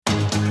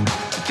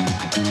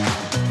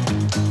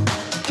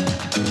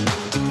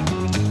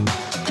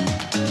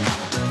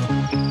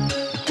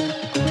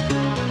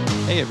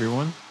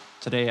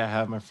Today I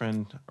have my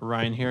friend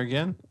Ryan here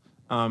again.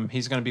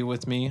 He's going to be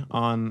with me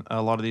on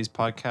a lot of these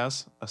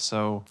podcasts.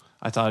 So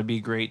I thought it'd be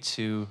great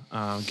to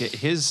get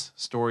his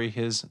story,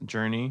 his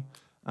journey,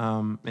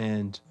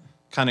 and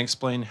kind of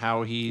explain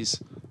how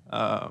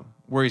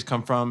where he's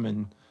come from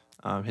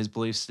and his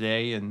beliefs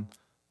today. And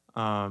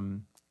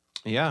um,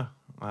 yeah,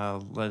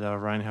 I'll let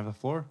Ryan have the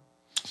floor.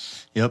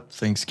 Yep.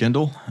 Thanks,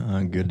 Kendall.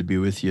 Good to be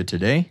with you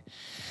today.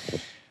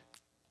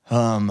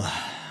 Um,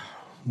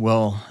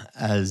 well,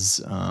 as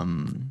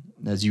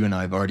you and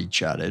I have already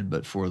chatted,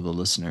 but for the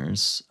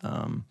listeners,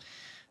 I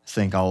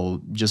think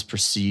I'll just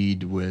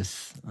proceed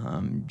with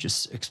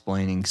just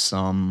explaining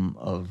some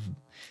of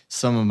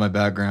my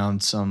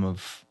background, some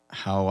of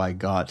how I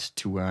got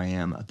to where I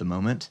am at the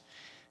moment.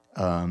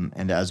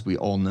 And as we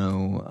all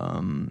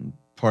know,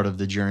 part of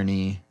the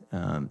journey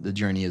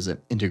is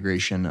an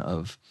integration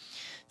of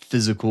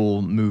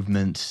physical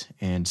movement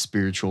and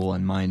spiritual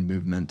and mind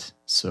movement.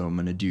 So I'm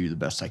going to do the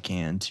best I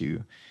can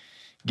to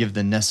give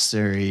the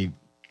necessary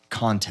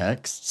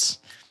contexts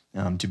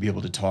to be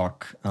able to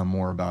talk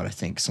more about, I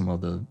think, some of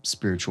the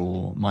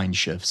spiritual mind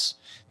shifts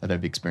that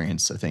I've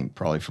experienced. I think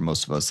probably for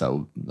most of us,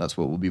 that's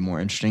what will be more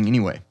interesting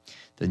anyway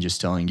than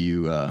just telling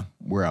you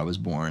where I was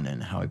born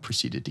and how I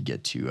proceeded to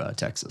get to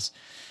Texas.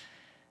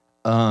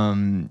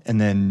 And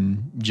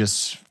then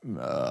just,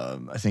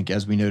 I think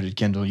as we noted,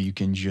 Kendall, you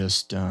can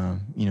just,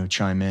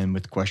 chime in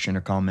with question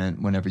or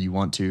comment whenever you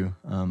want to.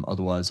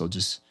 Otherwise, I'll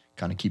just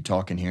kind of keep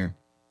talking here.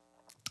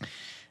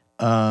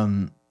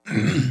 I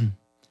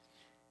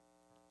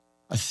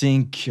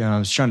think I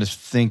was trying to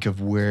think of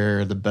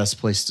where the best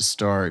place to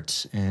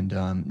start.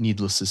 And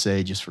needless to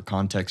say, just for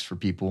context for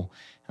people,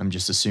 I'm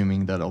just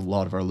assuming that a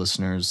lot of our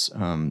listeners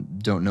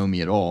don't know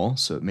me at all.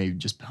 So it may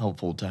just be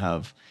helpful to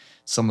have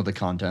some of the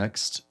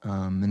context.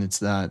 And it's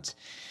that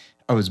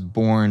I was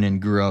born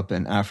and grew up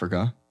in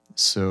Africa.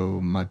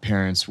 So my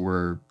parents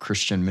were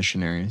Christian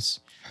missionaries.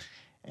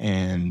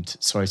 And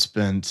so I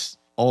spent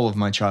all of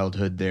my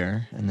childhood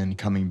there and then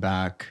coming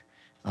back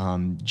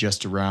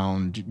just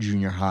around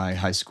junior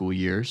high school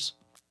years.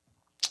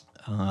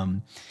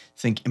 I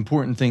think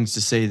important things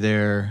to say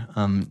there.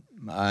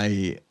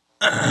 I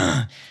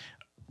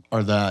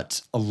are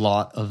that a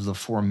lot of the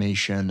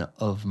formation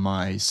of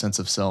my sense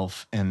of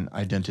self and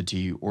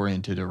identity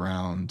oriented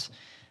around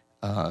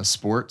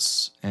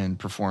sports and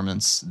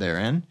performance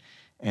therein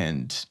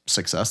and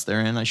success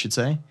therein, I should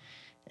say.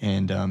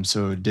 And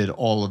so did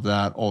all of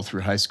that all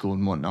through high school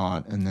and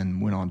whatnot, and then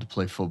went on to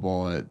play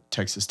football at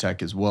Texas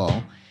Tech as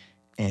well.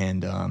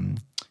 And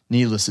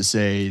needless to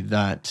say,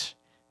 that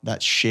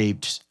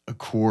shaped a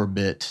core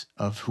bit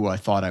of who I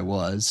thought I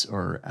was,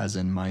 or as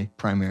in my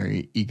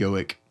primary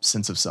egoic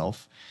sense of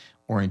self,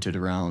 oriented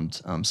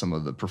around some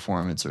of the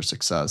performance or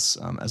success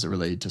as it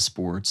related to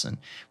sports and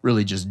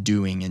really just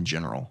doing in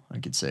general. I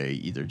could say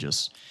either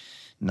just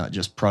not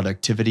just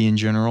productivity in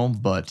general,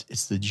 but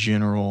it's the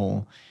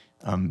general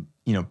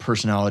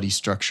personality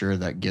structure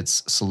that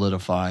gets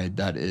solidified.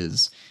 That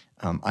is,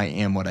 I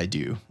am what I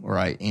do, or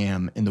I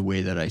am in the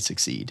way that I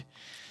succeed.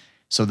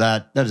 So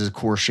that is a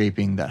core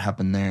shaping that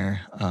happened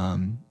there.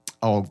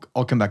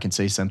 I'll come back and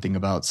say something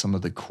about some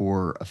of the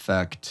core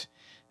effect,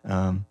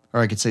 or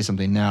I could say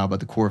something now about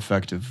the core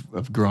effect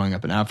of growing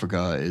up in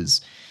Africa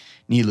is,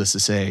 needless to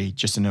say,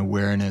 just an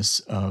awareness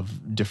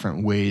of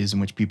different ways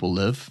in which people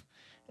live,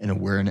 an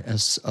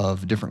awareness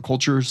of different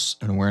cultures,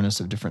 an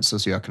awareness of different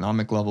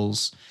socioeconomic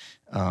levels.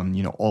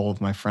 All of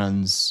my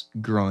friends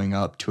growing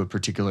up to a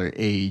particular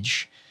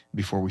age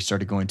before we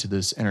started going to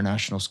this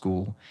international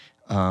school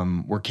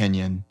were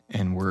Kenyan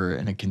and were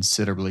in a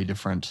considerably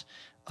different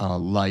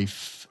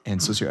life and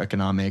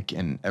socioeconomic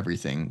and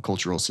everything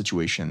cultural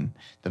situation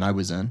than I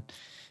was in.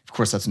 Of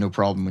course, that's no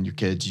problem when you're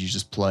kids. You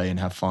just play and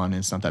have fun, and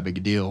it's not that big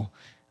a deal.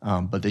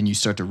 But then you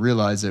start to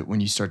realize it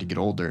when you start to get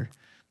older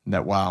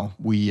that, wow,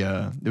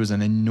 there was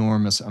an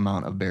enormous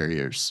amount of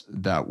barriers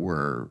that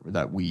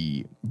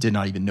we did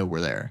not even know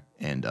were there.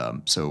 And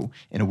so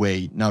in a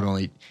way, not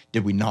only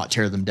did we not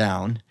tear them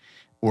down,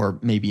 or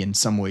maybe in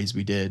some ways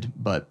we did,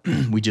 but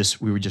we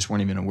just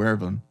weren't even aware of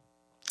them.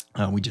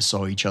 We just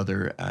saw each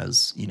other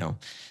as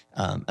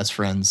as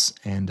friends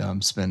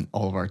and spent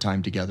all of our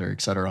time together,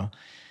 etc.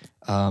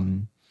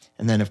 And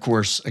then, of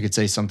course, I could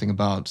say something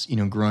about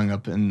growing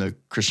up in the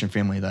Christian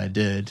family that I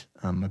did.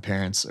 My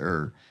parents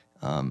are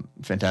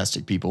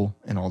fantastic people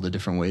in all the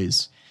different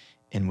ways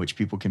in which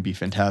people can be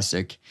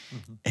fantastic.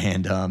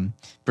 Mm-hmm. And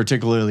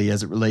particularly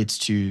as it relates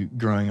to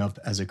growing up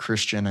as a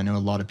Christian, I know a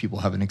lot of people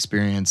have an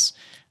experience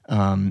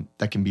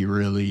that can be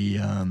really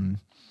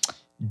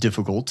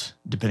difficult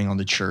depending on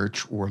the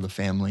church or the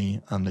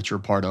family that you're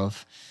a part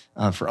of.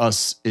 For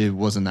us, it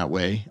wasn't that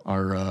way.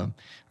 Our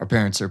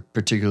parents are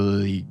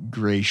particularly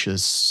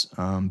gracious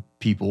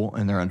people,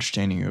 and their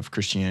understanding of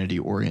Christianity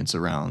orients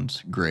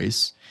around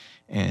grace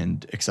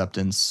and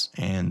acceptance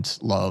and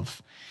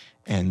love.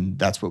 And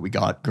that's what we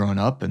got growing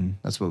up, and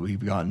that's what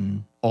we've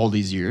gotten all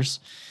these years.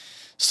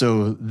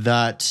 So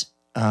that,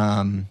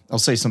 I'll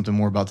say something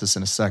more about this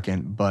in a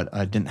second, but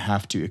I didn't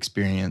have to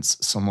experience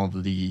some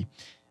of the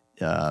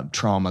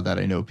trauma that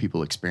I know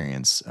people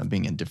experience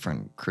being in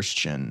different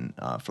Christian,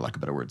 for lack of a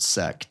better word,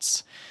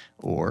 sects,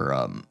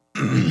 or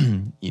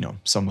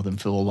some of them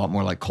feel a lot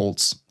more like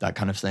cults, that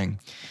kind of thing.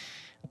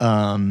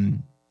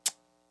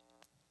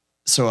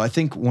 So I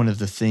think one of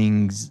the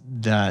things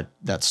that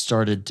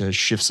started to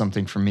shift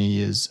something for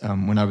me is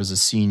when I was a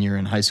senior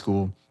in high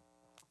school.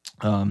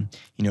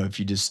 If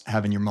you just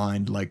have in your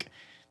mind, like,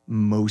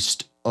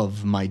 most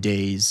of my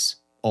days,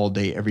 all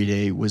day, every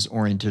day, was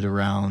oriented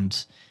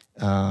around,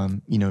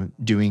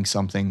 doing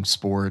something,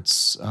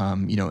 sports,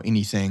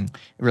 anything.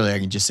 Really, I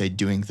can just say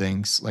doing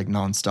things like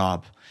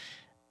nonstop.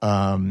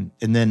 And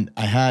then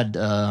I had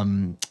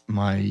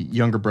my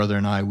younger brother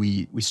and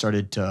we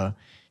started to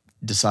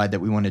decide that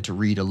we wanted to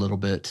read a little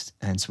bit,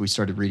 and so we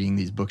started reading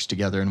these books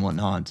together and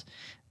whatnot.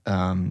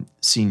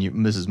 This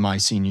is my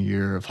senior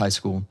year of high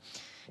school,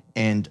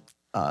 and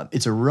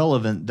it's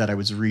irrelevant that I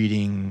was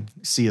reading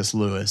C.S.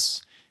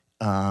 Lewis,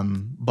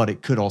 but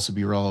it could also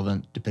be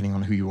relevant depending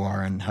on who you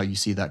are and how you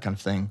see that kind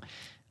of thing.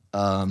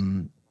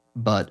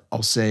 But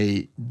I'll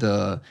say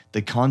the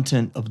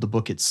content of the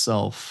book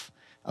itself.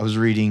 I was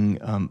reading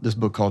this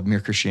book called Mere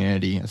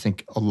Christianity. I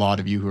think a lot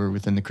of you who are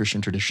within the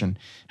Christian tradition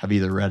have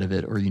either read of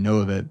it or you know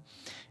of it.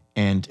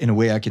 And in a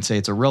way, I can say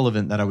it's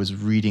irrelevant that I was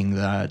reading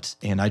that,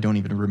 and I don't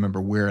even remember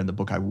where in the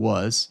book I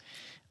was.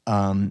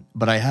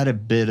 But I had a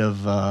bit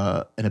of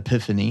an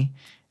epiphany,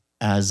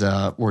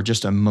 or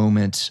just a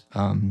moment,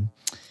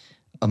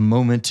 a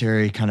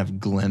momentary kind of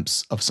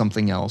glimpse of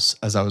something else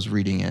as I was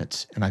reading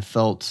it, and I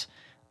felt.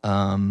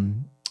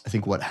 I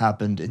think what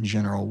happened in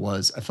general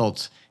was I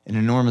felt an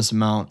enormous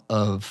amount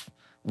of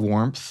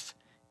warmth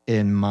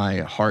in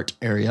my heart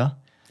area.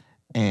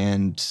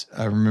 And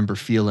I remember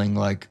feeling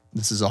like,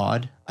 this is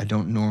odd. I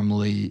don't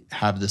normally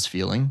have this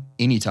feeling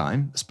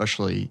anytime,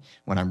 especially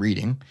when I'm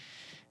reading.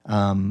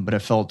 But I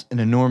felt an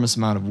enormous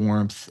amount of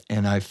warmth,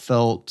 and I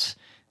felt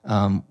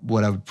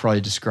what I would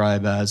probably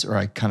describe as, or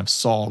I kind of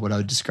saw what I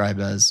would describe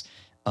as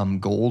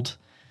gold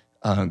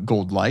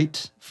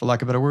light, for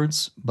lack of better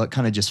words, but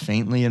kind of just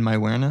faintly in my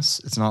awareness.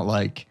 It's not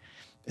like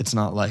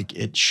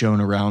it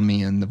shone around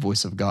me and the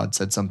voice of God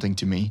said something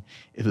to me.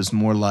 It was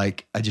more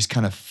like I just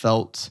kind of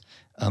felt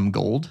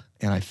gold,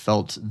 and I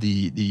felt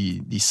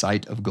the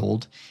sight of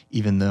gold,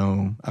 I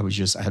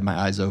had my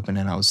eyes open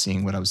and I was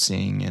seeing what I was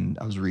seeing, and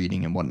I was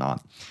reading and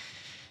whatnot.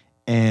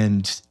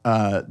 And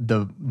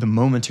the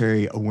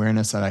momentary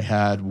awareness that I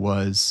had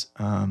was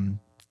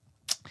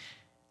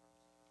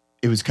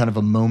it was kind of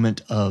a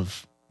moment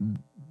of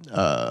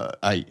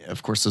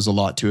of course, there's a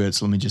lot to it,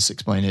 so let me just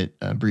explain it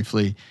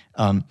briefly.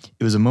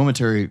 It was a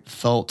momentary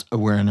felt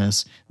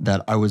awareness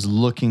that I was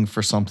looking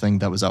for something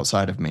that was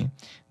outside of me,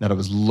 that I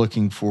was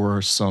looking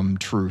for some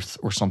truth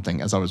or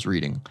something as I was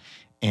reading.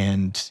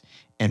 And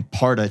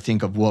part, I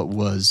think, of what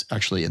was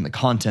actually in the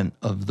content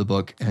of the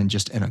book and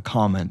just in a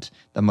comment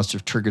that must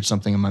have triggered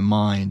something in my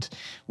mind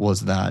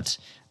was that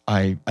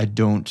I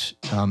don't,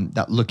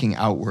 that looking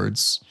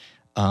outwards,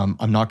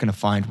 I'm not going to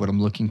find what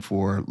I'm looking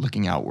for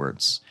looking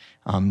outwards.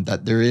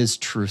 That there is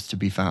truth to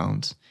be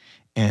found,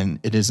 and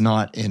it is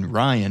not in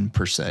Ryan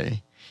per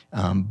se,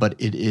 but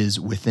it is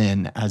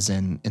within, as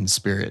in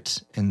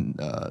spirit, and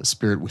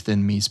spirit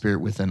within me, spirit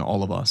within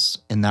all of us,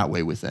 in that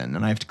way within.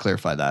 And I have to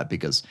clarify that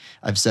because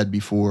I've said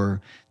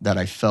before that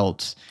I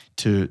felt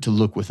to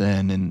look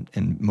within,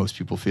 and most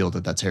people feel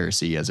that that's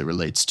heresy as it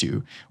relates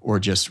to, or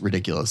just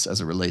ridiculous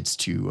as it relates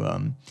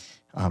to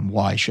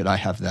why should I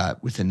have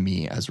that within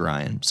me as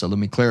Ryan? So let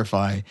me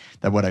clarify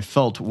that what I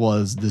felt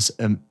was this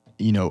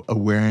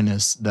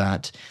awareness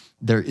that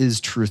there is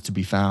truth to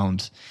be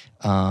found,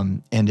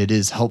 and it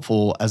is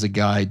helpful as a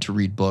guide to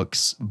read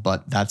books,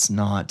 but that's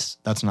not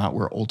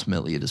where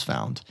ultimately it is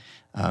found.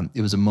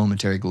 It was a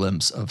momentary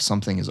glimpse of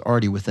something is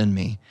already within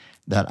me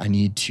that I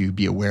need to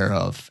be aware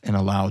of and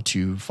allow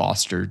to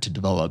foster, to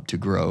develop, to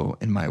grow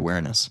in my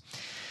awareness.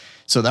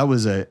 So that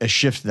was a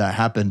shift that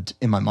happened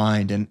in my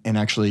mind, and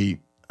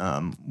actually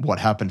what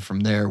happened from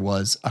there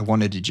was I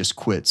wanted to just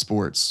quit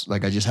sports.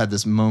 Like, I just had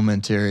this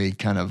momentary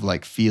kind of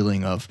like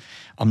feeling of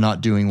I'm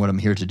not doing what I'm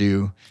here to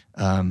do.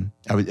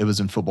 It was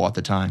in football at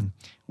the time,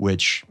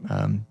 which,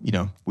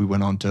 we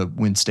went on to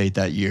win state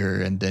that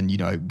year, and then,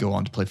 I go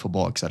on to play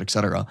football, et cetera, et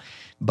cetera.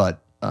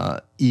 But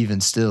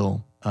even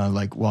still,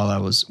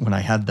 when I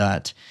had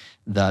that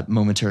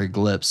momentary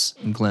glimpse,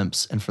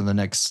 and for the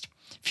next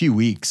few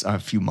weeks, a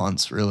few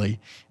months really,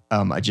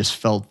 I just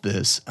felt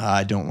this.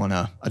 I don't want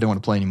to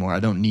play anymore.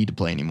 I don't need to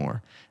play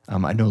anymore.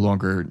 I no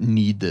longer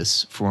need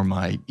this for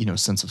my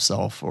sense of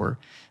self. Or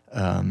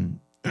I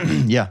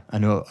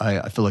know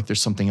I feel like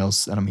there's something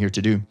else that I'm here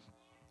to do.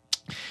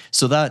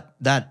 So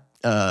that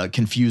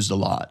confused a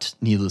lot.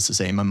 Needless to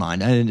say, in my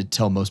mind, I didn't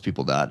tell most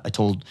people that. I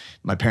told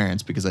my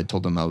parents because I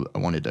told them I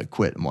wanted to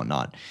quit and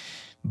whatnot.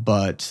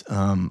 But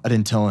I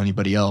didn't tell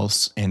anybody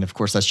else, and of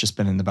course that's just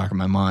been in the back of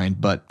my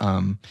mind. But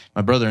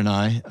my brother and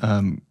I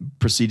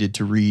proceeded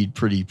to read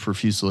pretty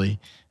profusely,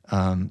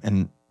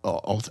 and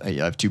I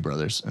have two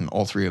brothers, and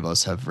all three of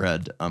us have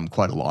read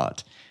quite a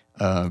lot.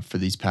 for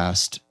these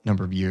past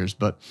number of years.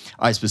 But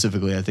I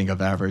specifically, I think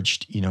I've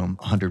averaged,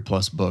 100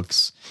 plus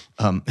books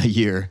a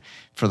year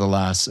for the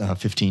last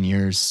 15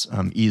 years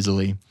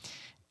easily.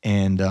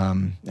 And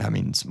I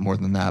mean, it's more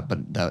than that,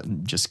 but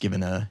that just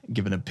given a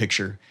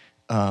picture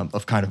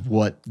of kind of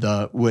what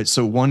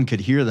so one could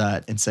hear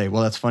that and say,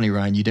 well, that's funny,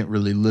 Ryan, you didn't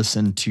really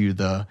listen to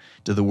the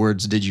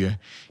words, did you?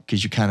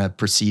 Because you kind of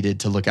proceeded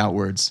to look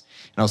outwards.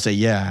 And I'll say,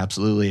 yeah,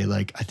 absolutely.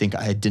 Like, I think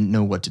I didn't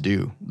know what to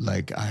do.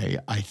 Like,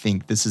 I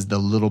think this is the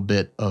little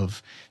bit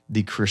of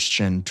the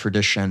Christian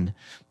tradition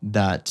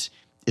that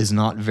is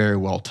not very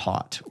well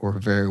taught or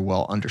very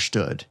well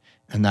understood.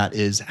 And that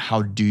is,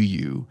 how do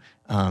you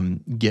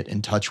get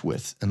in touch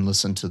with and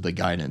listen to the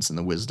guidance and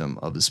the wisdom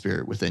of the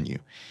Spirit within you?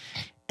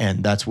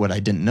 And that's what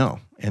I didn't know.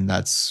 And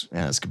that's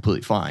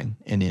completely fine.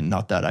 And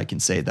not that I can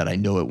say that I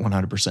know it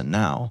 100%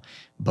 now,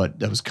 but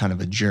that was kind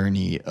of a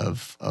journey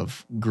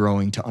of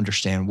growing to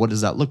understand, what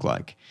does that look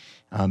like?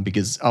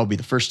 Because I'll be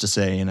the first to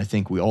say, and I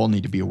think we all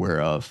need to be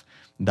aware of,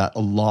 that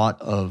a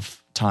lot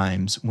of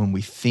times when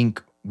we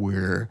think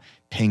we're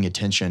paying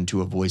attention to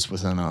a voice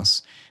within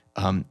us,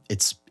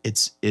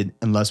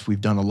 unless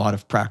we've done a lot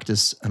of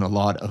practice and a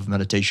lot of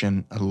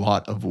meditation, a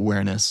lot of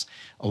awareness,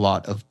 a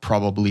lot of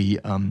probably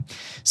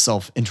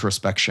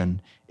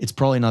self-introspection, it's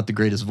probably not the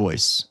greatest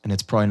voice, and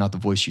it's probably not the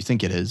voice you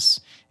think it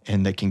is,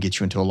 and that can get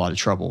you into a lot of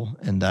trouble.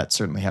 And that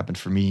certainly happened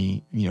for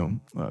me,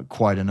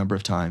 quite a number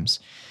of times.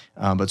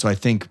 But so I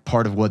think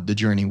part of what the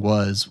journey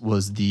was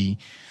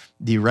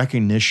the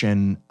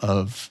recognition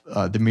of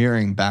the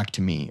mirroring back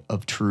to me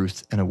of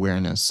truth and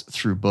awareness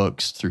through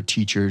books, through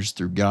teachers,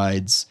 through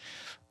guides,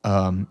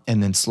 and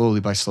then slowly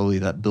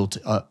that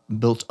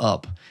built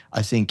up,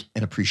 I think,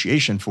 an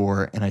appreciation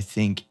for, and I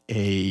think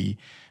an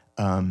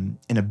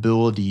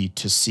ability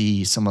to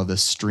see some of the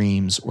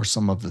streams or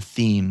some of the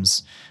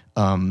themes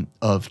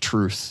of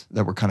truth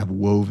that were kind of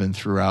woven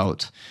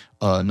throughout,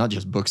 not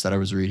just books that I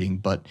was reading,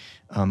 but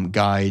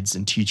guides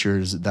and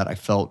teachers that I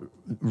felt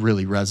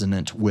really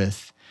resonant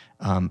with.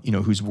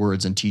 Whose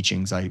words and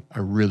teachings I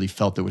really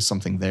felt there was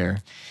something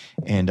there.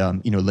 And,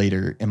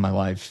 later in my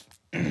life,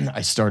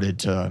 I started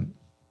to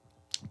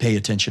pay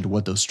attention to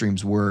what those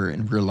streams were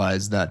and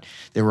realize that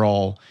they were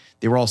all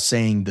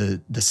saying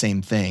the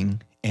same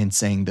thing and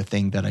saying the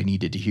thing that I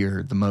needed to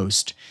hear the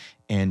most.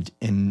 And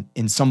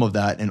in some of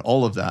that and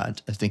all of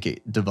that, I think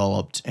it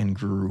developed and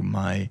grew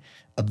my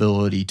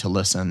ability to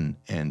listen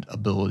and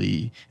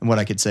what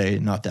I could say,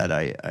 not that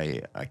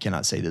I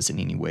cannot say this in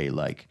any way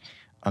like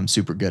I'm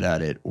super good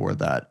at it or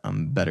that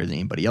I'm better than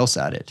anybody else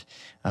at it.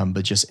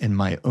 But just for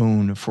my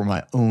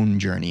own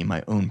journey,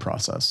 my own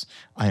process,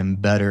 I am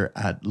better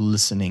at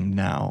listening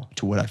now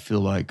to what I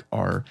feel like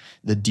are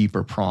the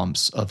deeper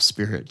prompts of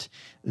Spirit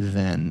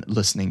than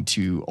listening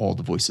to all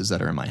the voices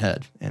that are in my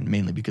head. And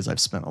mainly because I've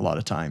spent a lot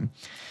of time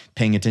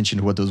paying attention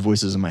to what those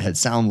voices in my head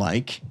sound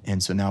like.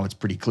 And so now it's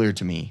pretty clear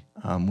to me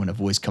when a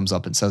voice comes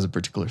up and says a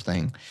particular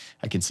thing,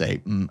 I can say,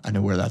 I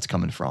know where that's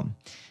coming from.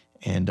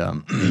 And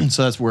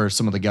so that's where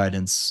some of the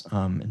guidance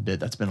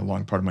that's been a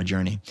long part of my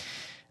journey.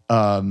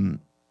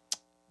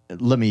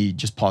 Let me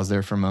just pause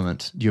there for a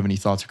moment. Do you have any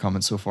thoughts or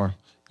comments so far?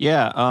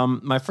 Yeah.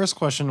 My first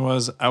question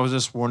was, I was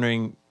just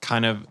wondering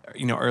kind of,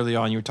 early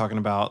on you were talking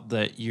about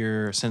that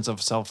your sense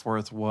of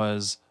self-worth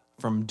was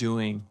from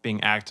being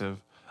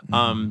active.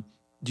 Mm-hmm.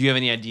 Do you have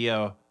any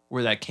idea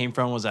where that came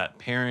from? Was that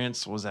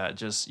parents? Was that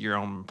just your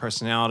own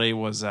personality?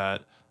 Was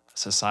that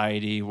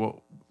society?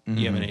 What? Do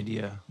you have an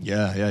idea?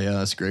 Yeah.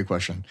 That's a great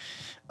question.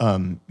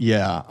 I'm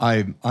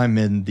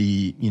in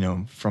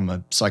the, from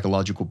a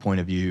psychological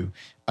point of view,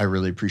 I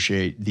really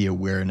appreciate the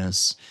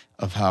awareness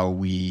of how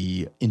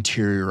we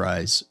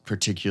interiorize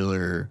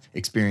particular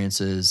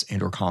experiences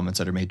and or comments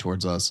that are made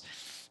towards us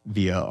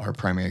via our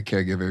primary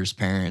caregivers,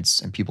 parents,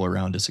 and people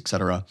around us, et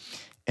cetera.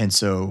 And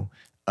so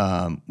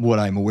what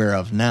I'm aware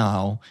of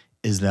now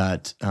is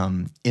that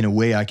in a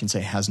way I can say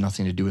it has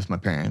nothing to do with my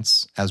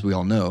parents, as we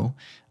all know.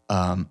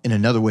 In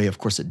another way, of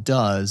course, it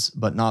does,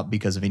 but not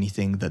because of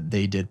anything that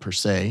they did per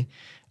se,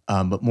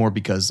 but more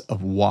because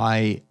of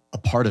why a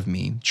part of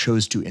me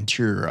chose to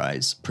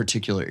interiorize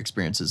particular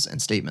experiences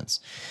and statements.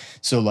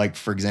 So, like,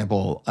 for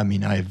example, I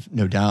have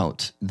no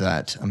doubt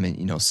that,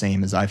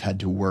 same as I've had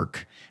to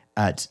work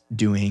at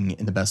doing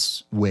in the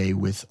best way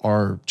with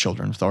our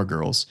children, with our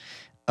girls,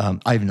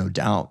 I have no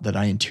doubt that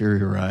I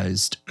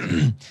interiorized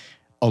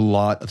a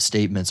lot of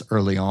statements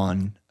early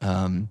on.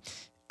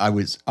 I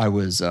was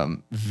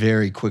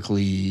very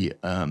quickly,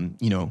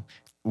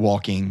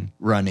 walking,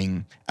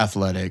 running,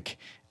 athletic,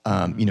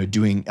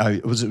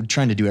 I was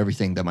trying to do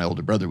everything that my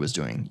older brother was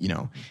doing,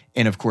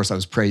 and of course I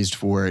was praised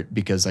for it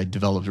because I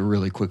developed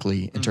really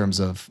quickly in terms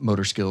of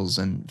motor skills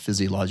and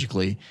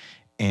physiologically.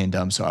 And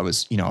so I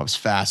was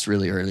fast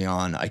really early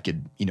on. I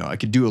could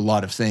do a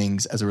lot of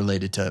things as it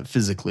related to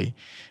physically.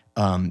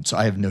 So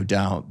I have no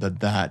doubt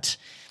that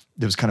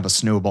there was kind of a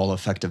snowball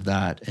effect of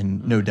that.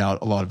 And no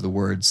doubt a lot of the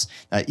words,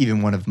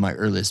 even one of my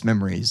earliest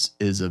memories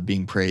is of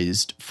being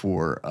praised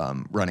for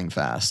running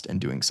fast and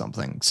doing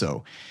something.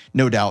 So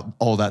no doubt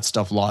all that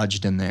stuff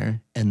lodged in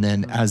there. And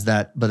then as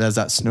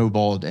that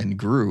snowballed and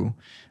grew,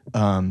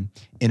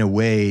 in a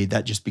way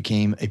that just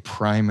became a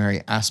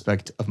primary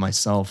aspect of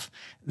myself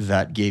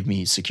that gave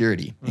me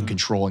security and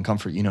control and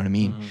comfort. You know what I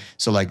mean?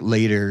 So like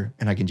later,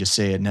 and I can just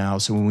say it now.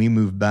 So when we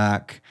moved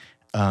back,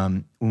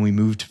 when we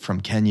moved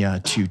from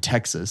Kenya to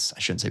Texas, I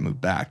shouldn't say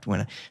moved back.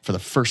 For the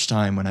first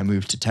time when I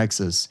moved to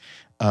Texas,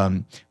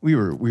 we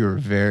were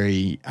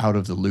very out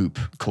of the loop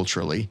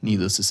culturally,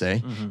 needless to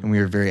say, and we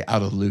were very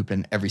out of the loop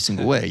in every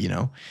single way, you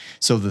know.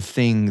 So the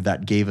thing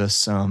that gave us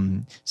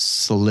some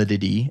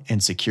solidity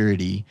and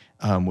security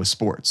was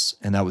sports,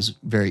 and that was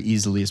very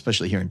easily,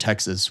 especially here in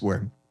Texas,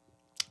 where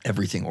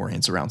everything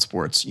orients around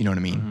sports, you know what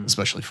I mean,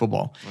 especially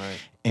football. Right.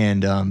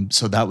 And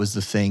so that was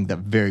the thing that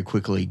very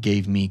quickly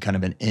gave me kind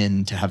of an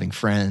in to having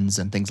friends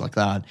and things like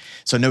that.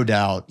 So no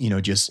doubt, you know,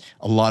 just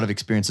a lot of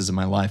experiences in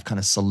my life kind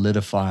of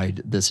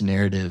solidified this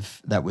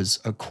narrative that was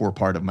a core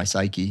part of my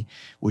psyche,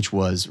 which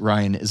was,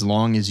 Ryan, as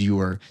long as you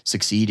are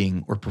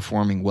succeeding or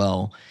performing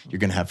well, you're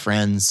going to have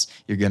friends,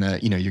 you're going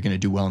to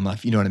do well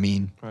enough. You know what I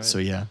mean? Right. So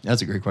yeah,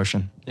 that's a great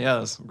question. Yeah,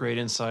 that's great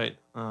insight.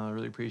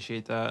 Really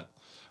appreciate that.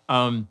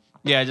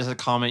 Yeah, just a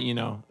comment. You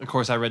know, of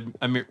course, I read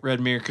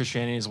Mere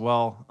Christianity as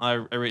well.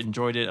 I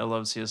enjoyed it. I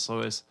love C.S.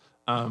 Lewis.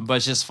 But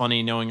it's just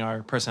funny knowing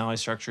our personality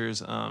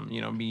structures. You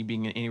know, me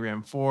being an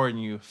Enneagram 4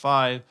 and you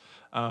 5.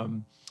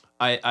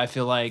 I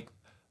feel like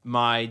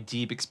my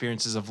deep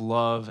experiences of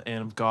love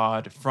and of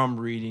God from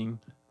reading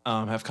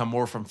have come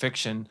more from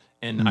fiction,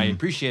 and I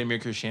appreciate Mere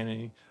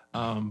Christianity.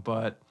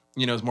 But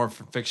you know, it's more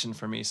from fiction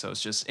for me. So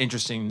it's just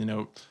interesting to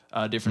note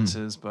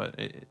differences. But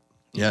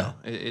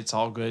it's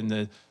all good in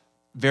the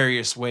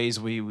various ways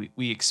we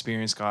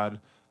experience God.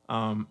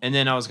 And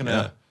then I was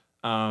gonna,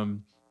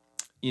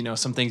 you know,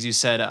 some things you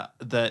said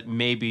that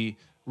maybe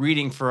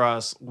reading for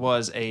us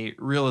was a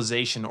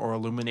realization or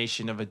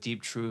illumination of a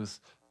deep truth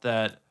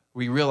that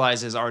we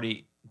realize is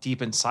already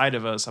deep inside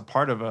of us, a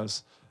part of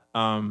us,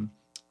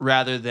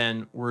 rather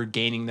than we're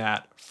gaining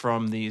that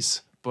from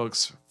these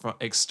books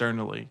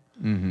externally.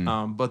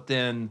 But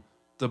then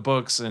the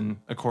books and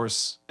of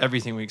course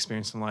everything we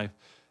experience in life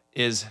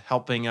is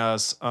helping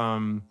us.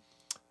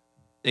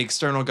 The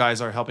external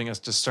guys are helping us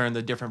discern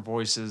the different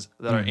voices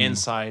that are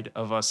inside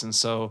of us. And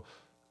so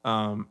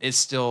it's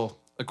still,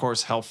 of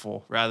course,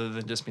 helpful rather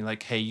than just being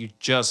like, hey, you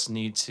just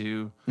need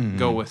to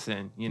go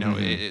within. You know,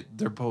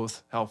 they're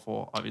both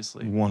helpful,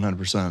 obviously.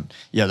 100%.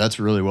 Yeah, that's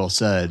really well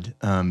said,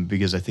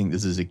 because I think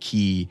this is a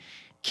key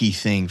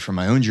thing for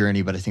my own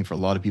journey, but I think for a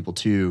lot of people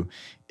too,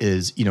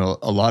 is, you know,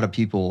 a lot of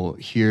people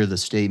hear the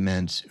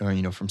statement, or,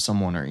 you know, from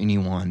someone or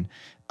anyone,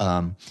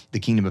 the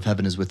kingdom of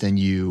heaven is within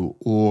you,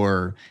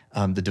 or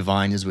the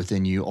divine is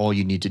within you. All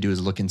you need to do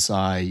is look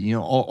inside, you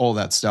know, all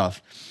that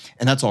stuff.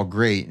 And that's all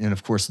great. And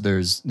of course,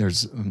 there's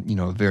you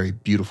know, a very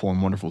beautiful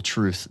and wonderful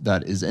truth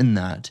that is in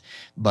that.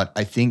 But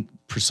I think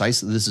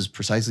this is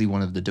precisely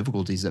one of the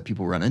difficulties that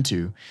people run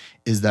into,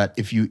 is that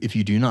if you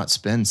do not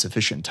spend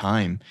sufficient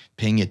time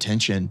paying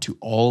attention to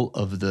all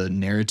of the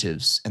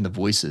narratives and the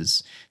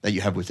voices that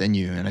you have within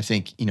you, and I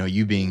think, you know,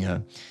 you being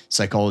a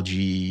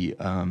psychology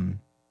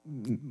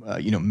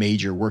you know,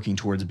 major, working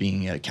towards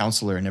being a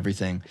counselor and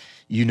everything,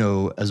 you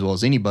know, as well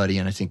as anybody,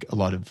 and I think a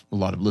lot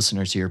of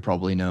listeners here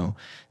probably know,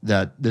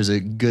 that there's a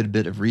good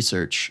bit of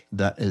research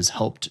that has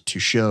helped to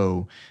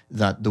show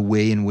that the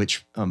way in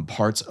which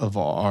parts of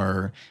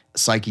our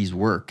psyches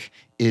work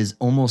is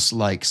almost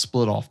like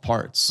split off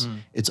parts.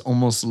 It's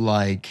almost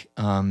like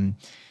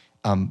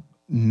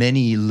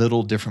many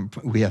little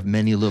different, we have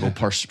many little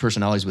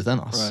personalities within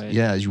us. Right.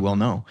 Yeah, as you well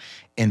know.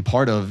 And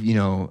part of, you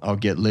know, I'll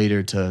get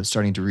later to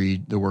starting to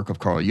read the work of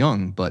Carl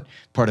Jung, but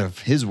part of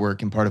his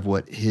work and part of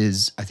what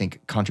his, I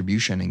think,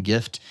 contribution and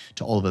gift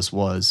to all of us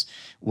was,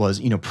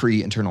 you know,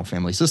 pre-internal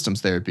family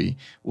systems therapy,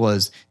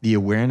 was the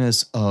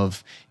awareness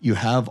of, you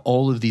have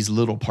all of these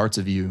little parts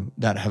of you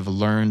that have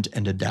learned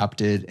and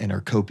adapted and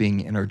are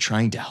coping and are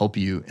trying to help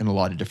you in a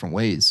lot of different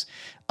ways.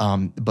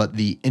 But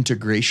the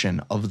integration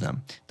of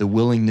them, the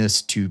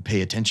willingness to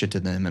pay attention to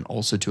them, and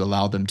also to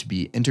allow them to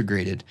be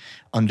integrated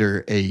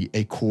under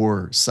a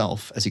core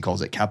self, as he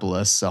calls it, capital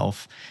S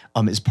self,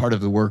 is part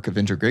of the work of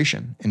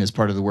integration, and is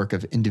part of the work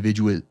of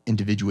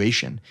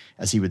individuation,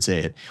 as he would say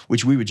it,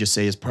 which we would just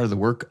say is part of the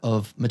work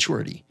of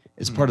maturity.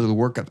 It's part of the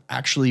work of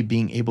actually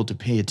being able to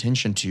pay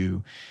attention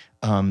to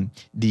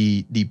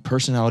the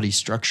personality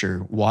structure,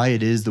 why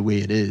it is the way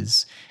it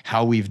is,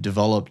 how we've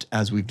developed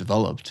as we've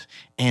developed,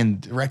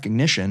 and the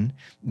recognition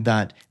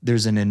that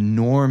there's an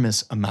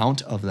enormous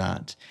amount of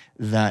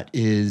that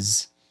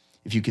is,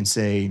 if you can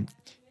say,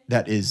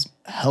 that is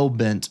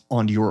hell-bent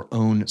on your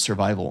own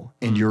survival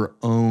and your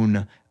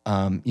own,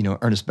 you know,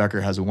 Ernest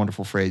Becker has a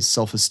wonderful phrase,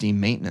 self-esteem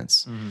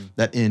maintenance.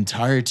 That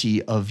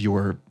entirety of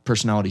your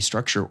personality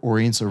structure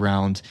orients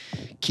around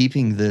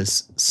keeping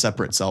this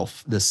separate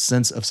self, this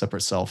sense of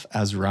separate self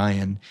as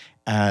Ryan,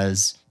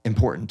 as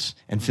important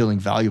and feeling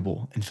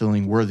valuable and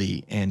feeling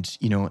worthy. And,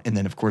 and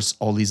then of course,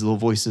 all these little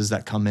voices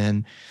that come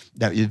in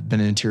that you've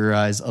been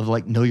interiorized of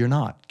like, no, you're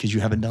not, because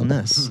you haven't done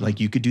this. Like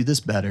you could do this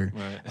better.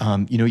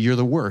 Right. You're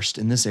the worst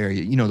in this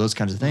area, those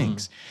kinds of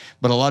things.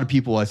 But a lot of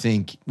people, I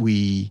think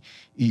you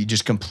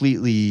just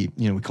completely,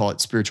 we call it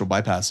spiritual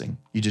bypassing.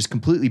 You just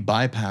completely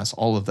bypass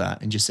all of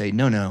that and just say,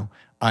 no,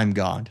 I'm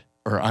God,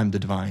 or I'm the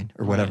divine,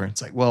 or whatever. Right.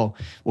 It's like, well,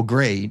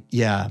 great.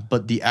 Yeah.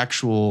 But the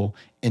actual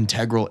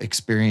integral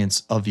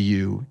experience of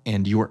you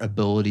and your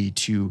ability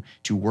to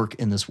work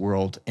in this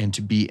world and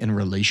to be in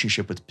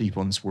relationship with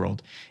people in this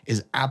world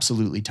is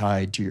absolutely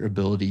tied to your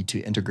ability to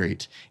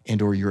integrate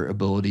and or your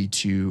ability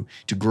to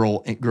grow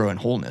in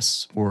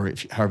wholeness, or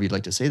however you'd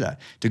like to say that,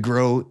 to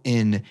grow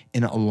in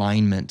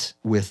alignment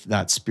with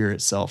that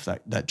spirit self,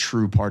 that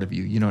true part of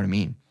you. You know what I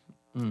mean?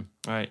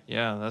 Right.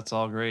 Yeah, that's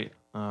all great.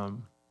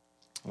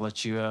 I'll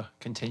let you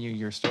continue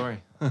your story.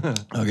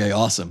 Okay,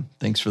 awesome.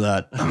 Thanks for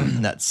that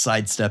that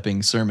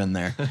sidestepping sermon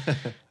there.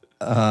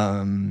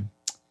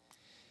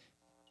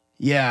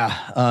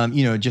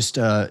 Just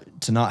to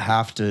not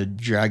have to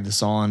drag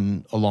this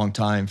on a long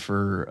time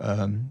for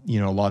a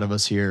lot of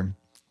us here.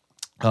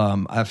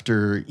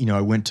 After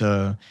I went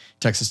to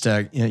Texas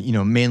Tech,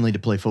 mainly to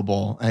play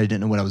football. I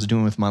didn't know what I was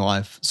doing with my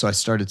life, so I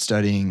started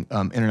studying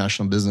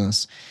international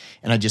business,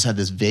 and I just had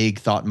this vague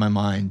thought in my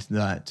mind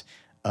that.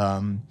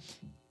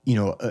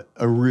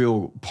 A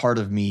real part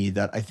of me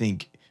that I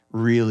think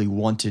really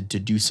wanted to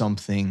do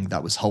something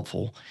that was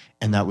helpful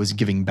and that was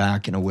giving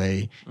back in a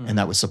way and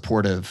that was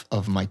supportive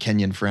of my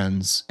Kenyan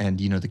friends and,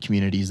 the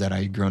communities that I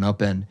had grown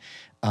up in.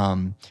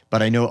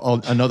 But I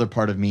know another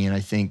part of me, and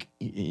I think,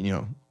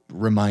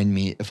 remind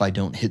me if I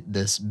don't hit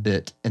this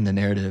bit in the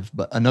narrative,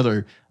 but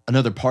another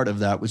part of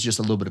that was just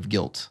a little bit of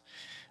guilt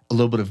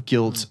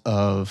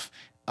of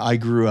I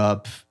grew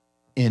up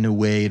in a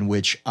way in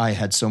which I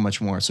had so much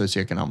more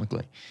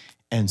socioeconomically.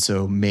 And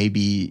so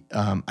maybe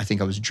I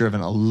think I was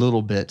driven a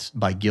little bit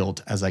by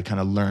guilt, as I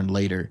kind of learned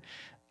later,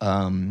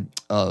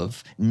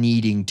 of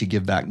needing to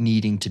give back,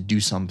 needing to do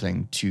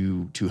something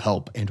to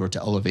help and or to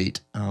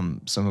elevate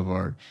some of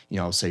our,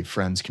 I'll say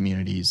friends,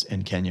 communities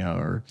in Kenya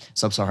or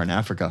sub-Saharan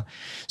Africa.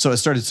 So I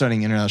started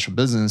studying international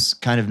business,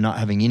 kind of not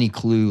having any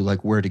clue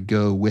like where to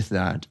go with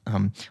that.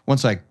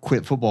 Once I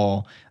quit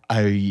football,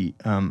 I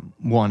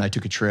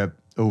took a trip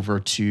over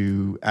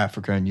to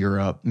Africa and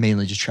Europe,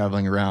 mainly just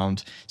traveling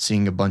around,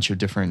 seeing a bunch of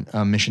different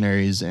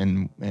missionaries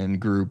and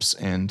groups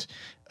and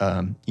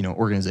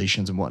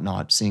organizations and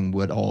whatnot, seeing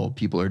what all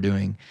people are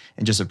doing,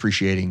 and just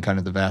appreciating kind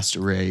of the vast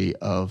array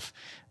of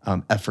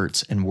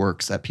efforts and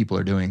works that people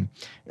are doing.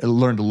 I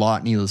learned a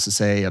lot, needless to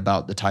say,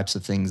 about the types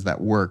of things that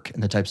work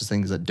and the types of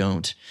things that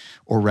don't,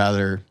 or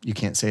rather, you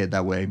can't say it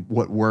that way.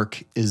 What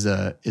work is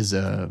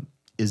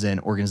an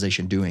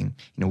organization doing?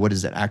 What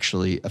is it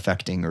actually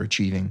affecting or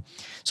achieving?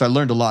 So I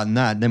learned a lot in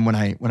that. And then when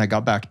I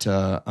got back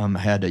to, I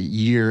had a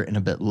year and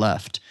a bit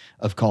left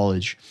of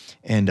college,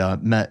 and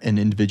met an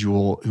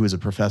individual who was a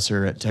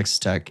professor at Texas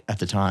Tech at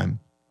the time,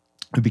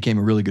 who became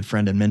a really good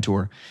friend and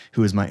mentor,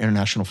 who was my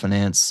international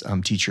finance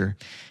teacher.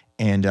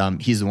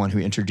 And he's the one who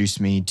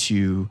introduced me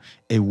to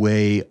a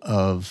way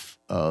of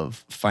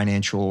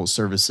financial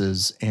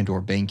services and or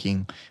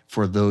banking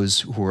for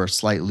those who are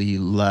slightly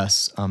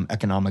less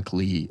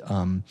economically,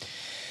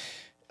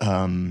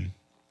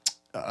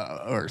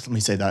 or let me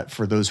say that,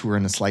 for those who are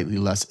in a slightly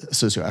less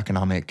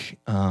socioeconomic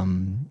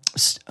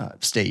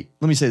state.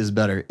 Let me say this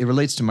better. It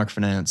relates to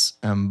microfinance,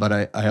 but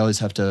I always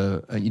have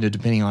to,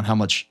 depending on how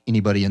much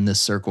anybody in this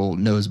circle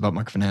knows about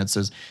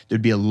microfinances,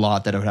 there'd be a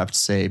lot that I would have to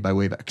say by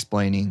way of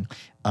explaining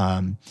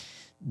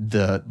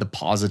the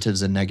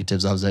positives and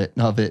negatives of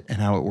it and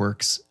how it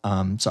works.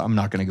 So I'm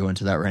not going to go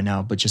into that right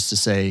now, but just to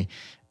say,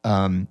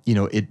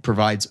 it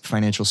provides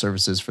financial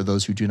services for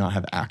those who do not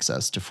have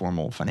access to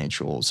formal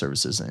financial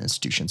services and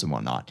institutions and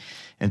whatnot.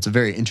 And it's a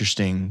very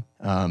interesting,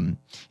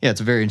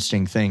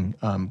 thing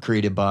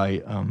created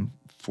by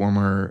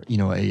former,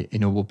 a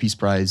Nobel Peace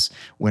Prize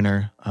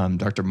winner,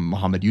 Dr.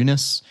 Muhammad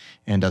Yunus.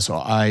 And so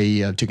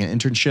I took an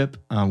internship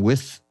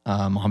with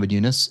Muhammad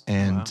Yunus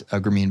and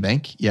Grameen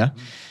Bank. Yeah.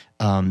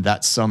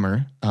 That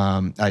summer,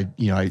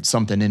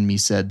 something in me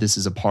said, this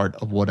is a part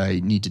of what I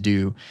need to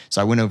do.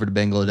 So I went over to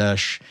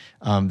Bangladesh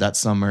that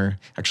summer.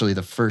 Actually,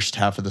 the first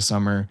half of the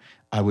summer,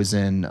 I was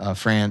in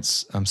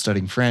France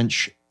studying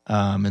French.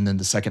 And then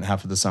the second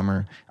half of the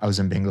summer, I was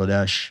in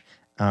Bangladesh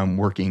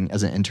working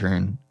as an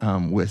intern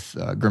with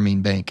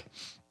Grameen Bank.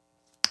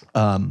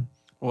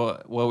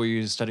 What were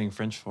you studying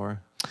French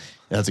for?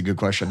 That's a good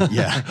question.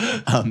 Yeah.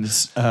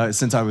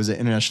 Since I was an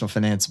international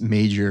finance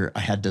major, I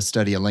had to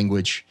study a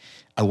language.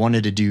 I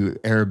wanted to do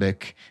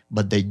Arabic,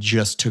 but they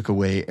just took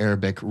away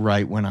Arabic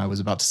right when I was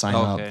about to sign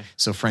up.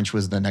 So French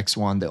was the next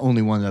one, the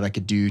only one that I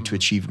could do to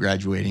achieve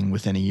graduating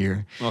within a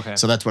year. Okay.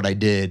 So that's what I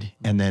did.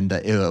 And then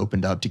it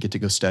opened up to get to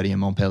go study in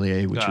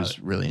Montpellier, which was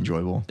really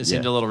enjoyable. It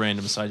seemed a little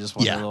random, so I just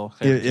wanted a little...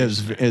 It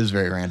was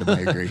very random,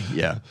 I agree.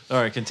 Yeah. All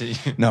right, continue.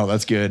 No,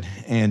 that's good.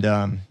 And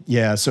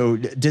so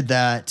did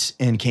that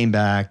and came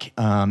back,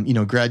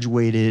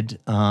 graduated,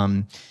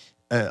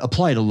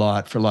 applied a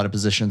lot for a lot of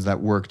positions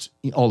that worked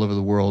all over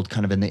the world,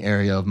 kind of in the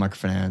area of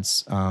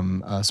microfinance,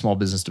 small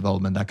business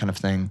development, that kind of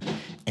thing.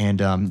 And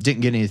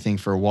didn't get anything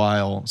for a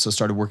while. So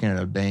started working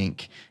at a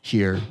bank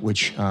here,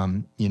 which,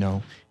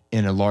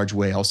 in a large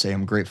way, I'll say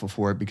I'm grateful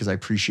for it because I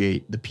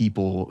appreciate the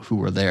people who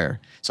were there.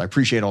 So I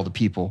appreciate all the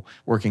people.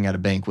 Working at a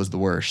bank was the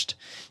worst,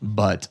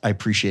 but I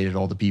appreciated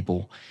all the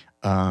people.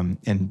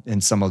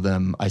 And some of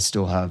them I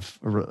still have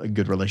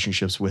good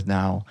relationships with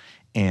now.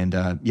 And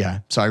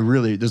so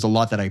there's a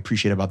lot that I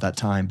appreciate about that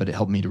time, but it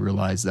helped me to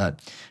realize that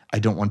I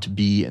don't want to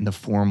be in the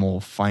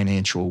formal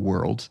financial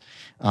world.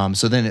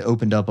 So then it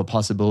opened up a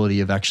possibility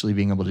of actually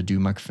being able to do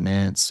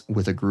microfinance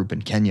with a group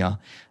in Kenya,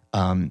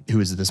 who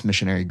is this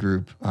missionary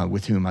group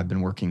with whom I've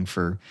been working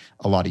for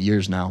a lot of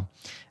years now.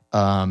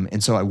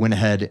 And so I went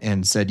ahead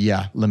and said,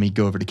 let me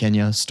go over to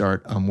Kenya,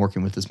 start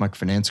working with this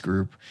microfinance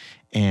group.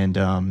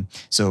 And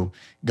so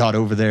got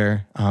over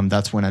there.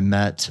 That's when I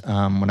met,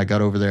 when I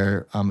got over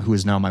there, who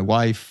is now my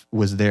wife,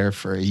 was there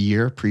for a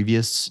year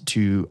previous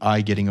to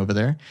I getting over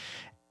there.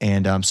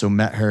 And so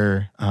met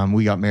her.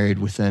 We got married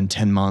within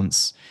 10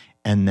 months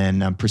and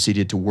then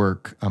proceeded to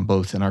work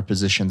both in our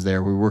positions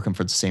there. We were working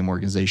for the same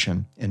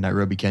organization in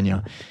Nairobi,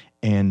 Kenya.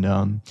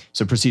 And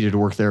so proceeded to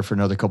work there for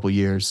another couple of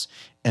years,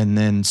 and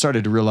then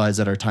started to realize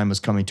that our time was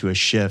coming to a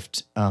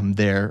shift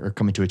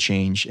coming to a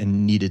change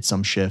and needed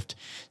some shift.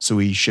 So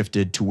we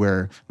shifted to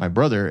where my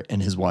brother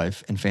and his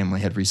wife and family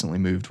had recently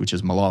moved, which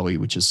is Malawi,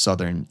 which is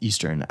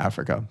eastern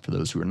Africa, for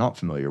those who are not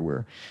familiar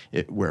where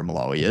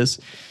Malawi is.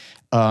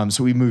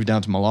 So we moved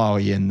down to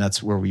Malawi, and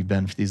that's where we've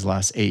been for these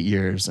last 8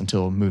 years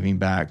until moving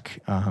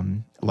back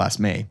last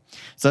May.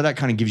 So that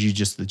kind of gives you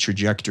just the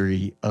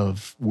trajectory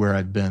of where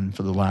I've been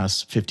for the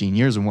last 15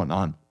 years and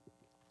whatnot.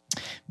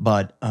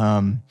 But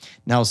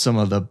now some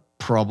of the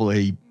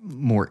probably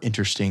more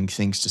interesting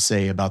things to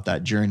say about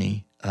that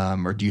journey.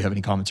 Or do you have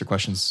any comments or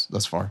questions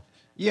thus far?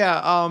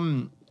 Yeah.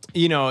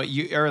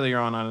 You earlier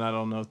on, and I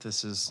don't know if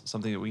this is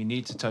something that we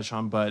need to touch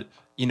on, but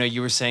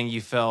you were saying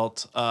you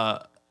felt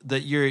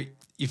that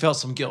you felt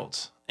some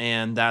guilt,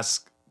 and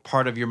that's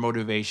part of your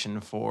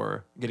motivation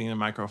for getting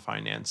into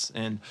microfinance.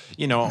 And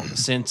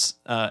since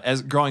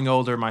as growing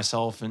older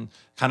myself and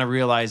kind of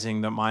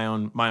realizing that my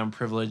own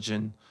privilege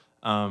and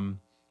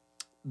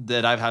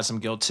that I've had some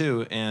guilt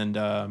too. And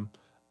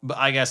but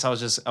I guess I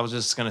was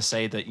just gonna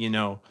say that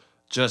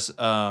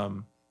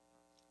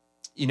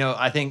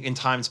I think in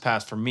times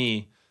past for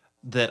me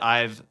that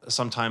I've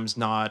sometimes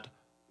not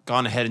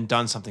gone ahead and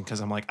done something because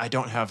I'm like, I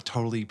don't have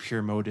totally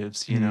pure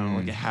motives,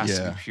 like it has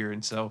to be pure.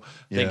 And so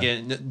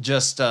thinking,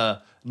 just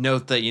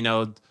note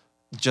that,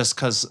 just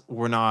because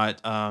we're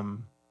not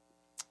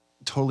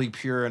totally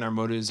pure in our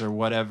motives or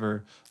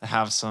whatever,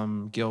 have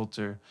some guilt,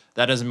 or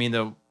that doesn't mean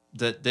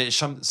that it's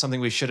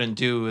something we shouldn't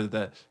do,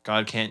 that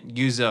God can't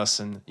use us.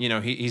 And,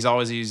 he's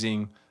always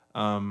using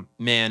man,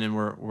 and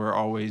we're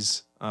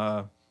always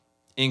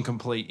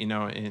incomplete,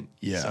 and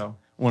so.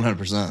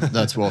 100%.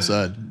 That's well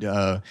said.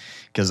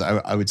 Because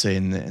I would say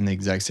in the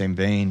exact same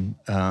vein,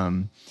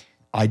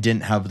 I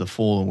didn't have the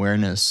full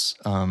awareness.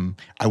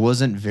 I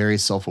wasn't very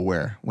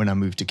self-aware when I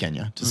moved to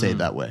Kenya, to say it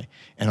that way.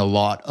 And a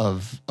lot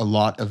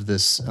of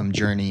this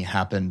journey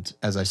happened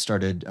as I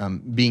started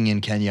being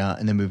in Kenya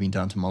and then moving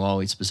down to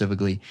Malawi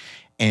specifically.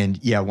 And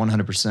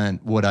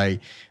 100%. What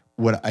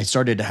I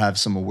started to have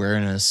some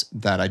awareness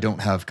that I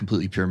don't have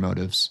completely pure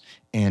motives.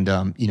 And,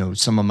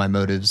 some of my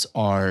motives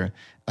are,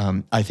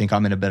 I think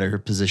I'm in a better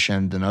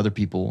position than other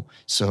people,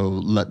 so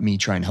let me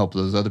try and help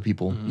those other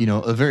people.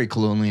 A very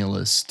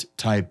colonialist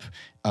type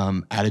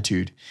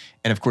attitude.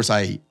 And of course,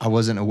 I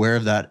wasn't aware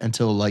of that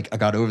until I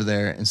got over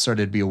there and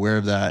started to be aware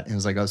of that. And it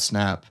was like, oh,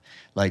 snap.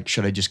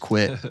 Should I just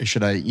quit? Or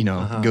should I,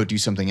 go do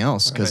something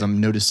else? Because I'm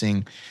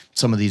noticing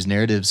some of these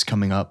narratives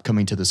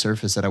coming to the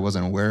surface that I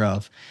wasn't aware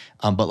of.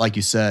 But like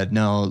you said,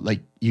 no,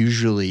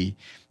 usually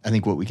I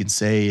think what we can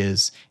say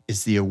is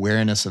it's the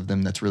awareness of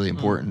them that's really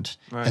important,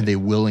 and the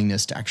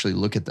willingness to actually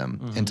look at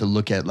them and to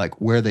look at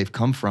where they've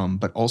come from,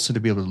 but also to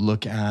be able to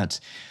look at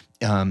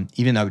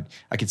even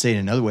I could say it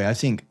another way. I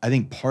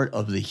think part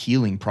of the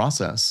healing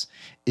process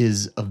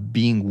is of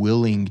being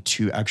willing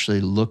to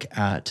actually look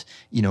at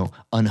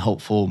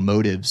unhelpful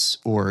motives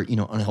or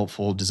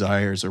unhelpful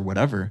desires or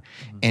whatever,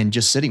 and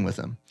just sitting with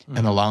them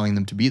and allowing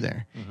them to be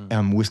there,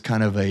 with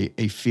kind of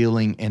a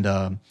feeling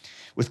and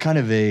with kind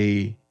of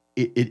a.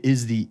 It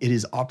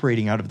is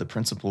operating out of the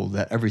principle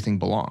that everything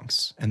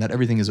belongs and that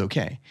everything is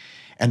okay,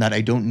 and that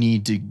I don't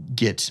need to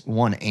get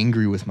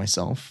angry with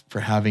myself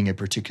for having a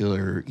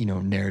particular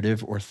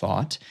narrative or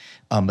thought,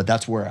 but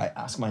that's where I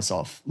ask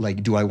myself,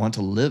 do I want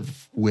to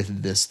live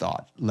with this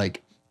thought?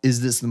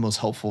 Is this the most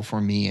helpful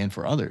for me and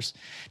for others?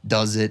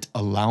 Does it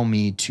allow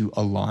me to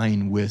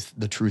align with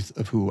the truth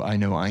of who I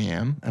know I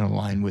am and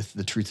align with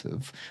the truth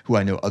of who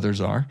I know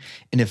others are?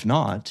 And if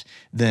not,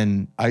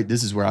 then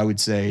this is where I would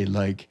say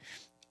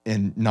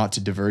and not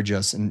to diverge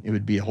us, and it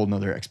would be a whole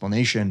nother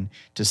explanation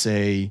to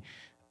say,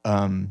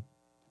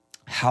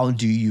 how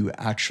do you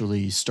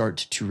actually start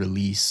to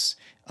release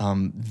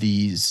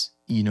these,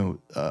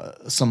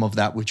 some of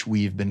that which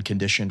we've been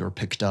conditioned or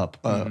picked up,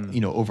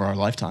 over our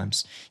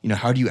lifetimes.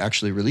 How do you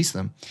actually release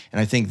them? And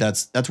I think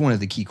that's one of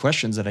the key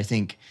questions that I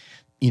think,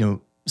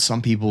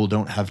 some people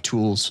don't have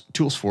tools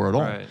for at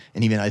all. Right.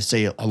 And even I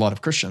say a lot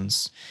of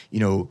Christians,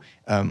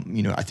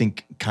 I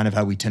think kind of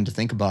how we tend to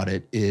think about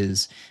it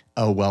is,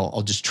 oh, well,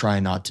 I'll just try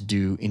not to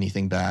do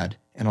anything bad,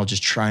 and I'll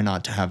just try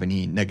not to have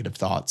any negative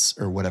thoughts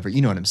or whatever.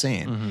 You know what I'm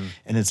saying? Mm-hmm.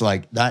 And it's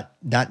like that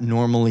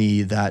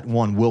normally, that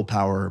one,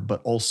 willpower, but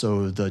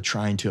also the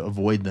trying to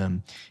avoid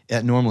them,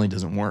 it normally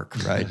doesn't work,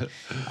 right?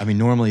 I mean,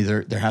 normally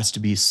there has to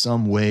be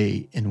some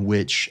way in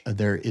which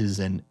there is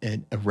a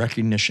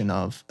recognition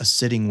of, a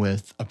sitting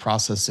with, a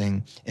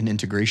processing, an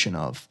integration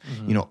of,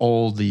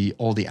 all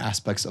the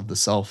aspects of the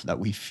self that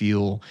we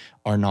feel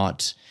are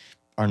not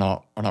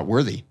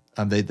worthy.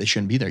 They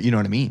shouldn't be there. You know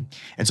what I mean?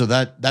 And so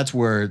that's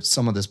where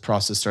some of this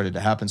process started to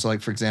happen. So, like,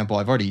 for example,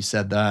 I've already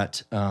said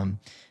that.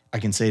 I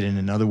can say it in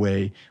another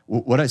way.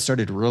 What I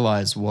started to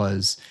realize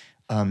was,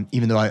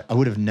 even though I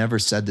would have never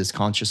said this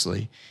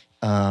consciously,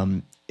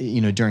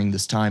 during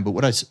this time, but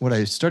what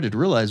I started to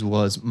realize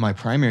was my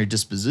primary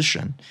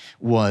disposition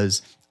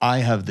was, I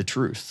have the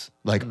truth.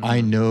 Like, I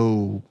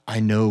know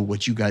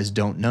what you guys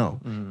don't know.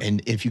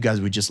 And if you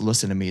guys would just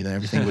listen to me, then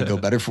everything would go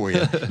better for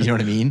you. You know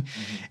what I mean?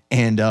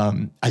 And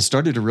I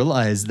started to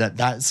realize that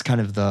that's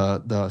kind of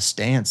the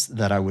stance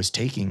that I was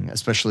taking,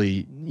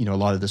 especially, a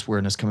lot of this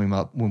awareness coming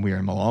up when we were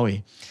in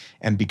Malawi.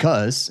 And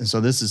so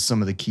this is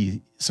some of the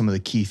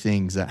key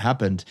things that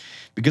happened,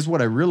 because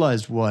what I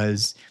realized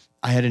was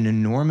I had an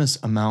enormous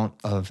amount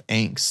of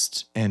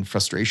angst and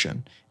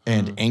frustration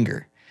and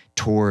anger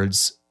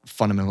towards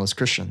fundamentalist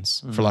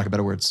Christians, for lack of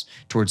better words,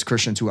 towards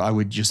Christians who I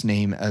would just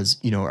name as,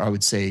 I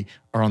would say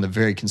are on the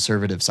very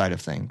conservative side of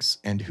things,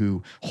 and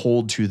who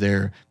hold to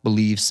their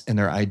beliefs and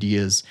their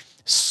ideas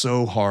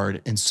so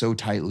hard and so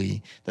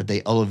tightly that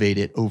they elevate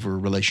it over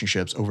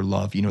relationships, over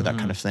love, that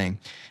kind of thing.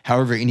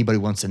 However anybody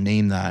wants to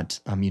name that,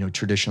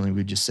 traditionally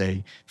we'd just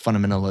say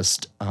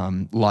fundamentalist,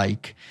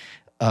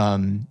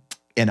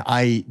 and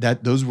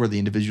those were the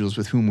individuals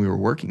with whom we were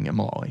working in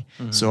Malawi.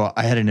 So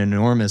I had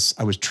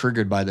I was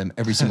triggered by them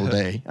every single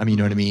day. I mean, you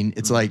know what I mean?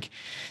 It's like,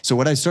 so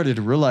what I started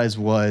to realize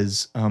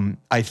was,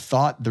 I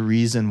thought the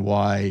reason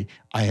why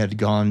I had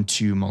gone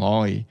to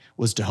Malawi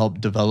was to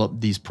help develop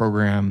these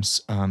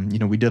programs.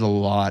 We did a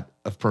lot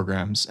of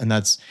programs, and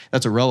that's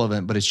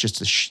irrelevant, but it's just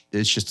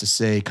to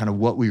say kind of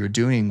what we were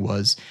doing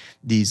was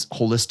these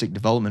holistic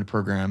development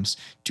programs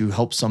to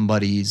help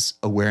somebody's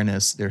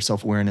awareness, their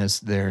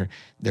self-awareness, their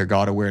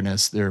God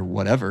awareness, their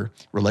whatever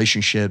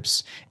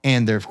relationships,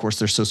 and of course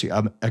their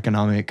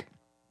socioeconomic,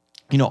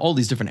 all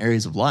these different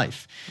areas of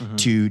life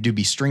to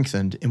be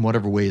strengthened in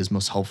whatever way is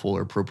most helpful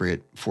or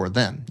appropriate for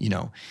them,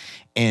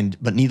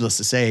 but needless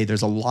to say,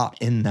 there's a lot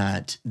in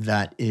that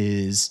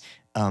is,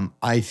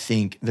 I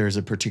think there's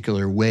a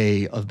particular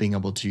way of being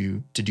able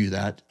to do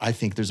that. I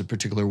think there's a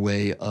particular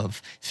way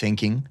of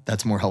thinking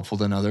that's more helpful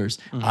than others.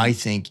 I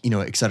think,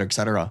 et cetera, et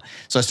cetera.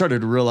 So I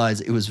started to realize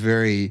it was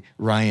very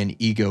Ryan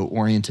ego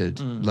oriented,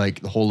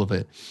 like the whole of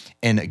it.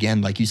 And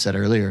again, like you said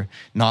earlier,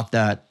 not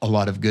that a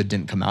lot of good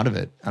didn't come out of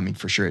it. I mean,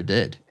 for sure it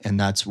did. And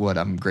that's what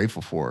I'm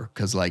grateful for.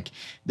 Cause like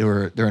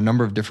there are a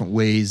number of different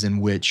ways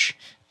in which,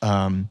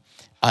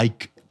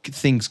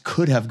 things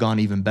could have gone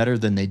even better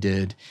than they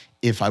did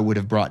if I would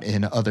have brought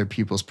in other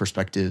people's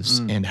perspectives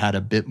and had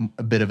a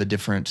bit of a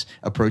different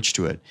approach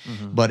to it.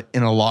 But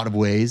in a lot of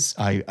ways,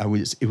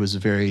 it was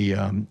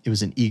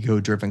an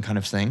ego-driven kind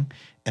of thing.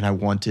 And I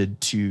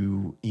wanted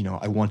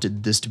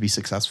this to be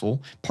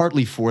successful,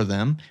 partly for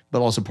them,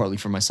 but also partly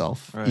for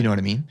myself. Right. You know what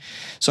I mean?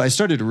 So I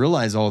started to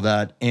realize all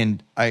that.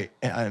 And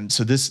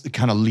so this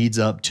kind of leads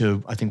up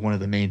to, I think, one of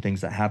the main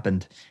things that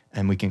happened,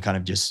 and we can kind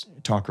of just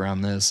talk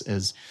around this,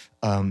 is,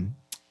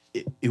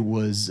 it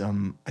was,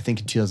 I think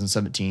in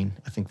 2017,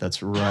 I think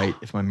that's right,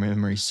 if my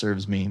memory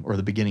serves me, or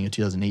the beginning of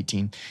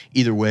 2018.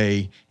 Either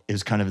way, it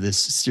was kind of this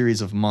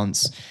series of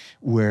months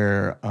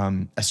where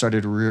I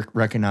started to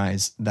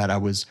recognize that I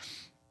was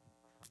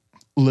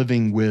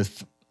living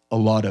with a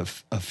lot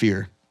of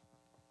fear.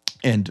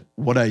 And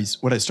what I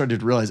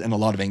started to realize, and a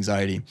lot of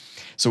anxiety.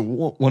 So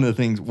one of the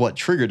things, what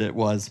triggered it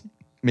was,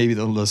 maybe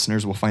the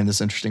listeners will find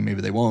this interesting,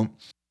 maybe they won't.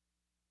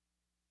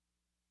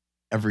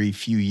 Every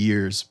few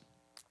years,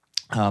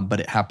 but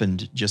it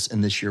happened just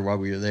in this year while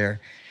we were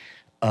there.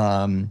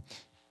 A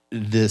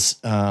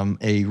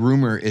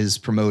rumor is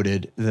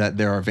promoted that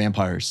there are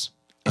vampires,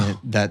 and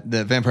that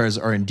the vampires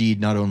are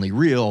indeed not only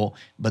real,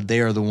 but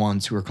they are the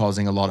ones who are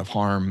causing a lot of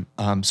harm.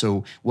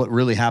 So what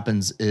really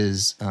happens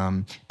is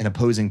an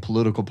opposing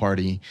political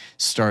party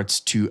starts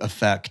to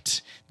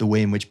affect the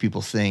way in which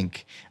people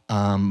think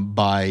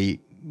by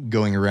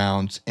going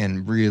around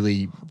and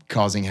really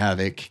causing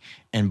havoc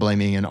and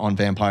blaming it on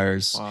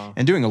vampires Wow.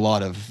 and doing a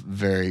lot of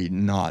very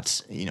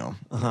not,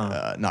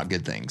 not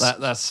good things.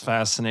 That's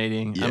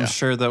fascinating. Yeah. I'm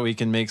sure that we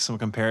can make some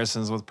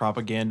comparisons with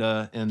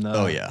propaganda in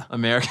Oh, yeah.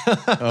 America.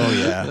 Oh,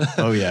 yeah.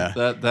 Oh,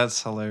 yeah.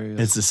 That's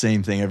hilarious. It's the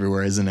same thing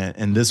everywhere, isn't it?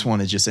 And this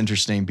one is just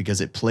interesting because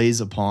it plays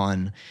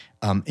upon,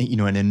 an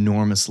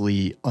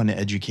enormously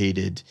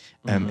uneducated,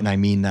 and I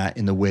mean that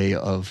in the way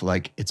of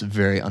like, it's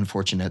very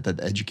unfortunate that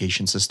the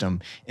education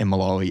system in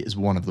Malawi is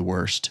one of the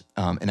worst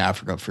in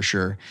Africa for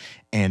sure.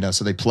 And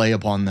so they play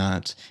upon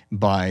that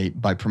by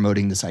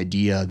promoting this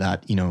idea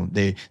that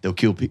they'll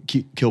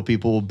kill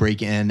people,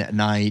 break in at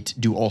night,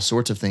 do all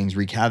sorts of things,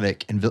 wreak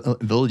havoc in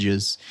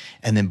villages,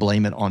 and then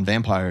blame it on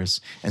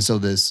vampires. And so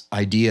this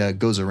idea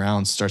goes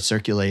around, starts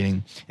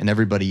circulating, and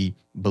everybody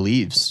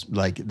believes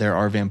like there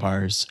are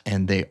vampires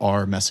and they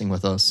are messing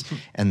with us.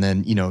 And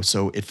then,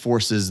 so it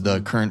forces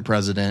the current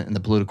president and the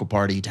political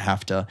party to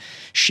have to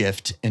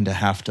shift and to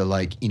have to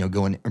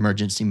go in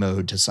emergency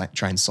mode to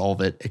try and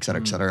solve it, et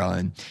cetera, et cetera.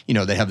 And,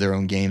 they have their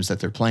own games that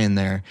they're playing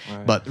there.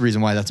 Right. But the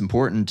reason why that's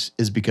important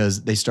is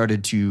because they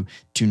started to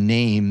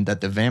name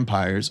that the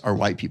vampires are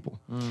white people.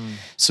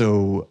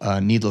 So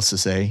needless to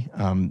say,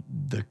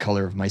 the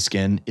color of my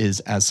skin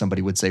is, as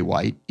somebody would say,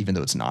 white, even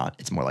though it's not.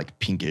 It's more like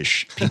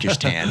pinkish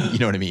tan. You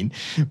know what I mean?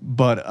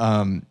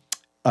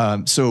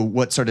 But so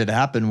what started to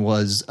happen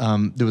was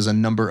there was a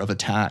number of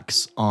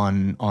attacks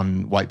on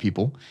white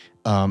people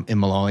in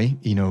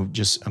Malawi.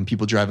 Just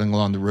people driving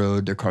along the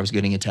road, their cars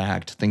getting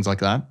attacked, things like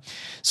that.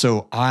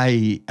 So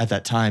I, at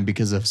that time,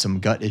 because of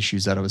some gut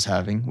issues that I was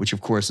having, which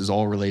of course is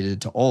all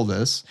related to all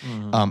this,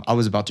 I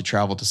was about to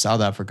travel to South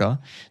Africa.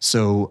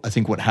 So I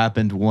think what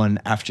happened one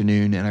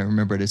afternoon, and I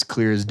remember it as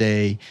clear as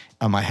day,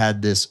 I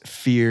had this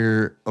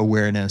fear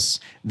awareness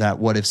that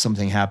what if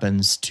something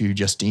happens to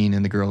Justine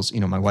and the girls,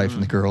 my wife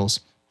and the girls,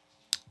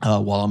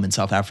 while I'm in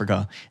South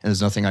Africa, and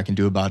there's nothing I can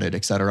do about it,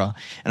 et cetera.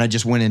 And I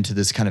just went into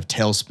this kind of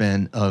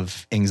tailspin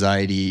of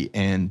anxiety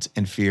and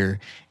fear.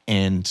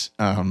 And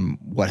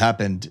what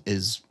happened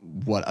is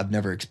what I've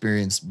never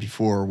experienced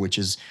before, which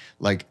is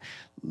like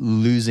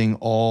losing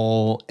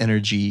all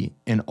energy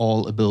and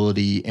all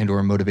ability and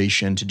or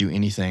motivation to do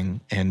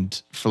anything.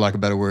 And for lack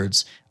of better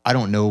words, I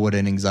don't know what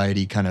an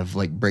anxiety kind of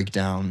like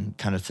breakdown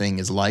kind of thing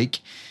is like,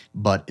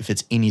 but if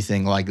it's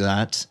anything like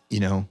that,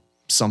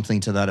 something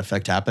to that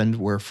effect happened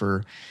where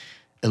for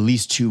at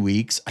least 2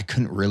 weeks, I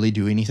couldn't really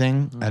do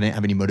anything. I didn't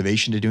have any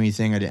motivation to do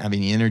anything. I didn't have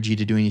any energy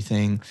to do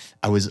anything.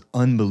 I was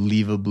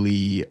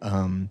unbelievably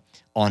on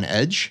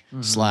edge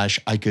 /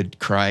 I could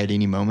cry at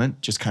any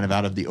moment, just kind of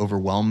out of the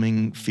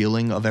overwhelming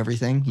feeling of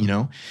everything,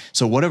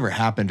 So whatever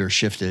happened or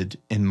shifted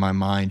in my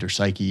mind or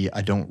psyche,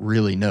 I don't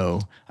really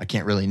know. I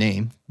can't really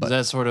name. But is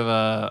that sort of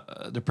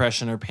a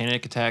depression or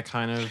panic attack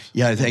kind of?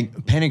 Yeah, I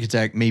think panic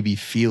attack maybe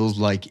feels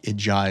like it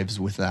jives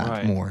with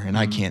that more. And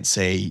I can't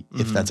say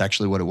if that's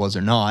actually what it was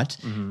or not,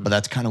 but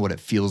that's kind of what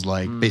it feels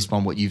like based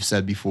upon what you've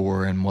said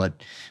before and what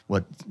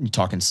you're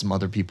talking to some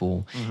other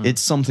people. It's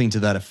something to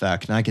that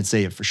effect. And I can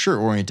say it for sure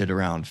oriented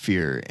around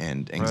fear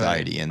and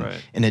anxiety. And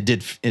it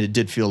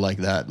did feel like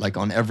that. Like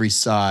on every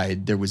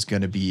side, there was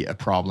going to be a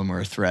problem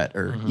or a threat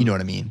or, you know what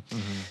I mean?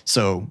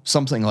 So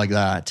something like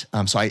that.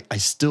 So I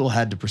still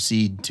had to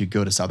proceed to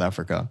go to South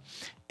Africa.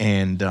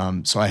 And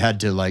so I had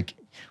to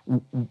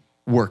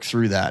work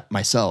through that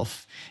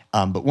myself.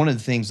 But one of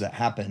the things that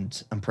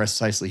happened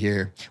precisely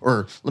here,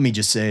 or let me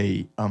just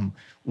say,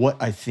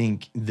 what I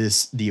think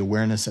the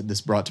awareness that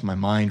this brought to my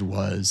mind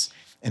was,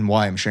 and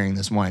why I'm sharing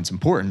this, why it's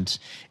important,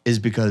 is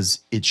because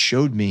it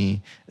showed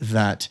me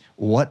that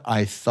what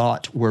I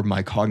thought were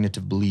my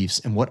cognitive beliefs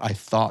and what I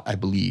thought I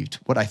believed,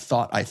 what I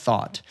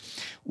thought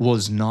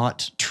was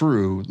not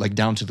true, like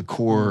down to the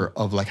core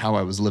of like how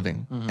I was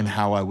living and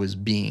how I was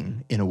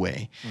being in a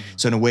way.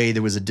 So in a way,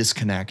 there was a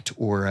disconnect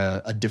or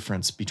a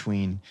difference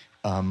between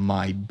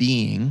my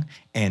being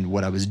and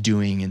what I was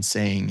doing and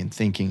saying and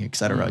thinking, et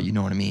cetera. You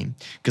know what I mean?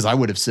 Because I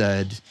would have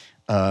said,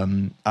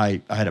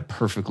 I had a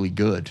perfectly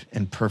good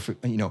and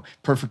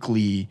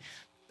perfectly,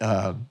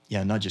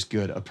 not just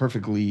good, a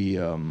perfectly,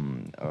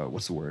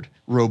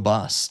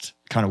 robust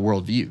kind of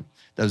worldview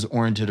that was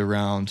oriented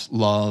around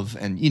love.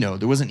 And,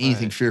 there wasn't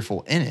anything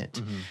fearful in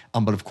it.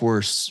 But of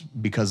course,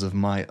 because of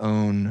my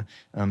own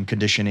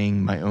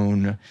conditioning, my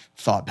own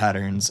thought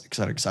patterns,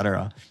 et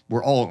cetera,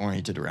 we're all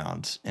oriented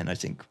around. And I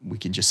think we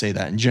can just say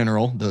that in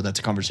general, though that's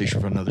a conversation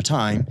for another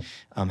time,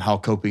 how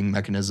coping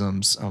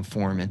mechanisms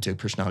form into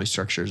personality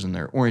structures, and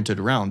they're oriented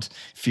around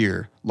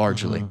fear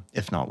largely,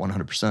 if not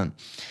 100%.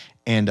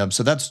 And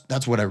so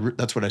that's what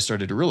I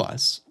started to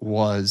realize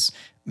was,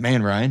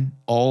 man, Ryan,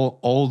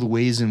 all the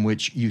ways in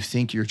which you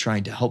think you're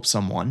trying to help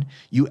someone,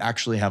 you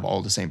actually have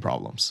all the same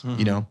problems,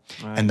 Right.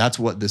 And that's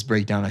what this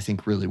breakdown I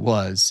think really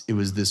was. It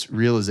was this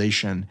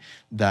realization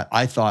that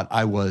I thought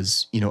I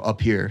was,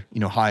 up here,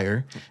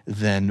 higher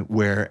than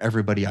where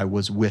everybody I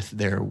was with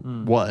there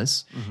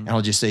was. And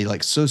I'll just say,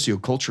 like,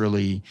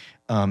 socioculturally,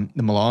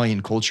 the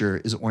Malawian culture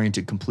is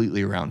oriented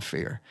completely around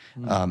fear.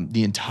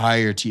 The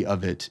entirety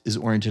of it is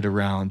oriented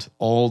around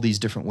all these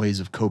different ways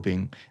of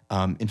coping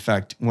In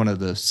fact, one of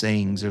the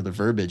sayings or the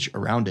verbiage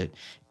around it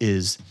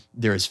is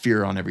there is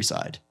fear on every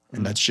side.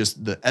 And that's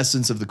just the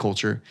essence of the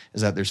culture,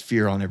 is that there's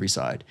fear on every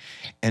side.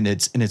 And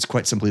it's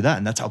quite simply that.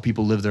 And that's how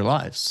people live their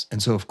lives.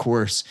 And so, of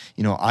course,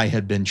 I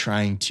had been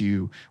trying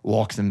to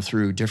walk them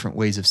through different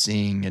ways of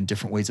seeing and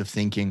different ways of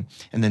thinking.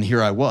 And then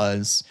here I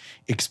was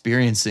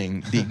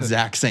experiencing the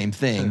exact same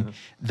thing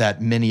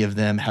that many of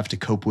them have to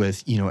cope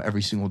with,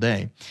 every single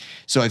day.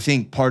 So I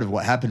think part of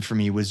what happened for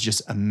me was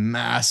just a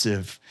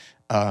massive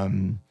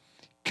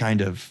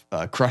kind of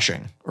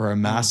crushing, or a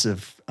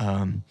massive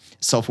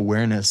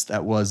self-awareness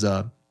that was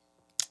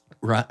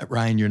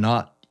Ryan, you're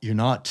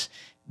not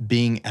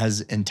being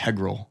as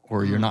integral,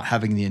 or you're not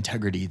having the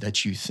integrity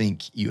that you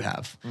think you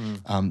have.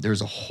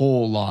 There's a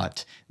whole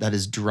lot that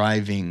is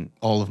driving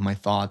all of my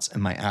thoughts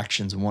and my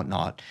actions and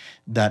whatnot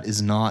that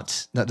is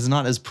not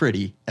as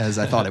pretty as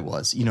I thought it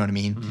was. You know what I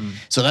mean?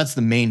 So that's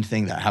the main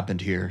thing that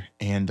happened here.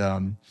 And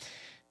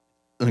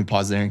let me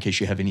pause there in case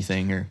you have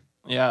anything. Or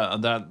Yeah,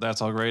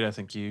 that's all great. I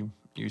think you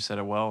said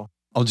it well.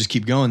 I'll just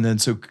keep going then.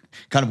 So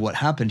kind of what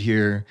happened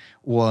here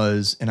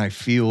was, and I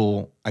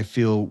feel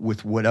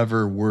with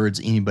whatever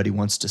words anybody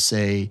wants to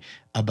say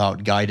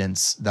about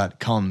guidance that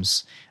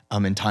comes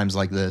in times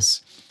like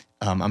this,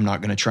 I'm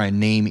not going to try and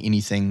name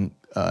anything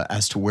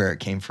as to where it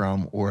came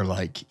from, or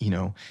I'll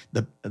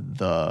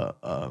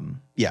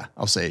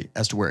say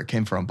as to where it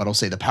came from, but I'll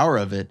say the power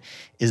of it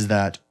is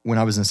that when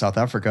I was in South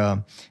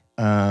Africa,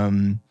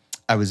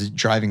 I was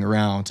driving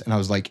around and I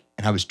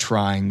was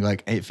trying,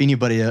 like, if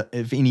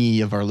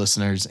any of our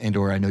listeners, and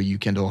or I know you,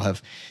 Kendall,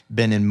 have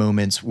been in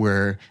moments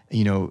where,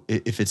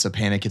 if it's a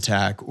panic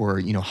attack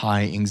or,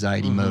 high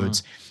anxiety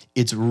modes,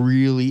 it's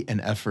really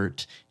an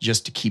effort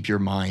just to keep your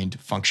mind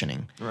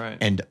functioning, right,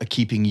 and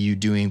keeping you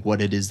doing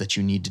what it is that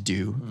you need to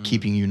do,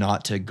 keeping you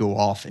not to go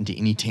off into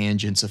any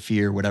tangents of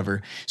fear,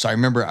 whatever. So I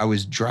remember I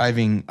was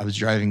driving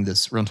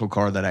this rental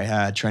car that I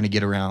had, trying to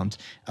get around.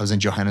 I was in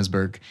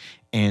Johannesburg,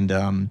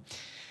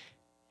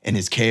 and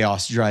his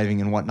chaos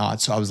driving and whatnot.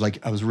 So I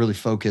was really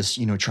focused,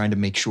 trying to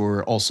make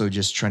sure, also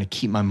just trying to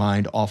keep my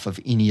mind off of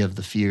any of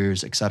the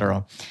fears, et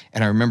cetera.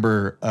 And I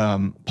remember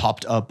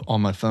popped up on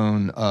my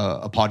phone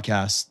a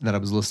podcast that I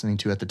was listening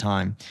to at the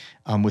time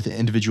with an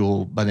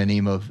individual by the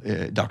name of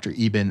Dr.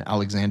 Eben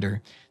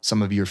Alexander.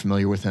 Some of you are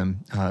familiar with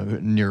him, a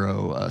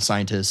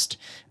neuroscientist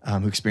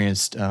who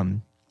experienced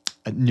a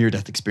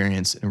near-death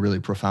experience in a really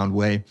profound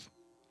way.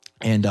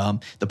 And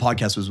the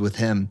podcast was with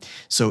him.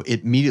 So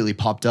it immediately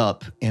popped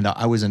up, and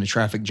I was in a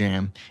traffic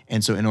jam.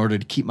 And so in order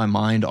to keep my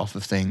mind off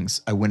of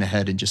things, I went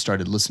ahead and just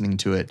started listening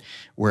to it.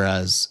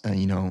 Whereas,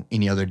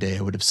 any other day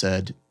I would have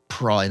said,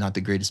 probably not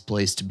the greatest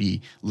place to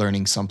be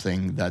learning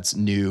something that's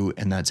new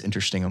and that's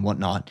interesting and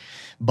whatnot.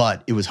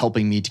 But it was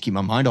helping me to keep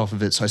my mind off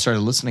of it. So I started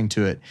listening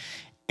to it.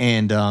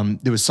 And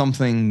there was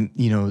something,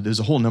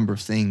 there's a whole number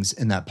of things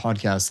in that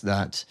podcast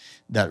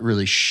that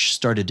really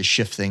started to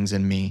shift things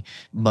in me.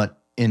 But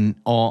in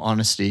all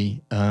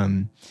honesty,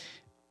 I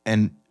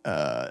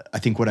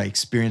think what I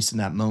experienced in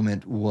that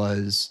moment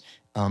was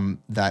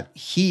that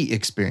he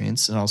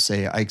experienced, and I'll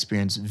say I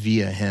experienced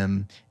via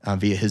him,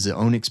 via his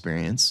own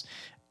experience.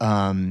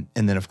 And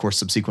then, of course,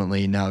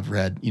 subsequently, now I've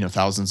read,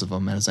 thousands of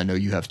them, as I know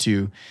you have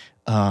too,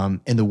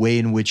 and the way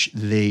in which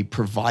they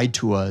provide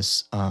to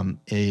us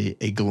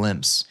a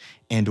glimpse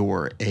and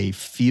or a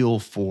feel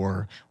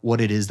for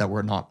what it is that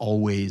we're not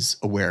always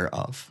aware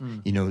of,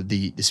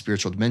 the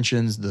spiritual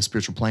dimensions, the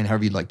spiritual plane,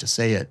 however you'd like to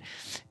say it.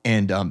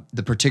 And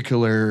the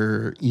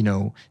particular,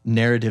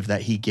 narrative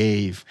that he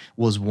gave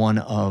was one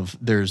of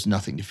there's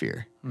nothing to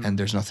fear and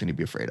there's nothing to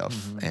be afraid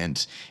of.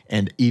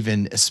 And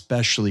even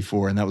especially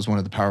for, and that was one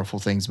of the powerful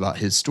things about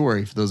his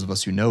story, for those of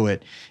us who know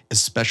it,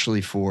 especially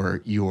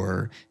for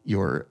your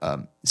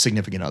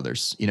significant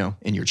others,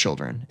 and your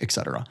children, et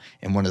cetera.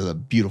 And one of the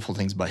beautiful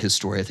things about his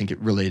story, I think it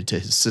related to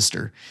his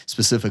sister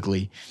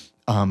specifically,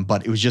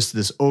 but it was just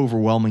this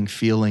overwhelming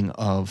feeling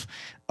of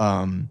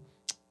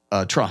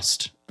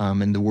trust.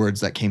 And the words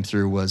that came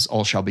through was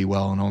all shall be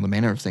well and all the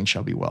manner of things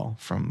shall be well,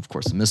 from, of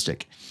course, the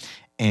mystic.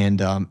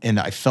 And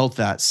I felt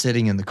that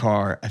sitting in the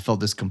car, I felt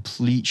this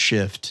complete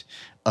shift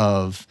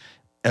of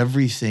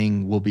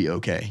everything will be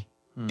okay.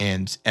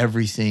 And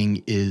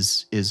everything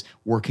is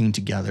working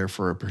together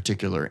for a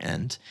particular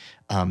end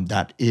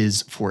that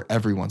is for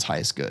everyone's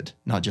highest good,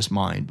 not just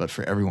mine, but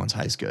for everyone's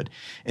highest good.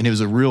 And it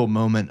was a real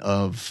moment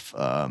of,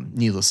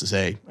 needless to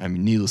say,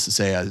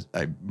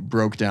 I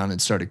broke down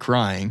and started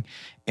crying,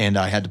 and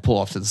I had to pull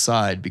off to the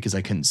side because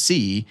I couldn't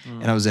see,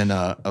 and I was in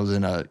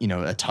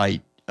a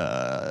tight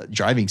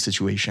driving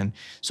situation,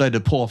 so I had to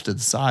pull off to the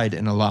side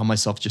and allow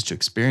myself just to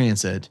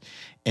experience it.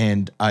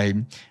 And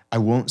I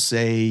won't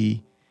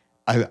say.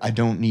 I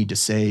don't need to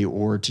say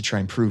or to try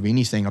and prove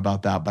anything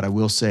about that, but I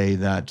will say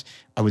that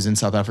I was in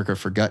South Africa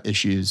for gut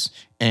issues,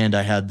 and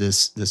I had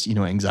this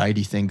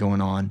anxiety thing going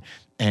on.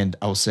 And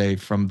I'll say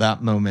from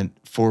that moment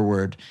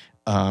forward,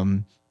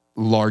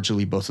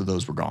 largely both of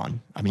those were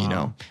gone. I mean,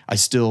 Wow. I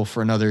still,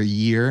 for another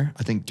year,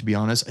 I think, to be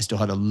honest, I still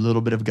had a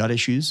little bit of gut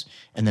issues.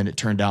 And then it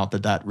turned out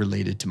that that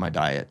related to my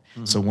diet.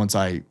 So Mm-hmm. once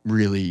I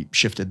really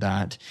shifted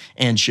that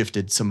and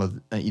shifted some of,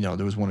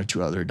 there was one or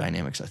two other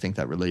dynamics I think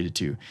that related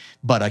to.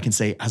 But I can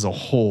say as a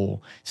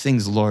whole,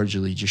 things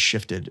largely just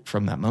shifted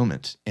from that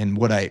moment. And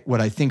what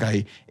I think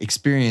I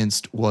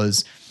experienced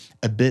was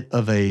a bit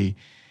of the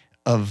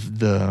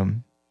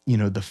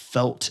the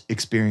felt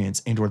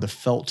experience and or the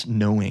felt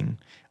knowing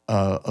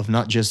of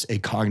not just a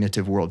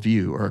cognitive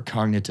worldview or a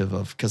cognitive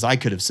of, because I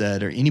could have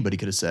said, or anybody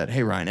could have said,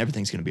 hey Ryan,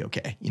 everything's going to be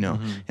okay.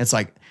 Mm-hmm. It's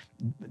like,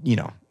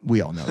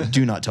 we all know,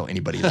 do not tell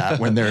anybody that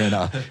when they're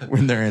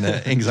in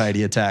an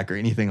anxiety attack or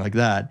anything like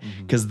that,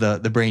 Mm-hmm. because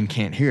the brain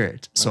can't hear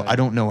it. So I Right.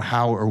 don't know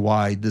how or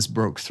why this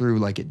broke through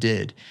like it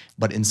did,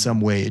 but in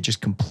some way it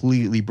just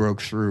completely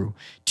broke through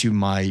to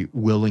my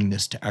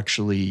willingness to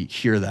actually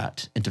hear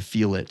that and to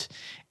feel it.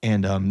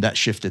 And that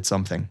shifted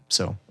something.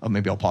 So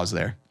maybe I'll pause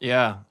there.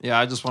 Yeah, yeah.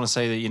 I just want to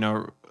say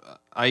that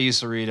I used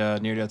to read a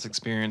near death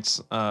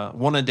experience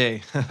one a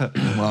day,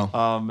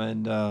 Wow.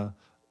 and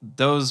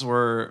those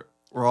were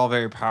all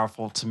very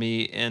powerful to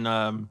me,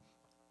 and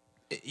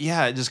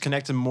yeah, it just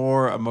connected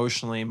more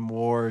emotionally,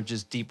 more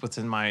just deep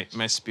within my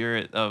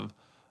spirit of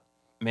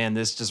man.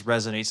 This just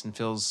resonates and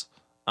feels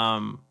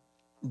um,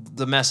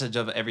 the message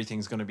of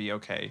everything's going to be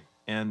okay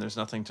and there's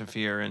nothing to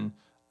fear, and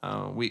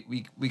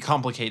we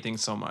complicate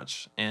things so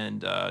much,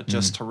 and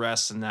just to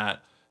rest in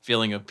that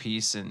feeling of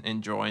peace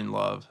and joy and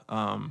love,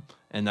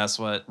 and that's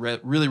what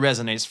really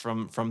resonates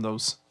from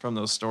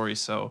those stories.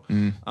 So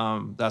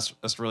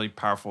that's really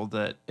powerful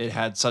that it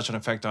had such an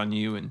effect on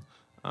you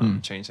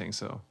and changed things.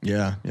 So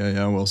Yeah.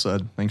 Well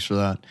said. Thanks for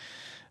that.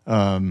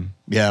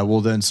 Yeah.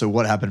 Well, then, so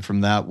what happened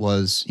from that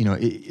was,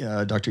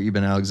 Dr.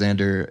 Eben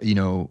Alexander,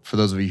 for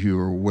those of you who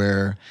are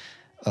aware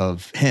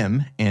of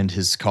him and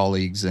his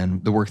colleagues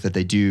and the work that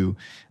they do,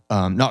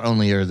 not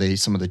only are they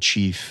some of the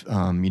chief,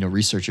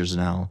 researchers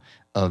now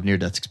of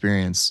near-death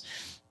experience,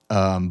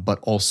 but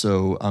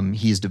also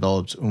he's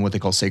developed what they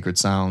call sacred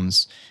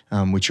sounds,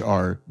 which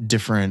are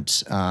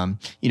different,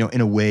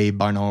 in a way,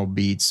 binaural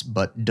beats,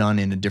 but done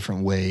in a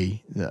different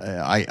way.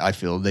 I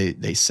feel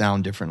they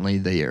sound differently,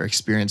 they are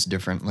experienced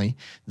differently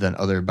than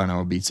other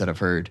binaural beats that I've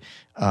heard.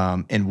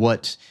 And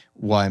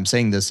why I'm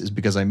saying this is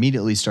because I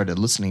immediately started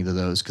listening to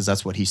those, because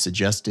that's what he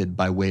suggested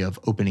by way of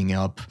opening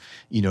up,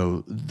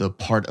 the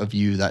part of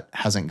you that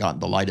hasn't gotten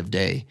the light of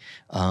day.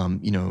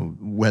 And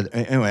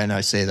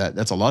I say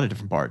that's a lot of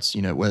different parts,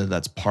 whether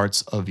that's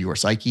parts of your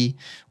psyche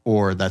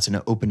or that's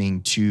an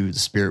opening to the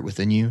spirit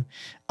within you.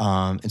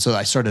 And so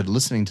I started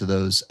listening to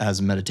those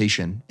as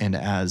meditation and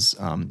as,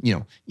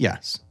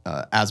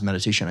 as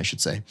meditation, I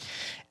should say.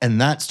 And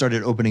that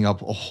started opening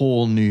up a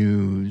whole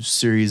new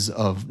series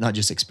of not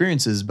just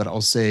experiences, but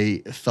I'll say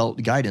felt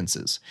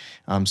guidances.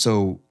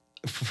 So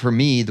for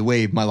me, the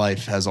way my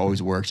life has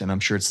always worked, and I'm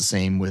sure it's the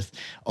same with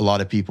a lot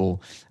of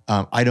people,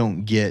 I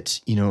don't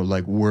get,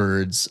 like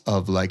words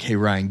of like, hey,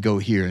 Ryan, go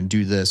here and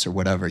do this or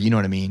whatever. You know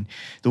what I mean?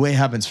 The way it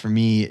happens for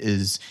me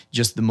is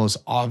just the most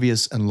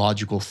obvious and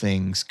logical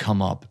things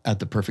come up at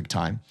the perfect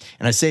time.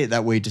 And I say it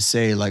that way to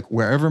say, like,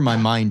 wherever my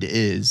mind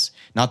is,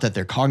 not that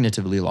they're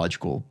cognitively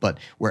logical, but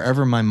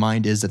wherever my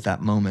mind is at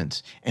that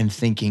moment and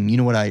thinking, you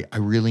know what, I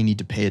really need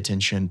to pay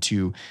attention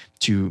to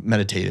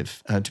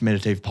meditative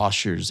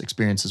postures,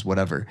 experiences,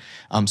 whatever.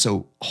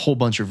 So a whole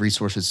bunch of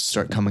resources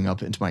start coming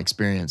up into my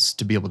experience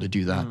to be able to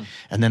do that.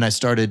 And then I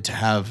started to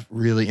have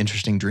really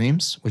interesting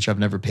dreams, which I've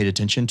never paid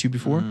attention to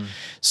before.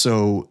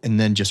 So, and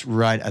then just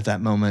right at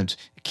that moment,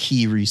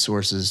 key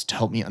resources to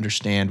help me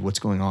understand what's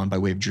going on by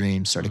way of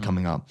dreams started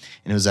coming up.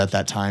 And it was at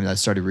that time that I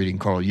started reading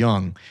Carl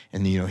Jung,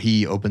 and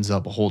he opens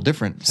up a whole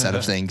different set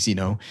of things,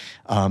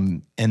 and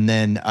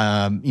then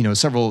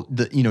several,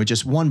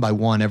 just one by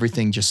one,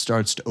 everything just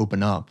starts to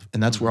open up.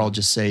 And that's where I'll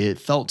just say it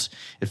felt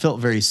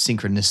very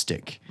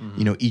synchronistic,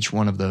 each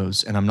one of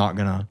those. And I'm not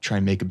gonna try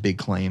and make a big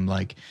claim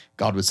like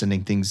God was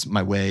sending things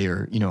my way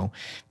or,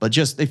 but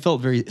just they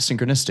felt very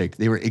synchronistic.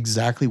 They were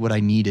exactly what I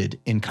needed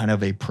in kind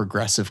of a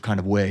progressive kind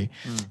of way.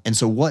 And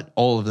so what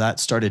all of that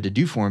started to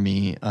do for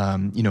me,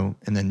 and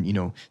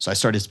then, so I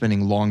started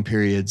spending long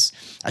periods.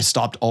 I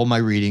stopped all my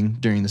reading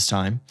during this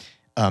time,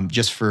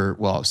 just for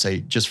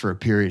a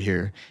period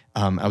here.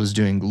 I was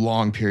doing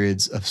long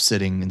periods of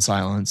sitting in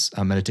silence,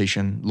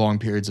 meditation, long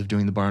periods of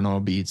doing the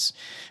binaural beats,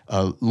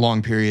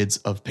 long periods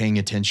of paying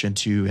attention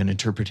to and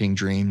interpreting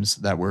dreams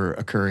that were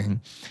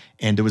occurring.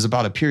 And there was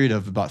about a period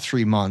of about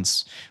 3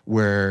 months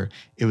where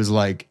it was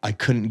like I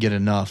couldn't get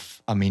enough.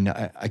 I mean,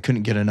 I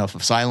couldn't get enough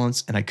of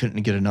silence, and I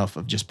couldn't get enough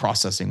of just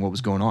processing what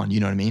was going on.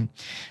 You know what I mean?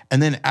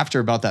 And then after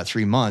about that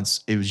 3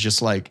 months, it was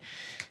just like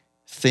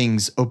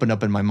things opened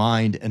up in my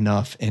mind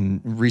enough,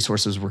 and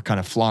resources were kind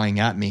of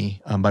flying at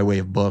me by way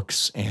of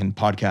books and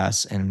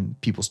podcasts and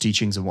people's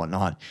teachings and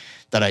whatnot,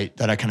 that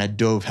I kind of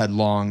dove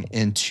headlong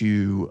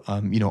into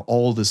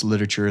all this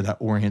literature that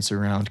orients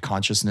around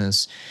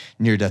consciousness,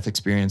 near-death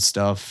experience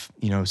stuff,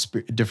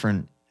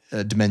 different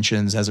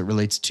dimensions as it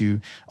relates to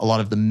a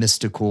lot of the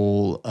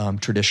mystical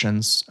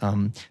traditions,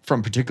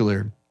 from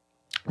particular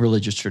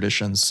religious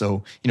traditions.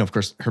 So, of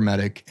course,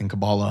 Hermetic and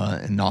Kabbalah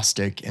and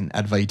Gnostic and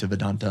Advaita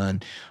Vedanta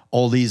and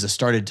all these, I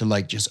started to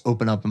like just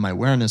open up in my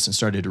awareness and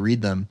started to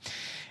read them.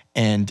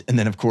 And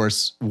then, of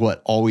course,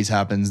 what always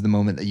happens the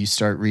moment that you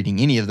start reading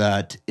any of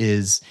that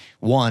is,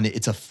 one,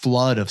 it's a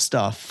flood of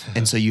stuff.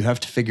 And so you have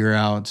to figure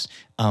out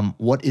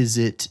what is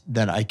it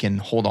that I can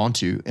hold on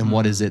to, and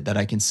what is it that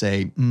I can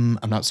say, I'm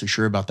not so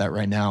sure about that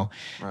right now.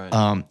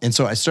 Right. And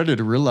so I started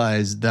to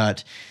realize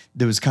that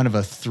there was kind of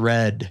a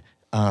thread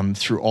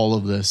through all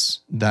of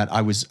this that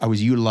I was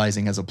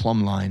utilizing as a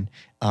plumb line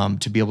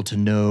to be able to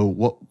know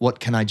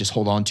what can I just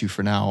hold on to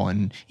for now,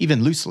 and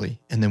even loosely,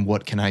 and then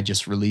what can I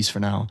just release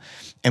for now.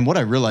 And what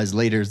I realized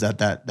later is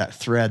that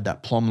thread,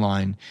 that plumb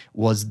line,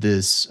 was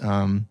this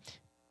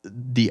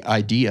the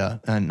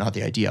idea, and not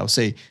the idea, I'll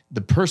say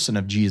the person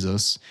of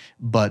Jesus,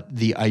 but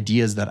the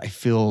ideas that I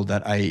feel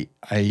that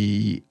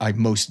I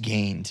most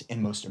gained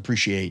and most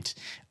appreciate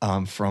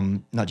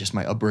from not just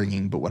my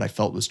upbringing, but what I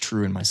felt was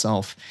true in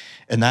myself.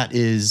 And that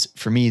is,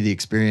 for me, the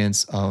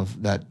experience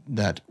of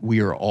that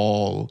we are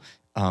all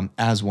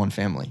as one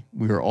family.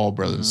 We are all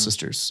brothers and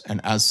sisters.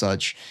 And as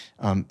such,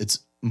 it's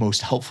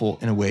most helpful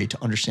in a way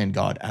to understand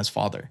God as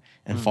Father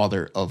and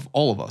Father of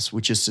all of us,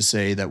 which is to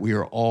say that we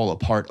are all a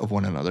part of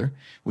one another,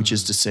 which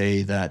is to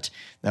say that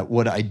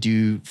what I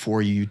do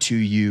for you, to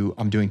you,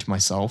 I'm doing to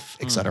myself,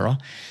 etc.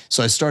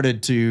 So I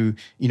started to,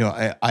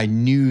 I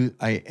knew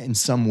in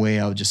some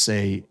way, I would just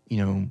say,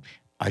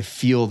 I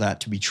feel that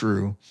to be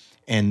true.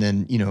 And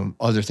then,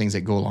 other things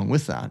that go along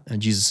with that.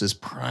 And Jesus'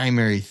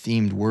 primary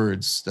themed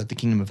words that the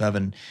kingdom of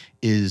heaven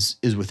is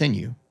within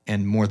you.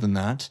 And more than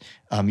that,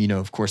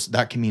 of course,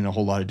 that can mean a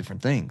whole lot of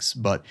different things.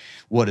 But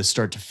what I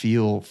start to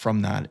feel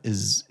from that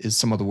is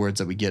some of the words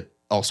that we get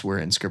elsewhere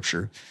in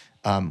Scripture,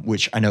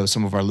 which I know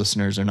some of our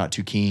listeners are not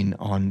too keen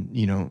on,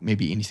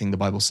 maybe anything the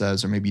Bible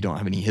says, or maybe you don't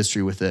have any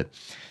history with it.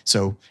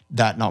 So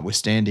that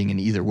notwithstanding, in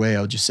either way,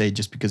 I'll just say,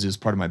 just because it was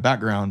part of my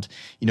background,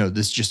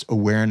 this just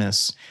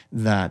awareness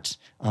that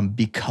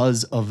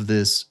because of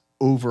this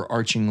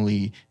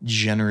overarchingly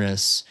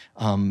generous,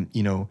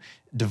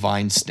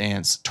 divine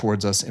stance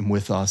towards us and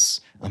with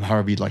us,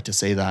 however you'd like to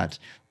say that,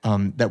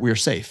 that we are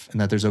safe, and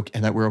that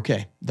that we're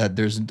okay, that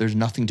there's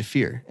nothing to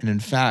fear. And in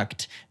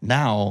fact,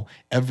 now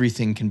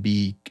everything can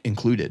be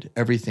included,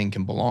 everything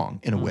can belong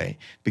in a way,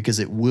 because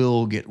it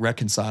will get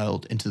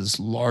reconciled into this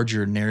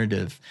larger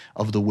narrative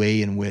of the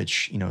way in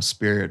which,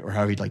 Spirit, or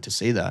however you'd like to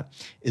say that,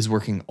 is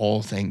working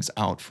all things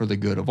out for the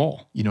good of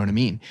all. You know what I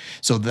mean?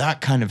 So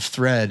that kind of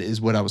thread is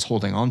what I was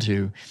holding on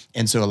to.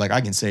 And so, like,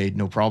 I can say,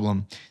 no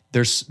problem,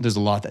 there's a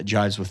lot that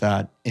jives with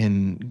that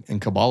in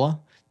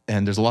Kabbalah,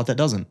 and there's a lot that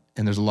doesn't.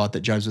 And there's a lot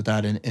that jives with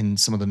that in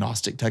some of the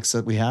Gnostic texts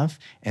that we have,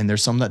 and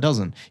there's some that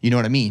doesn't. You know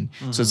what I mean?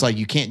 So it's like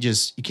you can't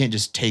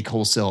just take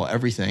wholesale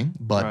everything.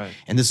 But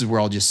and this is where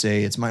I'll just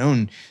say it's my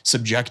own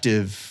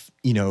subjective,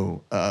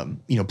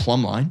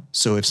 plumb line.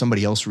 So if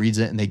somebody else reads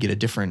it and they get a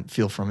different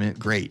feel from it,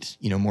 great.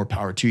 More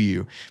power to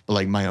you. But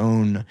like my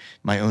own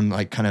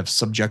like kind of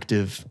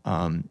subjective,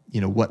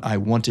 what I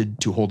wanted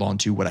to hold on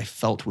to, what I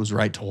felt was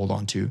right to hold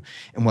on to,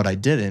 and what I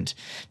didn't.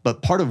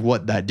 But part of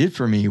what that did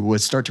for me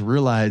was start to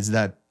realize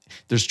that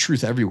there's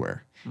truth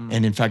everywhere.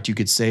 And in fact, you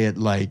could say it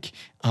like,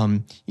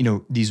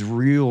 these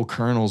real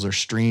kernels or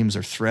streams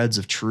or threads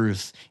of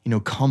truth,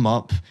 come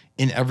up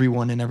in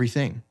everyone and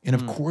everything. And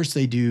of course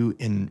they do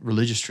in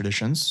religious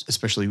traditions,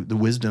 especially the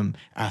wisdom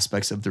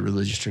aspects of the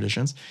religious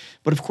traditions.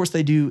 But of course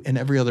they do in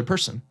every other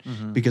person,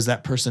 because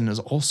that person is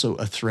also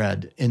a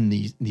thread in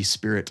the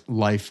spirit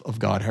life of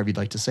God, however you'd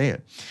like to say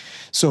it.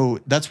 So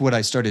that's what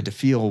I started to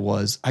feel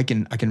was I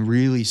can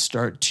really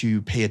start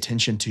to pay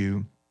attention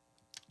to.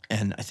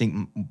 And I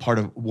think part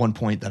of one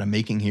point that I'm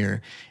making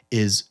here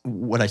is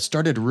what I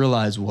started to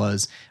realize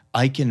was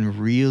I can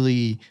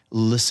really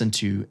listen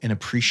to and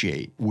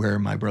appreciate where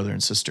my brother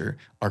and sister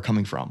are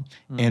coming from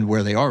and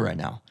where they are right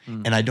now.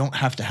 And I don't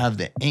have to have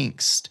the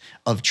angst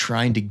of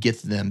trying to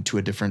get them to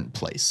a different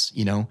place,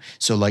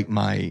 So like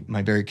my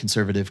very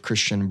conservative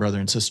Christian brother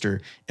and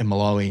sister in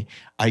Malawi,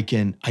 I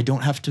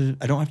don't have to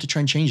try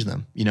and change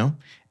them,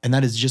 And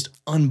that is just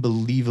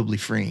unbelievably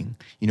freeing,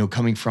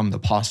 coming from the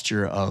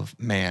posture of,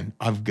 man,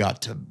 I've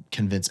got to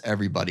convince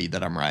everybody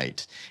that I'm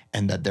right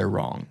and that they're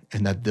wrong,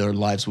 and that their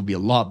lives will be a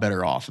lot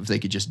better off if they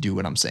could just do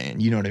what I'm saying.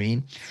 You know what I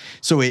mean?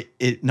 So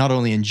it not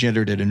only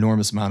engendered an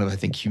enormous amount of, I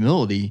think,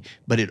 humility,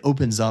 but it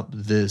opens up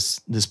this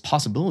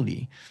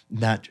possibility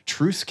that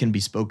truth can be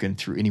spoken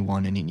through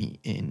anyone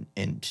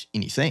and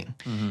anything.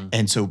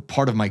 And so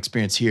part of my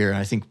experience here, and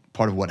I think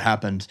part of what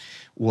happened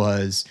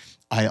was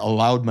I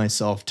allowed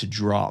myself to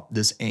drop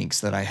this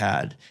angst that I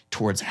had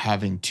towards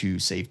having to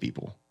save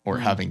people or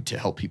having to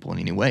help people in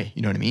any way.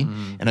 You know what I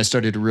mean? And I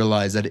started to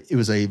realize that it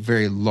was a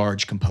very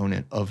large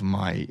component of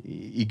my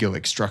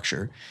egoic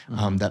structure,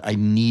 that I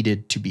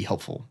needed to be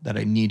helpful, that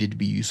I needed to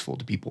be useful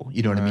to people.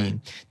 You know what I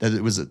mean? That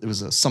it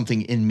was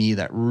something in me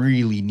that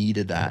really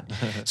needed that.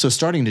 So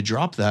starting to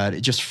drop that,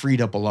 it just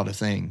freed up a lot of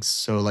things.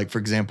 So like, for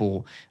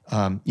example,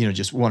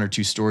 just one or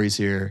two stories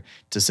here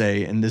to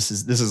say, and this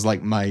is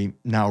like my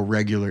now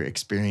regular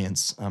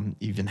experience.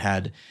 Even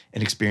had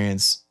an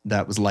experience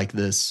that was like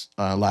this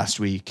last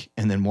week,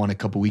 and then one a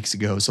couple weeks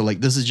ago. So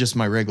like this is just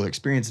my regular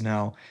experience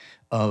now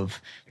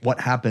of what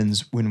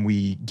happens when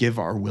we give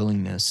our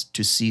willingness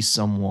to see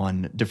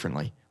someone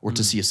differently or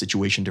to see a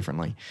situation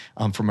differently,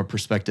 from a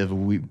perspective of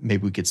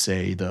maybe we could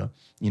say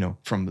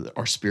from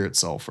our spirit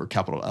self or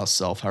capital S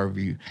self, however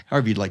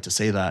you'd like to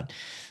say that.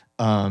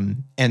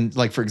 And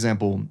like, for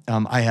example,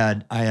 I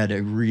had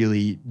a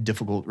really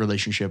difficult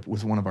relationship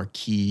with one of our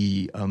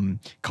key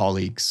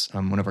colleagues,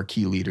 one of our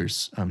key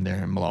leaders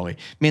there in Malawi,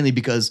 mainly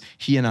because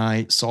he and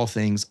I saw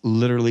things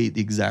literally the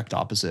exact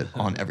opposite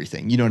on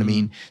everything. You know what I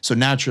mean? So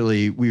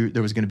naturally,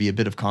 there was going to be a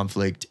bit of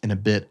conflict and a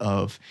bit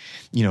of,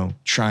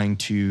 trying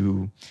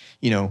to,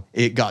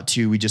 it got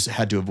to, we just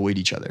had to avoid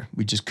each other.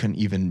 We just couldn't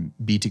even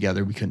be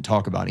together. We couldn't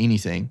talk about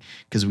anything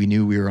because we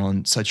knew we were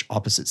on such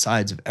opposite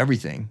sides of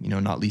everything,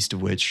 not least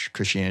of which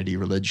Christianity,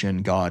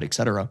 religion, God,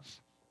 etc.,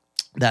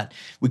 that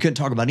we couldn't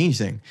talk about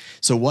anything.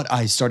 So what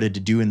I started to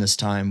do in this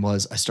time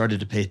was I started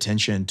to pay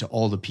attention to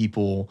all the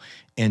people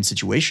and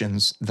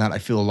situations that I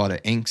feel a lot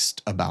of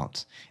angst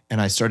about.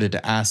 And I started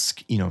to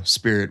ask,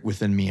 spirit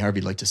within me, however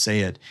you'd like to say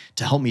it,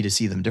 to help me to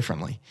see them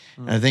differently.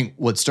 And I think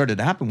what started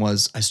to happen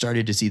was I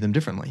started to see them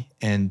differently.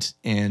 And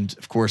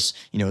of course,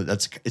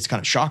 it's kind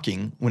of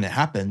shocking when it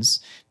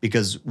happens,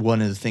 because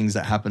one of the things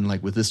that happened,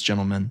 like with this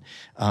gentleman,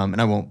 and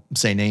I won't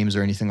say names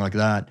or anything like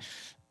that,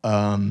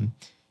 I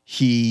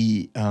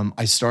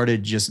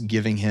started just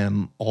giving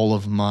him all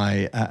of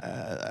my,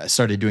 I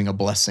started doing a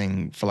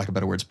blessing, for lack of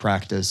better words,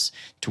 practice,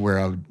 to where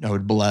I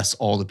would bless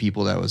all the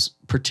people that I was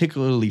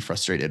particularly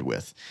frustrated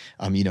with,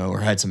 or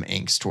had some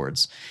angst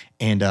towards.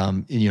 And,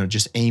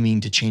 just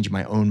aiming to change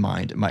my own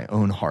mind and my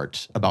own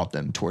heart about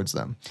them, towards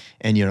them.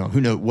 And,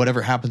 who knows,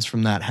 whatever happens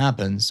from that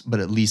happens, but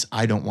at least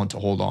I don't want to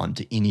hold on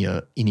to any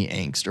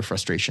angst or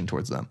frustration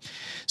towards them.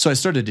 So I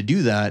started to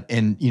do that.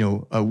 And,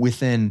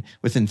 within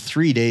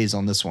 3 days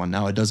on this one,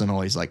 now it doesn't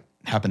always like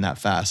happen that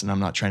fast. And I'm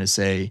not trying to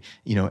say,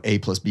 A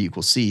plus B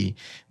equals C,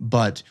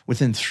 but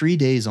within 3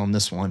 days on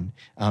this one,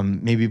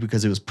 maybe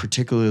because it was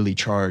particularly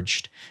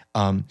charged,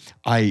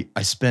 I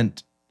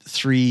spent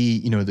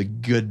the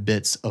good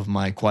bits of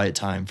my quiet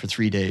time for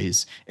 3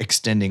 days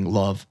extending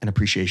love and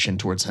appreciation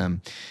towards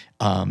him.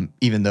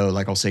 Even though,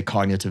 like, I'll say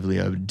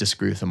cognitively, I would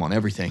disagree with him on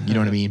everything, you know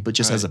what I mean? But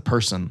just as a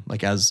person,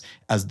 like as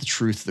the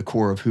truth, the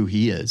core of who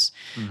he is.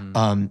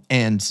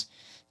 And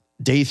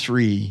day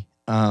 3,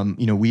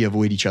 we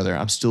avoid each other.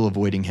 I'm still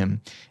avoiding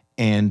him.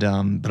 And,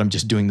 but I'm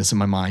just doing this in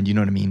my mind, you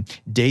know what I mean?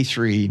 Day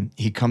 3,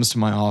 he comes to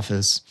my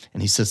office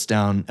and he sits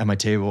down at my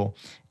table,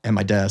 at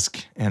my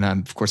desk. And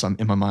I'm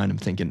in my mind, I'm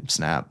thinking,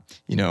 snap,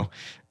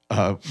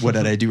 what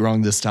did I do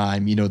wrong this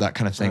time? That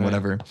kind of thing,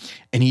 whatever.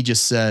 And he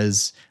just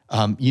says,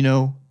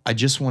 I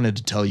just wanted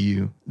to tell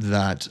you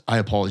that I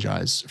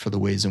apologize for the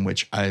ways in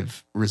which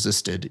I've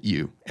resisted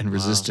you and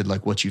resisted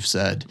like what you've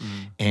said.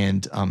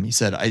 And he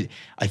said, I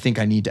think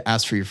I need to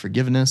ask for your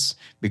forgiveness,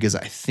 because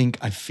I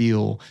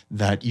feel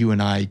that you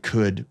and I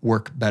could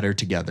work better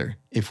together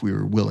if we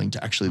were willing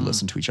to actually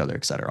listen to each other,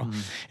 et cetera.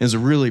 It was a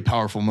really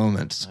powerful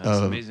moment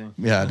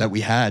that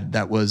we had.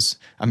 That was,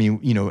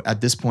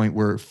 at this point,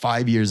 we're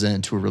 5 years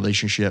into a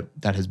relationship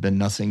that has been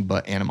nothing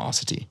but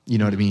animosity. You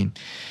know what I mean?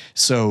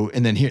 So,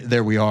 and then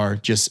there we are,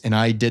 and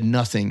I did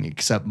nothing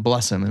except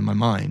bless him in my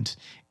mind.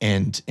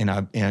 And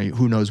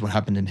who knows what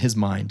happened in his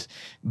mind.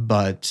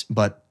 But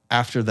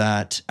after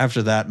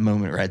that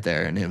moment right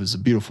there, and it was a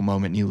beautiful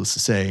moment, needless to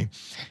say,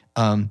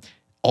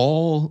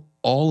 all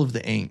of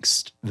the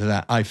angst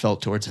that I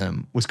felt towards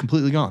him was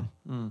completely gone.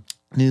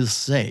 Needless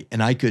to say,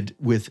 and I could,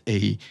 with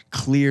a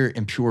clear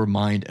and pure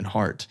mind and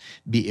heart,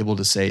 be able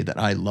to say that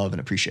I love and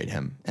appreciate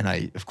him. And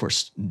I, of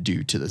course,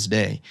 do to this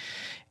day.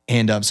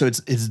 And so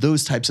it's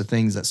those types of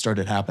things that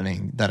started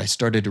happening that I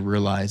started to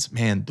realize,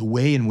 man, the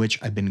way in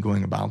which I've been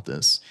going about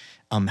this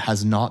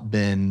has not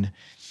been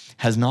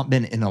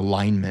in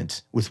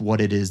alignment with what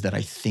it is that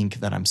I think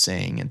that I'm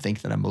saying and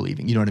think that I'm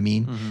believing. You know what I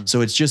mean? So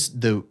it's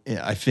just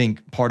I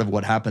think part of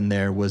what happened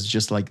there was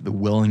just like the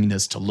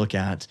willingness to look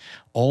at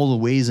all the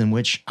ways in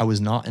which I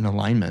was not in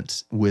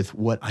alignment with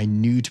what I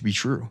knew to be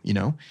true,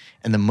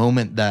 And the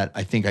moment that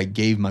I think I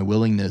gave my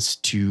willingness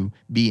to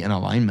be in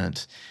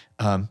alignment,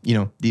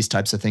 these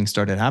types of things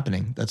started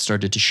happening that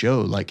started to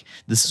show, like,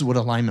 this is what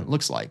alignment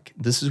looks like.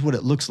 This is what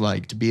it looks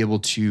like to be able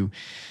to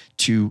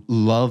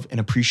love and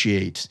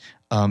appreciate,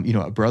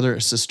 a brother or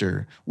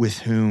sister with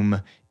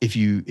whom, if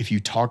you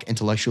talk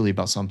intellectually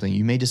about something,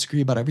 you may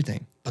disagree about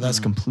everything, but that's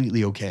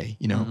completely okay,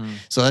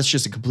 So that's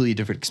just a completely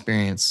different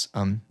experience.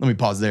 Let me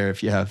pause there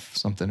if you have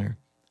something. Or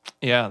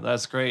yeah,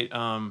 that's great.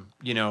 On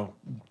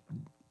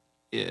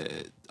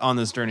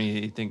this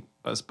journey, I think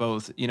us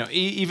both,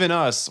 even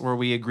us, where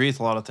we agree with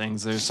a lot of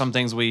things, there's some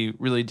things we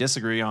really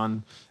disagree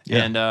on.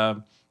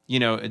 And,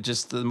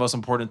 just the most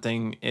important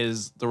thing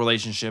is the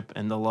relationship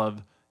and the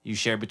love you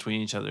share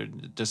between each other,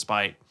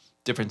 despite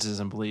differences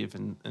in belief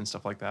and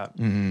stuff like that.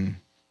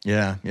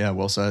 Yeah.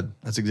 Well said.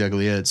 That's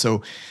exactly it.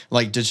 So,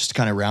 like, to just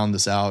kind of round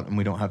this out, and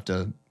we don't have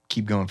to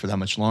keep going for that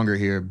much longer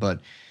here,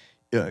 but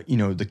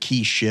the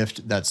key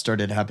shift that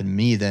started to happen to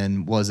me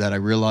then was that I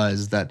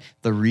realized that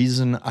the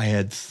reason I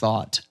had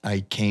thought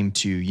I came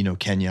to,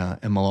 Kenya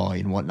and Malawi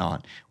and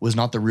whatnot was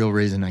not the real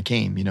reason I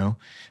came,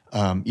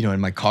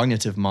 in my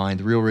cognitive mind,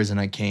 the real reason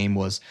I came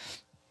was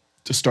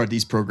to start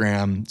these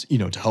programs,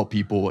 to help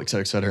people, et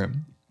cetera, et cetera.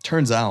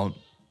 Turns out,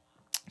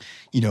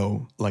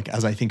 like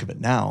as I think of it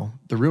now,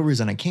 the real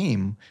reason I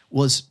came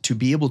was to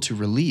be able to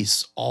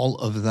release all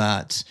of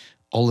that,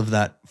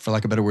 for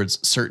lack of better words,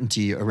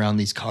 certainty around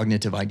these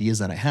cognitive ideas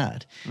that I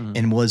had,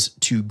 and was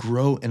to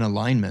grow in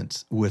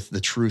alignment with the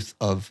truth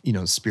of,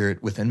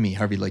 spirit within me,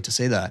 however you'd like to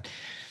say that.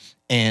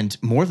 And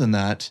more than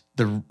that,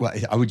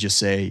 I would just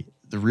say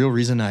the real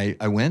reason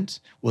I went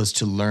was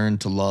to learn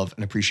to love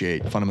and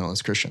appreciate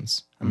fundamentalist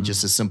Christians. I mean,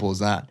 just as simple as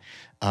that.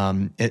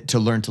 To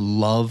learn to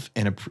love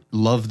and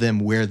love them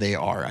where they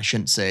are. I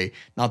shouldn't say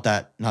not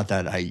that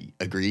I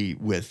agree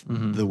with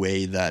the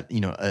way that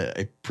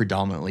a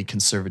predominantly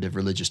conservative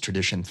religious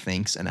tradition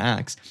thinks and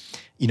acts,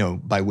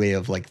 by way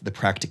of like the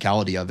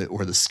practicality of it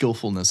or the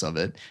skillfulness of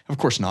it. Of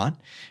course not,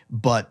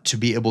 but to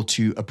be able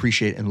to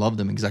appreciate and love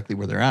them exactly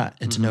where they're at,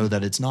 and to know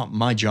that it's not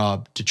my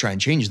job to try and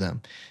change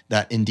them.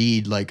 That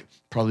indeed, like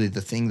probably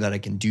the thing that I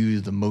can do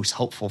the most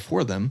helpful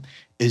for them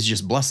is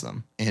just bless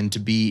them and to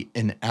be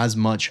in as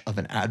much of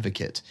an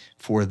advocate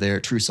for their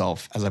true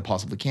self as I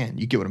possibly can.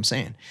 You get what I'm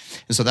saying?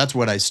 And so that's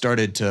what I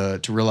started to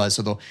realize.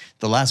 So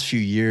the last few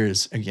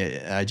years,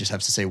 again, I just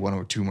have to say one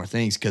or two more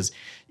things, because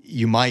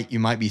you might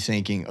be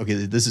thinking, okay,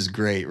 this is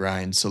great,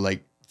 Ryan. So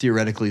like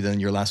theoretically, then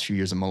your last few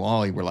years in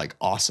Malawi were like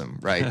awesome,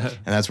 right? And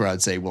that's where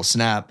I'd say, well,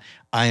 snap.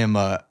 I am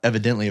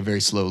evidently a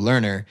very slow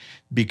learner,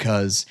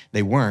 because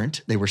they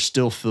weren't. They were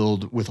still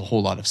filled with a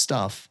whole lot of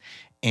stuff.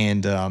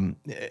 And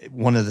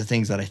one of the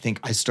things that I think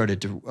I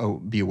started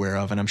to be aware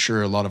of, and I'm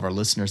sure a lot of our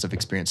listeners have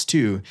experienced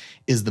too,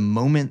 is the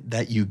moment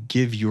that you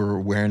give your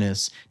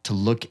awareness to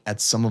look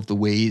at some of the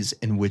ways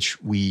in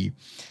which we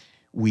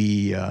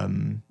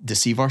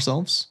deceive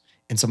ourselves,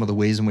 and some of the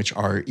ways in which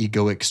our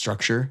egoic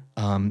structure,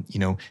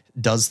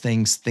 does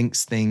things,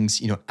 thinks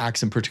things,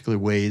 acts in particular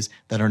ways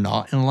that are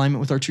not in alignment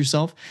with our true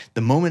self.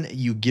 The moment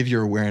you give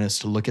your awareness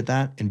to look at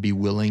that and be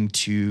willing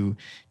to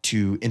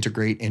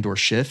integrate and or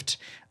shift,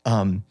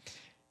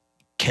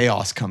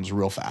 chaos comes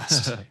real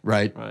fast,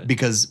 right?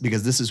 Because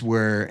this is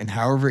where, and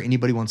however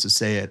anybody wants to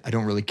say it, I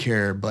don't really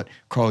care, but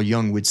Carl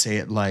Jung would say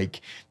it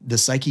like the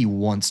psyche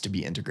wants to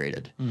be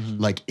integrated.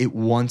 Like it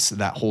wants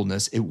that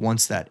wholeness. It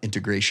wants that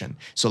integration.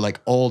 So like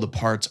all the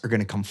parts are going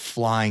to come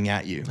flying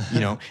at you,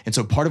 And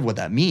so part of what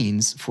that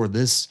means for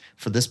this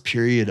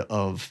period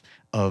of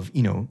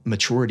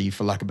maturity,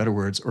 for lack of better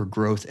words, or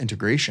growth,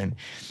 integration,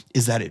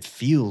 is that it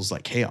feels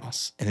like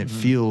chaos, and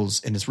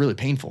and it's really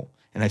painful.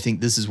 And I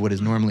think this is what is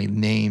normally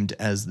named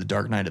as the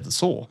dark night of the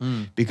soul,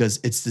 because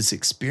it's this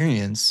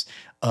experience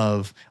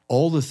of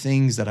all the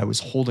things that I was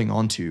holding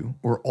on to,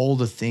 or all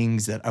the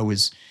things that I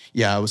was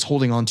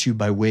holding on to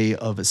by way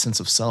of a sense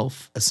of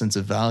self, a sense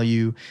of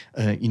value,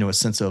 a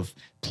sense of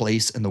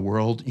place in the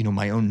world,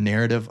 my own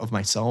narrative of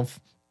myself.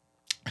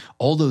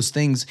 All those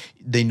things,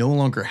 they no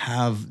longer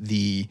have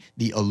the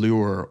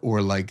allure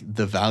or like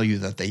the value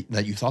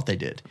that you thought they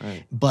did.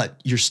 Right.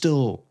 But they're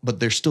still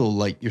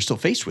like, you're still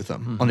faced with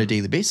them on a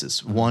daily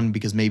basis. One,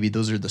 because maybe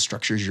those are the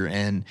structures you're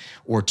in,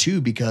 or two,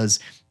 because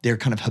they're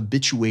kind of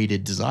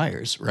habituated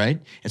desires, right?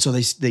 And so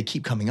they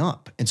keep coming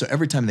up. And so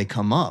every time they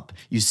come up,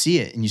 you see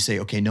it and you say,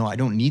 okay, no, I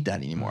don't need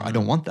that anymore. I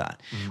don't want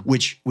that,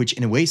 which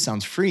in a way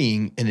sounds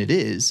freeing, and it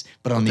is,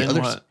 but on the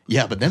other side,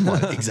 yeah, but then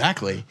what?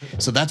 Exactly.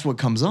 So that's what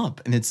comes up.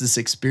 And it's this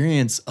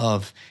experience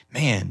of,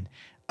 man,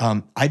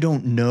 I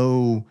don't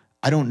know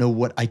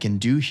what I can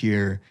do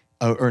here.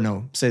 Or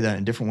no, say that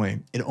in a different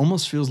way. It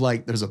almost feels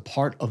like there's a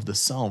part of the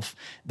self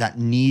that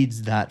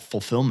needs that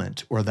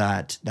fulfillment or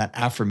that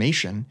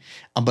affirmation,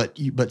 but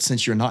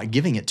since you're not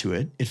giving it to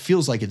it, it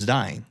feels like it's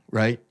dying,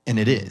 right? And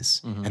it is,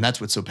 and that's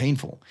what's so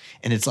painful.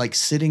 And it's like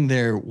sitting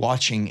there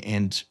watching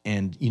and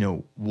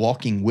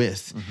walking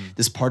with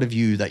this part of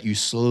you that you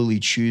slowly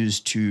choose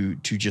to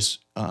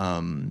just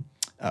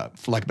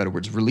for lack of better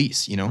words,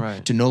 release,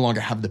 to no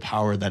longer have the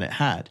power that it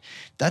had.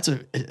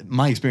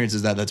 My experience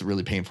is that's a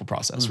really painful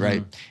process,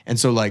 right? And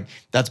so like,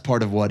 that's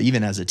part of what,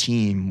 even as a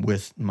team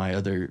with my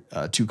other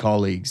two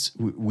colleagues,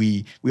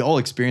 we all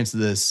experience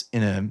this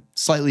in a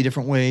slightly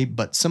different way,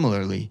 but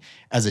similarly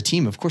as a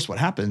team. Of course, what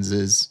happens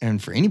is,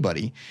 and for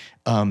anybody,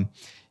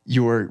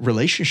 your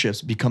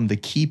relationships become the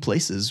key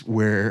places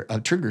where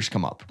triggers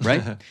come up,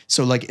 right?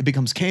 So like it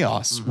becomes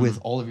chaos with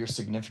all of your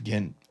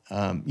significant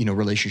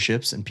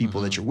relationships and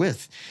people that you're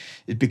with,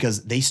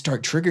 because they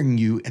start triggering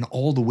you in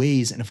all the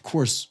ways. And of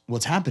course,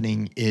 what's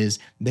happening is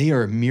they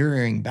are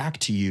mirroring back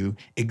to you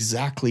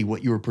exactly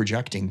what you were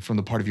projecting from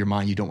the part of your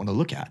mind you don't want to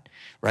look at,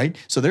 right?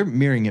 So they're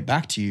mirroring it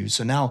back to you.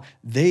 So now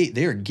they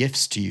are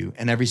gifts to you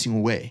in every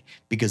single way,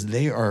 because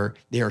they are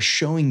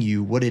showing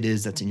you what it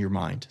is that's in your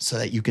mind, so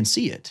that you can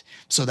see it,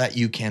 so that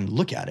you can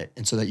look at it,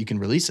 and so that you can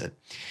release it.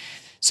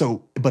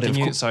 So, but can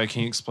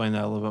you explain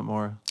that a little bit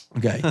more?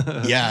 Okay.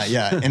 Yeah,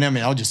 yeah. And I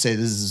mean, I'll just say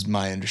this is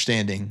my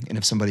understanding. And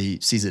if somebody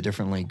sees it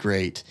differently,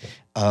 great.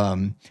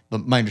 But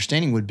my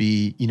understanding would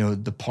be,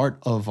 the part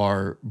of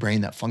our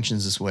brain that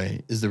functions this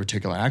way is the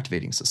reticular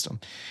activating system.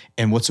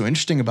 And what's so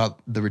interesting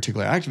about the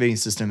reticular activating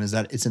system is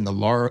that it's in the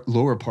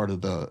lower part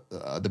of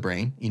the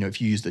brain.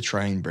 If you use the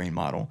triune brain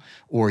model,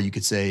 or you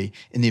could say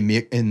in the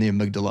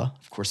amygdala.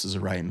 Of course, there's a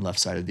right and left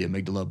side of the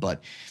amygdala,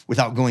 but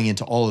without going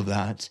into all of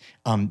that,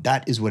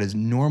 that is what is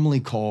normally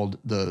called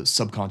the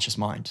subconscious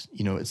mind.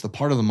 It's the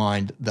part of the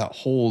mind that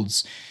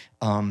holds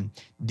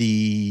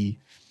the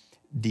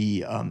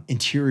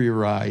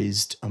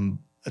interiorized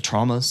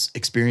traumas,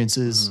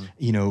 experiences,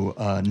 what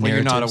narratives.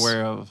 you're not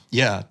aware of.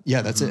 Yeah,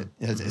 that's it.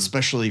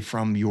 Especially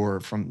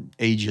from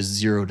ages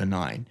 0 to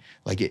 9,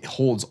 like it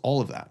holds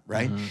all of that,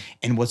 right?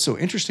 And what's so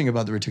interesting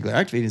about the reticular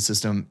activating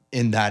system,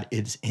 in that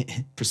it's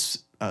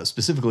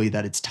specifically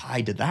that it's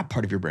tied to that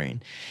part of your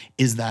brain,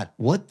 is that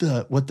what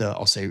the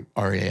I'll say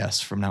RAS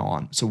from now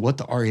on. So what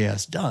the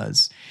RAS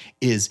does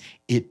is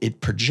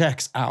it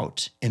projects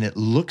out and it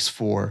looks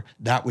for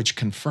that which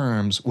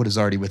confirms what is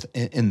already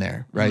in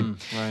there, right?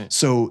 Right.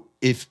 So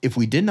if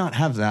we did not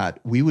have that,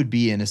 we would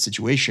be in a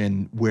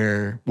situation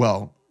where,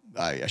 well,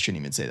 I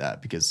shouldn't even say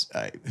that, because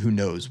who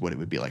knows what it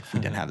would be like if we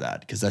didn't have that,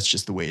 because that's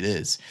just the way it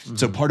is.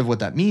 So part of what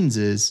that means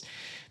is,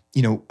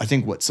 I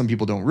think what some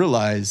people don't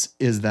realize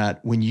is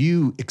that when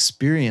you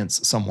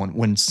experience someone,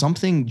 when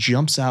something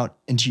jumps out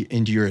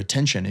into your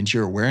attention, into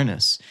your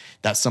awareness,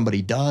 that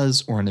somebody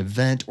does, or an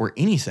event or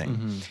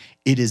anything,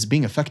 it is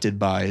being affected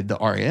by the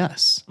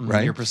RAS,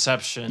 right? Your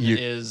perception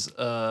is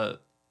it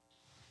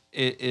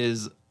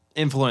is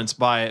influenced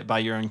by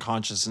your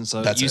unconscious, and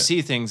so you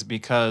see things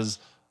because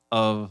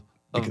of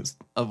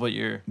what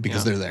you're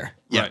they're there.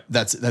 Yeah, right.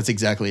 That's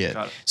exactly it.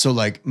 Got it. So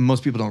like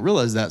most people don't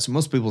realize that. So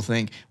most people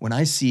think when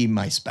I see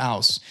my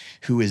spouse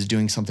who is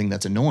doing something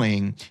that's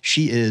annoying,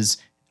 she is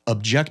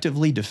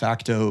objectively, de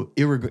facto,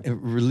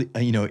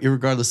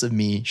 irregardless of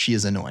me, she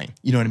is annoying.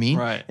 You know what I mean?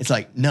 Right. It's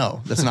like,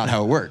 no, that's not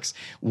how it works.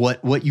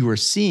 What you are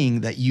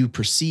seeing that you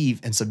perceive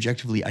and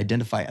subjectively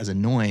identify as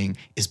annoying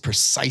is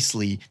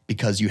precisely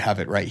because you have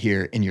it right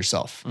here in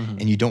yourself.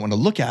 And you don't want to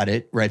look at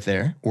it right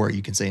there, or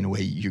you can say in a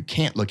way you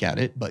can't look at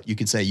it, but you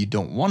can say you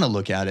don't want to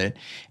look at it,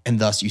 and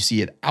thus you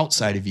see it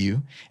outside of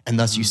you, and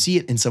thus you see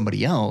it in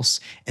somebody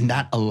else, and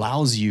that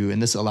allows you,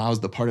 and this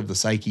allows the part of the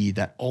psyche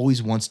that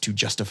always wants to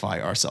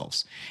justify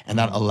ourselves. And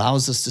that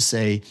allows us to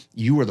say,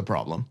 you are the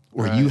problem,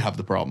 or you have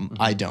the problem,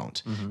 I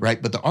don't,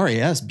 right? But the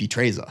RAS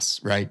betrays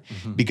us, right?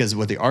 Because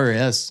what the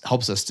RAS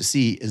helps us to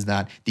see is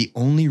that the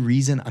only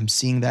reason I'm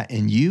seeing that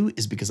in you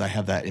is because I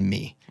have that in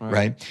me,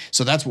 right?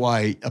 So that's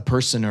why a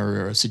person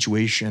or a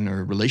situation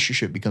or a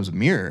relationship becomes a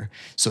mirror.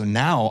 So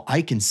now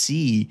I can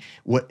see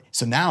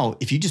so now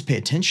if you just pay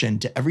attention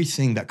to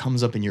everything that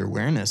comes up in your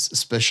awareness,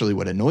 especially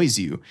what annoys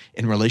you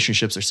in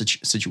relationships or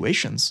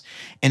situations,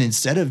 and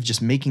instead of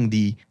just making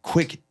the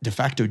quick de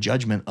facto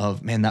judgment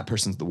of, man, that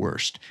person's the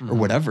worst, or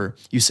whatever,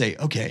 you say,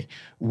 okay,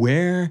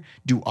 where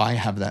do I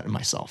have that in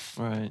myself?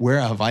 Right. Where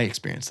have I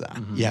experienced that?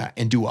 Yeah.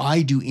 And do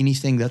I do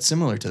anything that's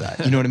similar to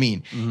that? You know what I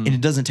mean? And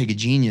it doesn't take a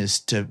genius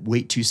to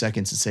wait 2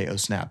 seconds and say, oh,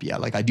 snap. Yeah.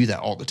 Like I do that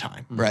all the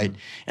time. Right.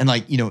 And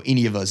like,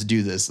 any of us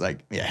do this. Like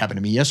it happened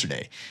to me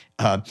yesterday.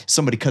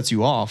 Somebody cuts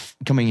you off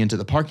coming into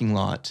the parking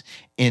lot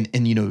and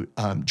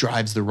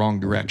drives the wrong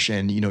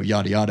direction,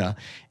 yada, yada.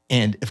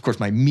 And of course,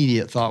 my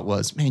immediate thought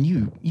was, man,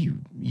 you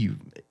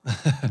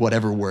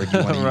whatever word you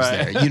want to use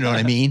there. You know what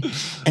I mean?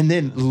 And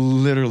then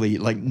literally,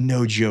 like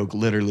no joke,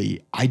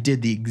 literally, I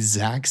did the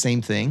exact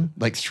same thing.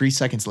 Like 3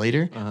 seconds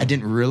later, I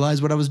didn't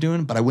realize what I was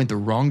doing, but I went the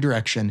wrong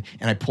direction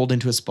and I pulled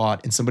into a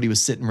spot and somebody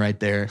was sitting right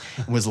there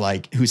and was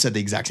like, who said the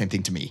exact same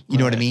thing to me. You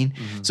know what I mean?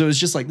 So it's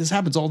just like, this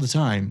happens all the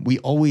time. We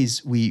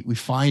always, we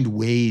find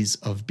ways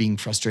of being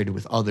frustrated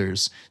with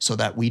others so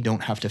that we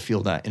don't have to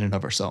feel that in and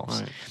of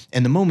ourselves. Right.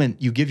 And the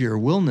moment you give your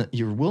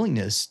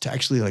willingness to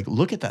actually like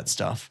look at that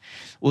stuff,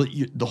 well,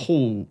 the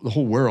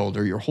whole world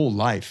or your whole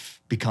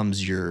life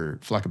becomes your,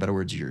 for lack of better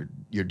words, your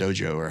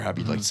dojo, or however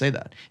you'd like to say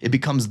that. It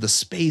becomes the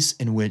space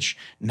in which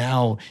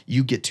now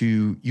you get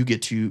to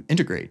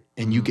integrate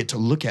and you get to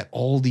look at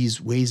all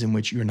these ways in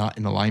which you're not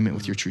in alignment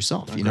with your true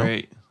self. You know,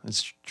 Great.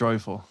 It's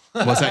joyful.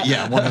 What's that?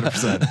 Yeah,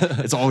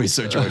 100%. It's always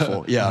so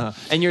joyful. Yeah.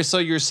 And you're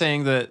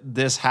saying that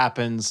this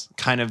happens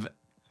kind of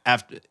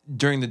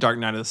during the dark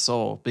night of the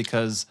soul,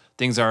 because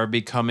things are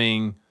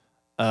becoming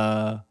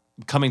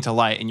coming to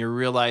light, and you're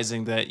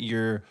realizing that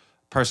your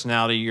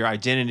personality, your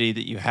identity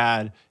that you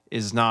had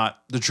is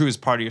not the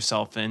truest part of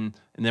yourself, and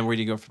then where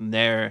do you go from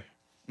there?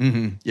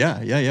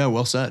 Yeah.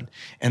 Well said.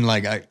 And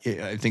like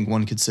I think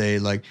one could say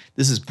like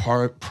this is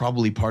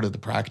probably part of the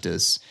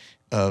practice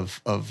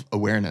of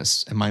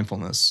awareness and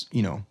mindfulness.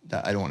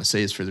 That I don't want to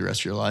say is for the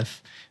rest of your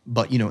life,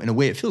 but in a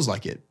way it feels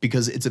like it,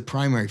 because it's a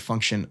primary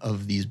function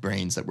of these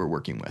brains that we're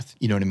working with.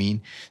 You know what I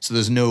mean? So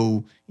there's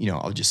no,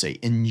 I'll just say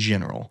in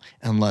general,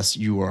 unless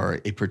you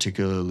are a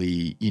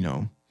particularly,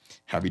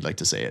 however you'd like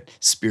to say it,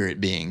 spirit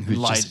being who's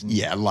Enlightened.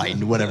 just,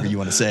 enlightened, whatever you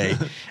want to say.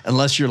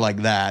 Unless you're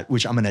like that,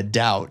 which I'm going to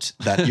doubt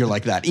that you're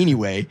like that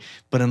anyway.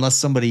 But unless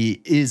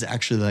somebody is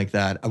actually like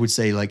that, I would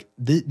say like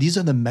these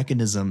are the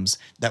mechanisms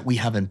that we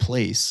have in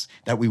place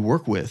that we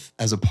work with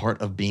as a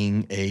part of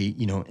being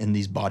in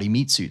these body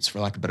meat suits, for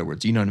lack of better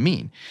words. You know what I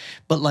mean?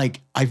 But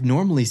like I've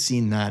normally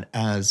seen that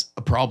as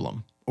a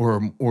problem.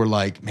 Or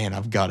like, man,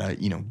 I've got to,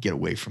 get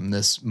away from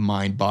this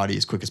mind body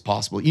as quick as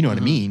possible. You know what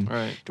I mean?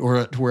 Right.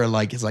 Or to where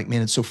like, it's like,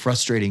 man, it's so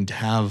frustrating to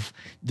have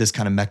this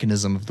kind of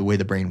mechanism of the way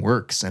the brain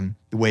works and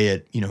the way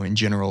it, in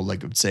general,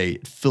 like I would say,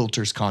 it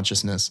filters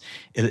consciousness.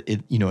 I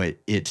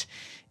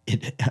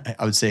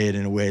would say it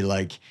in a way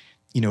like,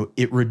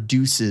 it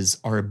reduces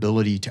our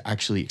ability to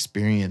actually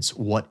experience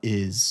what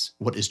is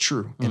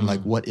true and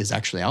like what is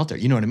actually out there.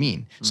 You know what I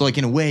mean? So like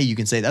in a way you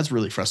can say that's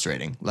really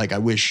frustrating. Like I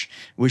wish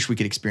we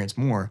could experience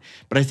more.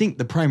 But I think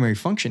the primary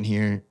function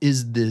here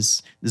is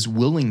this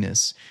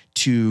willingness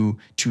to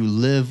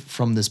live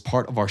from this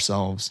part of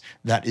ourselves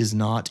that is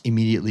not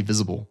immediately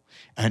visible.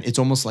 And it's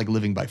almost like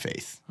living by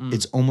faith.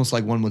 It's almost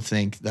like one would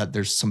think that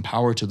there's some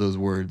power to those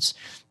words,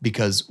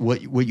 because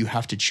what you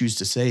have to choose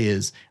to say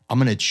is, I'm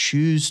going to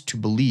choose to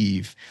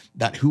believe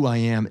that who I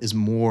am is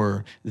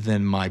more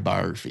than my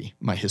biography,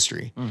 my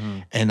history.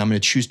 And I'm going to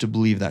choose to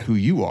believe that who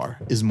you are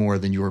is more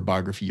than your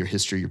biography, your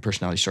history, your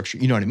personality structure.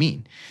 You know what I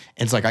mean?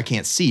 And it's like, I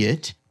can't see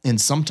it. And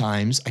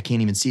sometimes I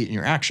can't even see it in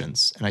your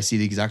actions. And I see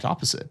the exact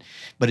opposite.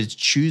 But it's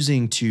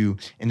choosing to,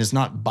 and it's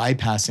not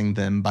bypassing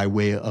them by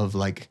way of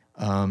like,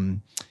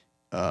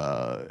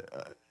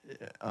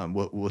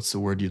 what's the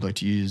word you'd like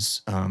to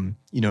use?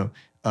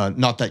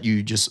 Not that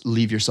you just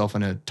leave yourself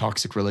in a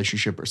toxic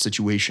relationship or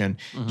situation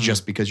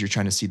just because you're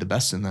trying to see the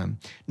best in them.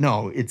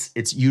 No,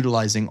 it's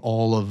utilizing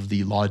all of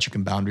the logic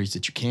and boundaries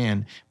that you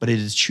can, but it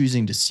is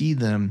choosing to see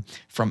them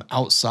from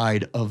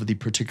outside of the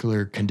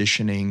particular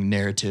conditioning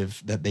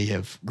narrative that they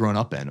have grown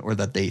up in or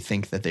that they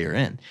think that they are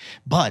in,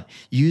 but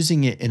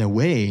using it in a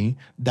way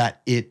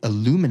that it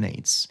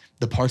illuminates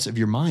the parts of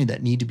your mind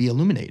that need to be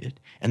illuminated.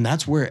 And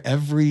that's where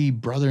every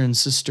brother and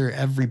sister,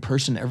 every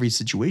person, every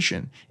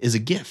situation is a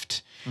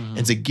gift.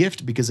 It's a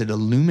gift because it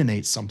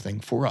illuminates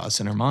something for us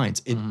in our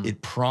minds.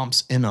 It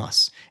prompts in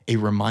us a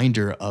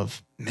reminder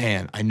of,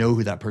 man, I know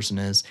who that person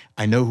is.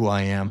 I know who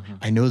I am.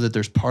 I know that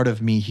there's part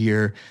of me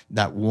here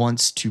that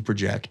wants to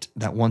project,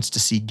 that wants to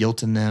see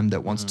guilt in them,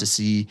 that wants to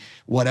see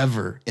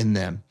whatever in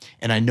them.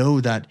 And I know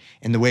that,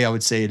 and the way I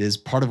would say it is,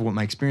 part of what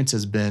my experience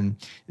has been,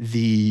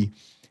 the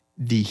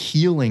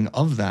healing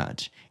of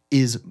that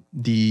is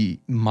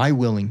my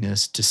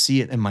willingness to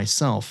see it in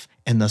myself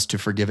and thus to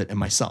forgive it in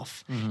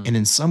myself. And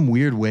in some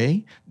weird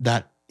way,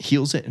 that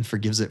heals it and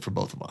forgives it for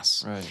both of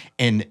us. Right.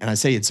 And I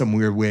say in some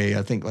weird way,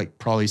 I think like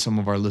probably some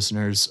of our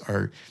listeners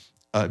are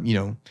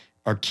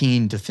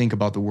keen to think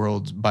about the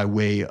world by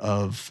way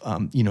of,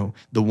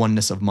 the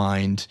oneness of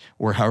mind,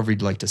 or however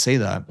you'd like to say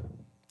that.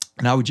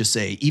 And I would just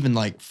say, even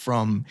like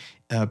from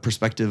a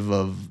perspective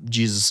of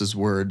Jesus's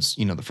words,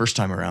 the first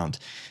time around,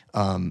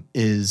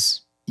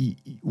 is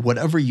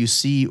whatever you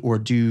see or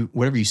do,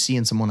 whatever you see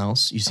in someone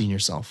else, you see in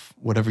yourself.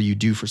 Whatever you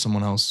do for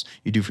someone else,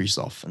 you do for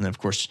yourself. And then, of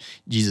course,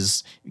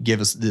 Jesus gave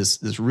us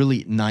this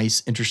really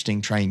nice,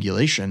 interesting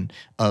triangulation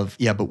of,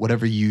 but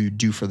whatever you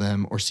do for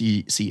them or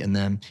see in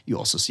them, you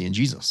also see in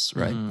Jesus,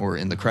 right? Or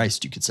in the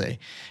Christ, you could say.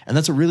 And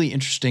that's a really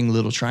interesting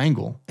little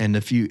triangle. And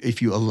if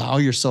you allow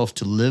yourself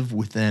to live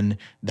within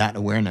that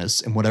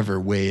awareness in whatever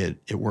way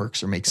it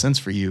works or makes sense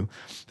for you,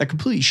 that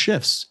completely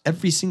shifts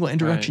every single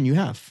interaction you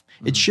have.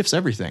 It shifts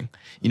everything,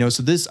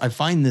 so I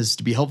find this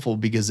to be helpful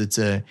because it's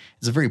a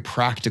very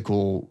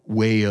practical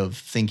way of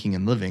thinking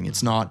and living.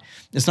 It's not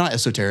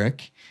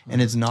esoteric, and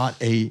it's not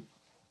go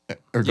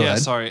ahead.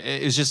 Sorry.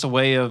 It's just a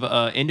way of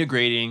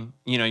integrating,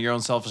 your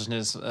own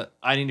selfishness.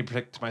 I need to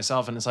protect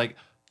myself. And it's like,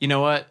 you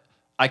know what?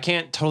 I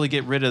can't totally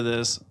get rid of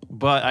this,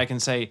 but I can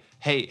say,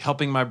 hey,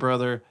 helping my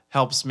brother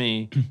helps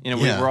me.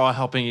 We're all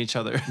helping each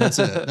other. That's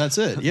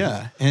it.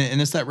 Yeah.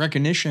 And it's that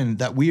recognition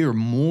that we are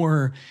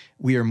more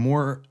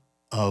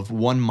of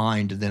one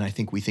mind than I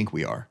think we think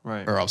we are.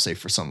 Right. Or I'll say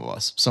for some of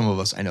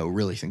us I know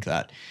really think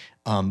that.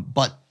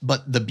 But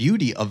the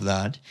beauty of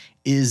that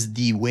is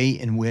the way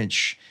in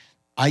which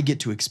I get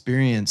to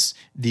experience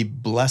the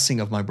blessing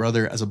of my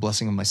brother as a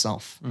blessing of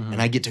myself.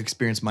 And I get to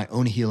experience my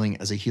own healing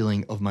as a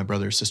healing of my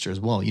brother or sister as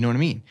well. You know what I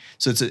mean?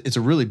 So it's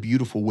a really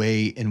beautiful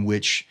way in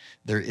which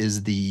there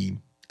is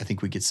I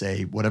think we could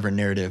say, whatever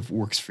narrative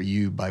works for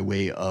you by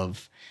way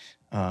of,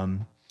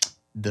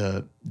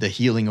 the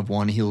healing of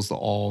one heals the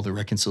all, the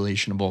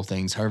reconciliation of all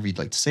things, however you'd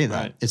like to say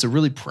that. Right. It's a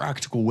really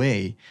practical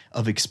way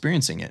of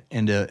experiencing it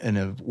and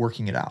of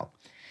working it out.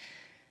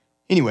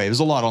 Anyway, it was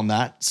a lot on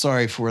that.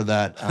 Sorry for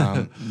that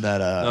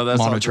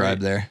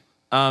monotribe there.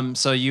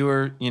 So you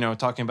were,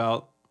 talking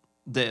about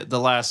the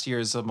last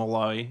years of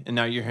Malawi, and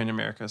now you're here in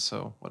America.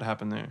 So what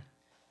happened there?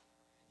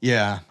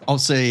 Yeah, I'll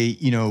say,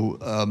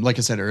 like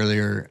I said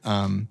earlier,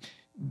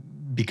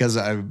 because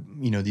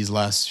these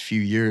last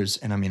few years,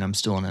 and I mean, I'm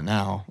still in it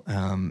now,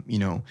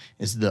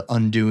 is the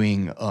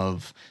undoing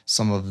of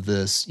some of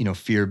this,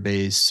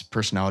 fear-based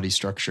personality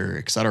structure,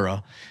 et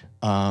cetera.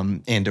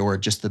 And or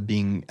just the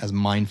being as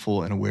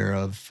mindful and aware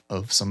of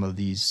some of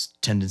these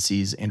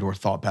tendencies and or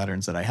thought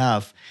patterns that I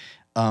have.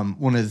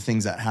 One of the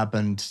things that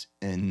happened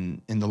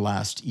in the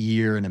last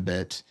year and a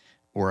bit,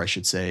 or I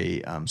should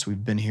say, so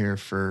we've been here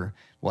for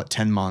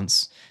 10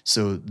 months.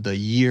 So the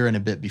year and a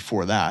bit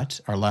before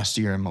that, our last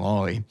year in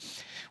Malawi,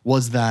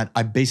 was that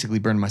I basically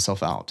burned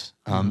myself out.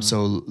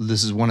 So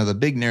this is one of the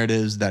big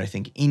narratives that I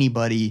think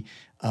anybody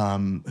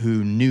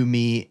who knew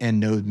me and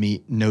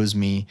knows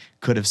me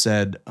could have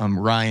said,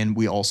 Ryan,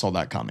 we all saw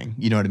that coming.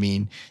 You know what I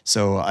mean?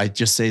 So I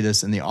just say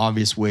this in the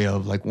obvious way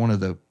of like one of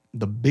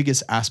the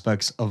biggest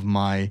aspects of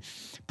my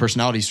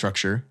personality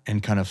structure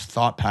and kind of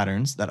thought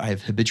patterns that I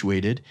have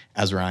habituated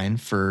as Ryan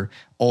for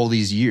all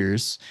these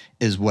years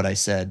is what I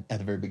said at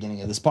the very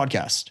beginning of this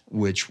podcast,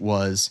 which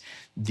was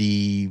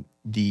the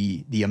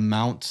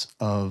amount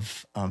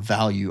of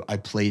value I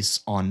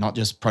place on not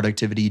just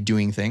productivity,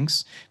 doing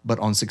things, but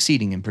on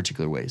succeeding in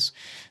particular ways.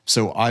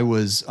 So it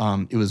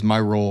was my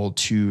role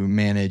to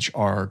manage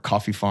our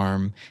coffee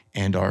farm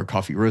and our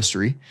coffee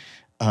roastery.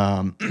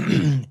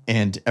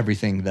 And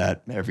everything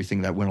that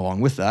went along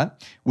with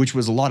that, which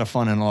was a lot of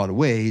fun in a lot of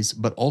ways,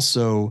 but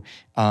also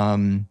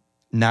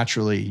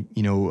naturally,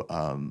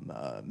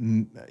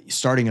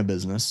 starting a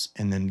business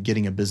and then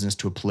getting a business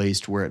to a place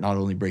to where it not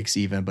only breaks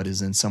even but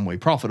is in some way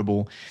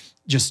profitable,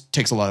 just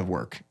takes a lot of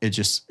work.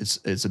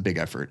 It's a big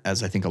effort,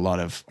 as I think a lot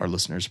of our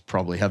listeners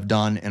probably have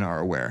done and are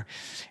aware.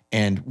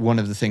 And one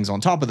of the things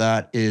on top of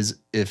that is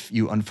if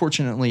you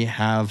unfortunately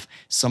have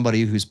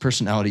somebody whose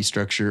personality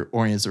structure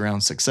orients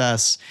around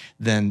success,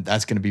 then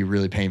that's going to be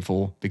really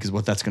painful, because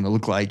what that's going to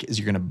look like is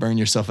you're going to burn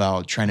yourself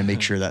out trying to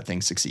make sure that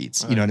thing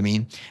succeeds. You know what I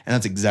mean? And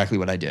that's exactly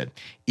what I did.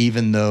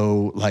 Even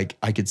though like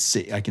I can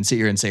sit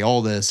here and say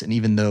all this, and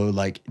even though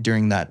like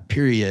during that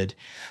period,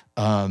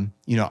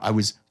 I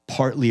was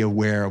partly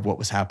aware of what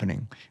was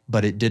happening,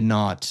 but it did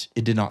not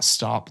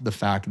stop the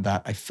fact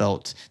that I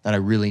felt that I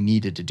really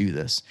needed to do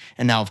this.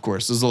 And now, of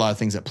course, there's a lot of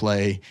things at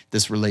play.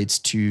 This relates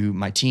to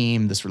my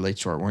team. This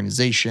relates to our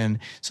organization.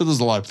 So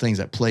there's a lot of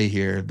things at play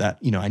here that,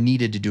 I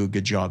needed to do a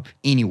good job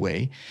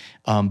anyway.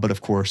 But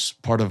of course,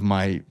 part of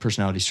my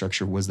personality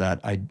structure was that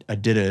I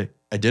did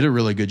a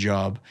really good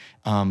job,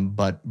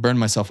 but burned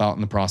myself out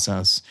in the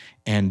process.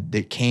 And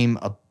it came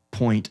a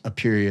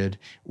period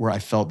where I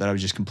felt that I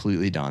was just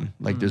completely done.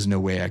 Like there's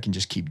no way I can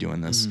just keep doing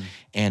this.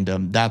 And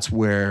that's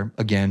where,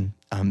 again,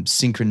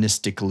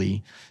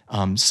 synchronistically,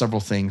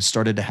 several things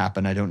started to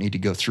happen. I don't need to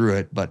go through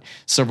it, but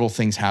several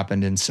things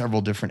happened in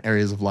several different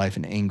areas of life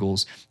and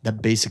angles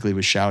that basically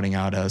was shouting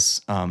at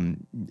us,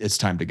 it's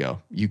time to go.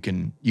 You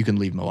can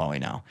leave Malawi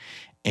now.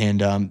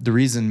 And the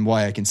reason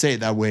why I can say it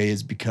that way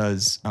is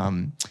because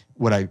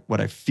what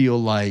I feel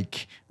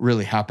like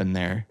really happened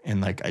there,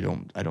 and like I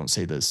don't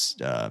say this,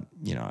 I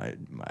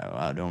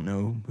don't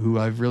know who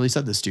I've really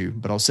said this to,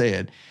 but I'll say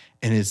it,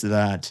 and it's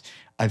that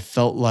I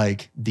felt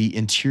like the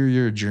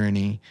interior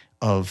journey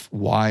of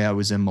why I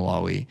was in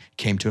Malawi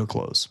came to a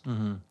close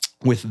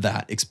with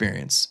that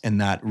experience and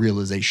that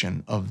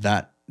realization of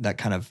that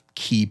kind of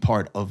key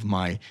part of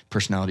my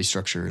personality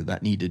structure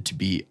that needed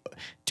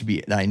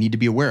that I need to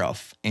be aware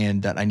of,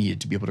 and that I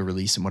needed to be able to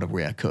release in whatever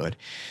way I could.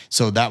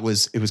 So it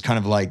was kind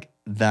of like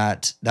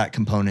that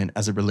component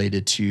as it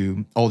related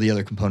to all the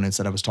other components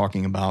that I was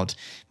talking about,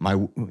 my,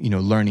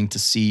 learning to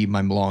see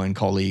my Malawian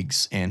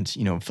colleagues and,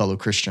 fellow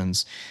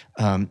Christians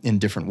in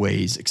different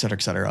ways, et cetera,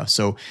 et cetera.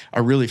 So I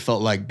really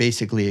felt like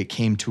basically it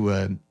came to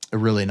a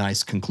really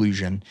nice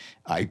conclusion.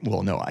 I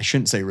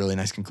shouldn't say really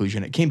nice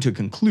conclusion. It came to a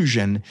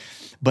conclusion,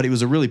 but it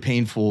was a really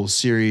painful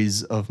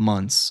series of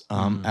months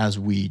as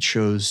we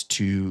chose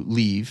to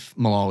leave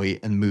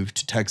Malawi and move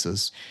to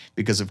Texas,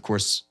 because of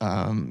course,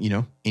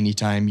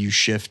 anytime you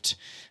shift,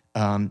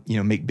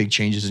 make big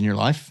changes in your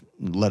life,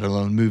 let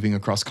alone moving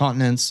across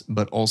continents,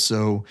 but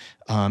also,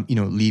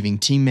 leaving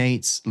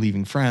teammates,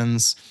 leaving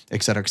friends,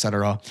 et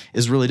cetera,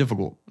 is really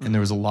difficult. And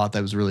there was a lot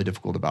that was really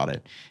difficult about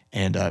it.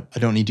 And I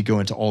don't need to go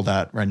into all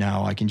that right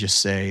now. I can just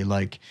say,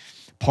 like,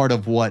 part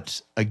of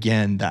what,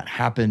 again, that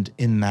happened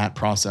in that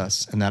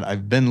process and that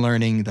I've been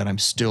learning, that I'm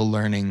still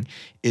learning,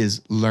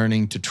 is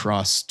learning to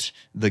trust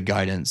the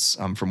guidance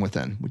from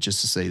within, which is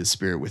to say the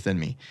spirit within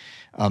me.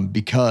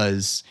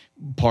 Because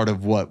part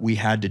of what we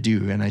had to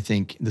do, and I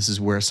think this is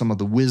where some of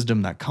the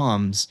wisdom that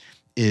comes,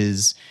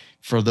 is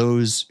for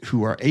those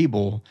who are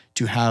able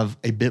to have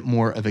a bit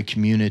more of a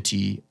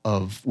community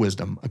of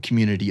wisdom, a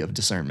community of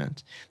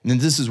discernment. And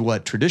this is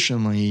what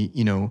traditionally,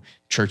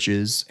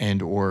 churches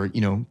and or,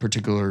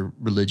 particular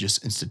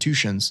religious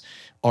institutions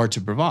are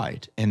to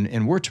provide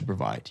and were to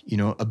provide,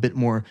 a bit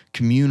more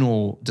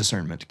communal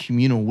discernment,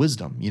 communal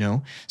wisdom,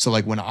 So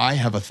like when I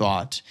have a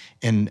thought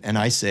and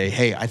I say,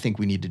 hey, I think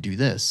we need to do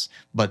this,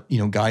 but,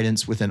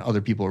 guidance within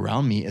other people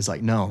around me is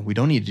like, no, we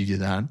don't need to do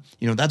that.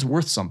 That's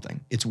worth something.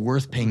 It's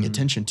worth paying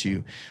attention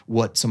to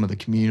what some of the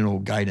communal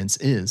guidance guidance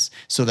is,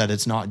 so that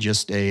it's not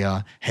just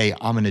a, hey,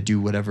 I'm going to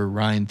do whatever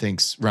Ryan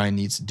thinks Ryan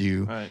needs to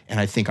do. Right. And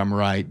I think I'm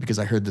right because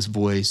I heard this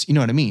voice. You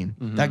know what I mean?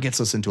 That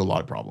gets us into a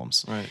lot of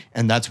problems. Right.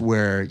 And that's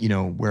where,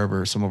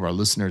 wherever some of our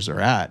listeners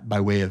are at, by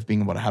way of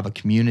being able to have a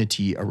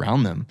community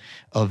around them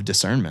of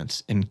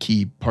discernment in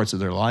key parts of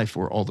their life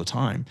or all the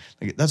time,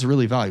 like, that's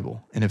really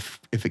valuable. And if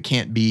it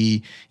can't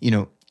be,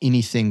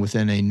 anything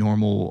within a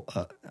normal,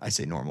 I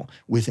say normal,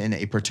 within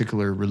a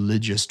particular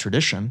religious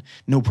tradition,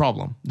 no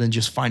problem. Then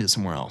just find it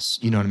somewhere else.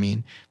 You know what I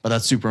mean? But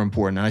that's super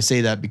important. And I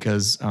say that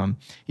because,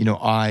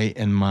 I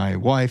and my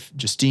wife,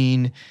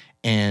 Justine,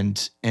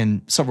 and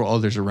several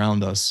others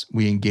around us,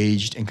 we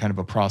engaged in kind of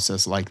a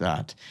process like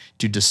that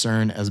to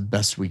discern as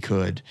best we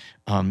could,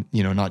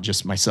 not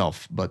just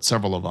myself, but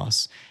several of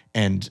us.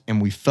 And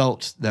we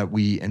felt that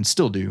and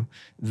still do,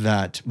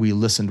 that we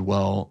listened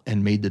well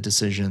and made the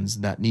decisions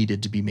that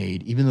needed to be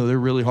made, even though they're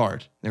really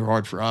hard. They're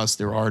hard for us.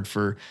 They're hard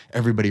for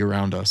everybody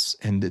around us.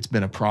 And it's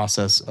been a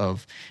process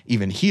of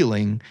even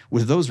healing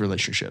with those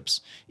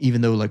relationships,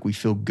 even though like we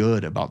feel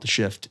good about the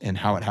shift and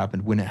how it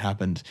happened, when it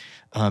happened.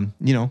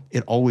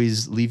 It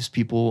always leaves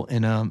people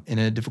in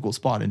a difficult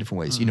spot in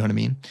different ways. You know what I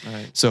mean?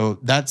 Right. So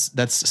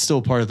that's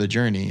still part of the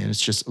journey. And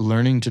it's just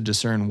learning to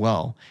discern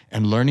well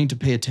and learning to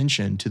pay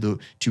attention to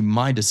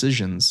my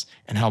decisions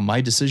and how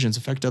my decisions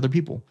affect other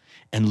people,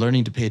 and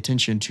learning to pay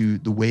attention to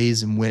the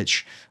ways in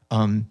which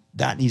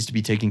that needs to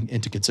be taken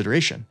into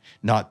consideration.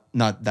 Not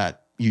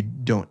that you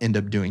don't end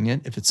up doing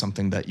it if it's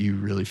something that you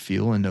really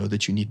feel and know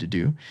that you need to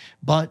do,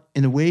 but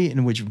in a way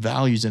in which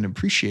values and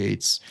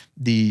appreciates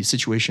the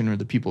situation or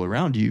the people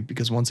around you,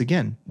 because once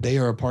again, they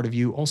are a part of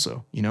you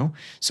also,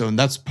 So, and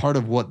that's part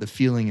of what the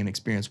feeling and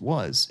experience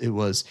was. It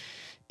was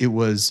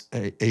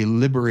a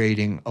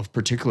liberating of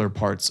particular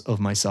parts of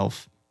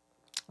myself,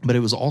 but it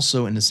was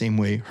also in the same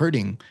way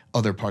hurting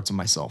other parts of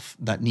myself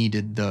that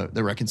needed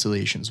the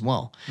reconciliation as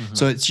well.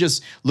 So it's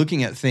just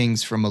looking at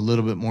things from a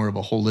little bit more of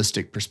a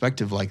holistic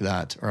perspective like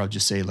that, or I'll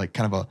just say like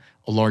kind of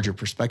a larger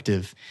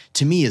perspective,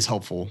 to me is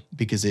helpful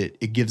because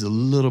it gives a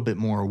little bit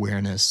more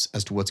awareness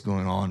as to what's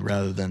going on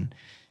rather than,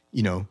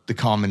 the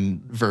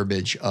common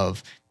verbiage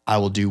of I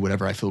will do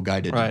whatever I feel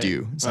guided to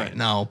do. It's like,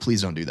 no,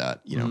 please don't do that.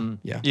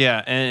 Yeah.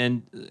 Yeah.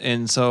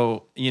 And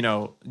so,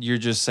 you're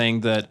just saying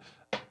that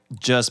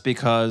just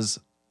because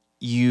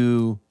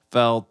you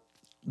felt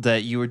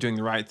that you were doing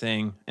the right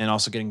thing and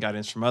also getting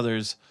guidance from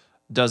others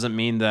doesn't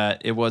mean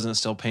that it wasn't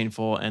still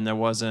painful and there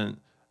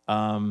wasn't,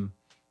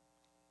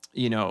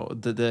 you're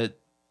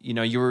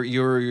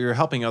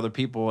helping other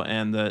people,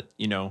 and that,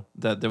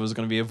 that there was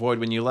going to be a void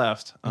when you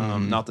left.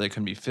 Not that it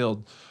couldn't be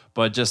filled,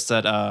 but just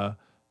that,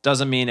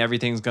 doesn't mean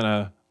everything's going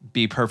to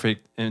be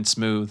perfect and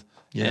smooth.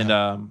 Yeah.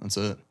 And, that's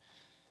it.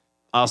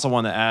 I also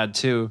want to add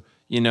too,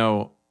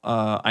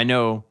 I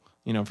know,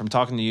 from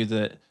talking to you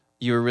that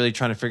you were really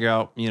trying to figure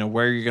out,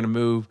 where you're going to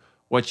move,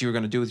 what you were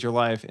going to do with your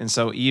life. And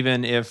so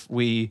even if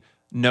we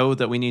know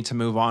that we need to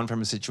move on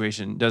from a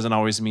situation, doesn't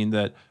always mean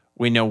that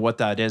we know what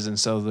that is. And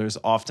so there's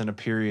often a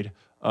period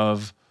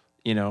of,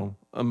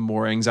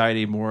 more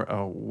anxiety, more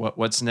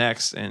what's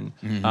next. And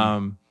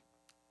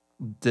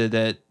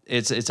that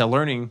it's a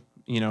learning,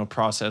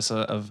 process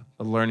of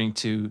learning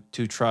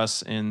to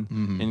trust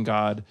in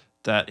God,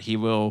 that he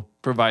will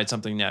provide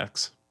something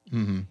next.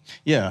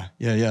 Yeah.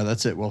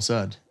 That's it. Well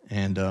said.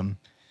 And,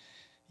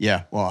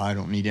 yeah, well, I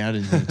don't need to add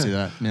anything to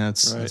that. Yeah,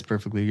 that's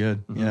perfectly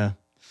good. Yeah.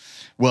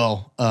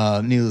 Well,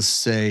 needless to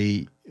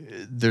say,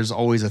 there's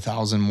always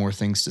 1,000 more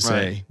things to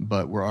say,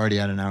 but we're already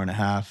at an hour and a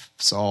half,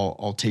 so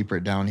I'll taper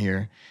it down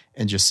here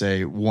and just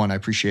say, one, I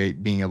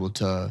appreciate being able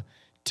to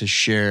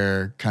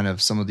share kind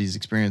of some of these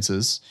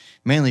experiences,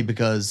 mainly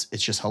because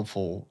it's just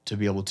helpful to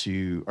be able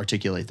to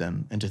articulate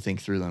them and to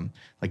think through them.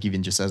 Like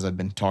even just as I've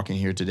been talking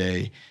here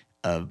today,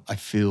 I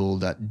feel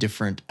that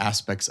different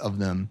aspects of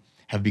them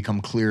have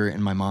become clearer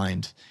in my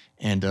mind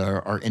and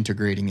are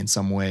integrating in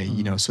some way,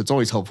 so it's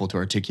always helpful to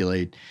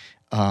articulate.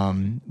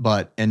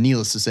 But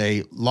needless to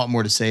say, a lot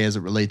more to say as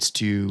it relates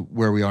to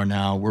where we are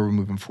now, where we're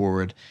moving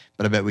forward,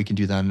 but I bet we can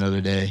do that another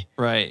day.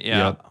 Right.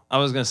 Yeah. Yep. I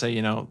was going to say,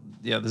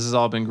 this has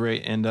all been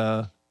great. And,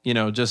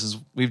 just as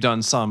we've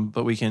done some,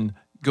 but we can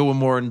go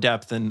more in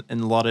depth in a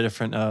lot of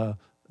different,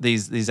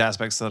 these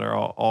aspects that are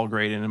all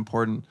great and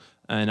important.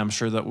 And I'm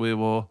sure that we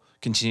will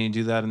continue to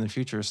do that in the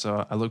future.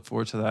 So I look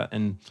forward to that.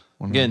 And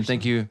 100%. Again,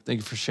 thank you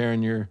for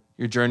sharing your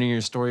journey,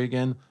 your story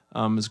again.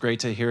 It's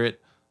great to hear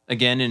it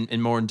again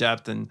in more in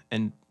depth.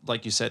 And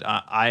like you said,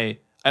 I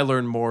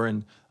learned more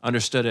and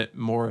understood it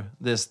more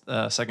this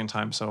second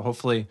time. So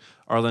hopefully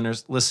our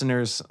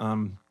listeners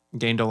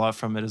gained a lot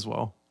from it as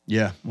well.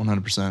 Yeah,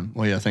 100%.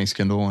 Well, yeah, thanks,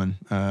 Kendall, and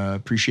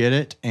appreciate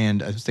it.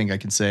 And I think I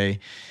can say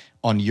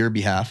on your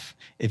behalf,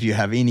 if you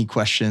have any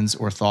questions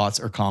or thoughts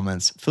or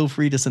comments, feel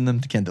free to send them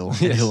to Kendall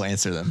and he'll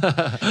answer them.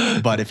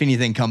 But if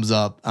anything comes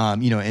up,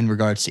 in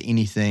regards to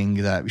anything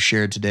that we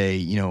shared today,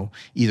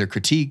 either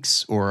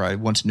critiques or I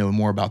want to know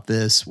more about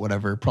this,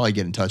 whatever, probably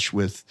get in touch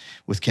with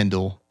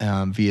Kendall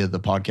via the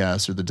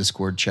podcast or the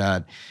Discord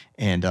chat.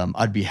 And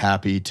I'd be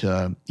happy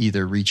to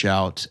either reach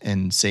out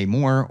and say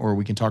more, or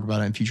we can talk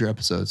about it in future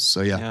episodes.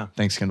 So yeah.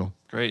 Thanks, Kendall.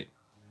 Great.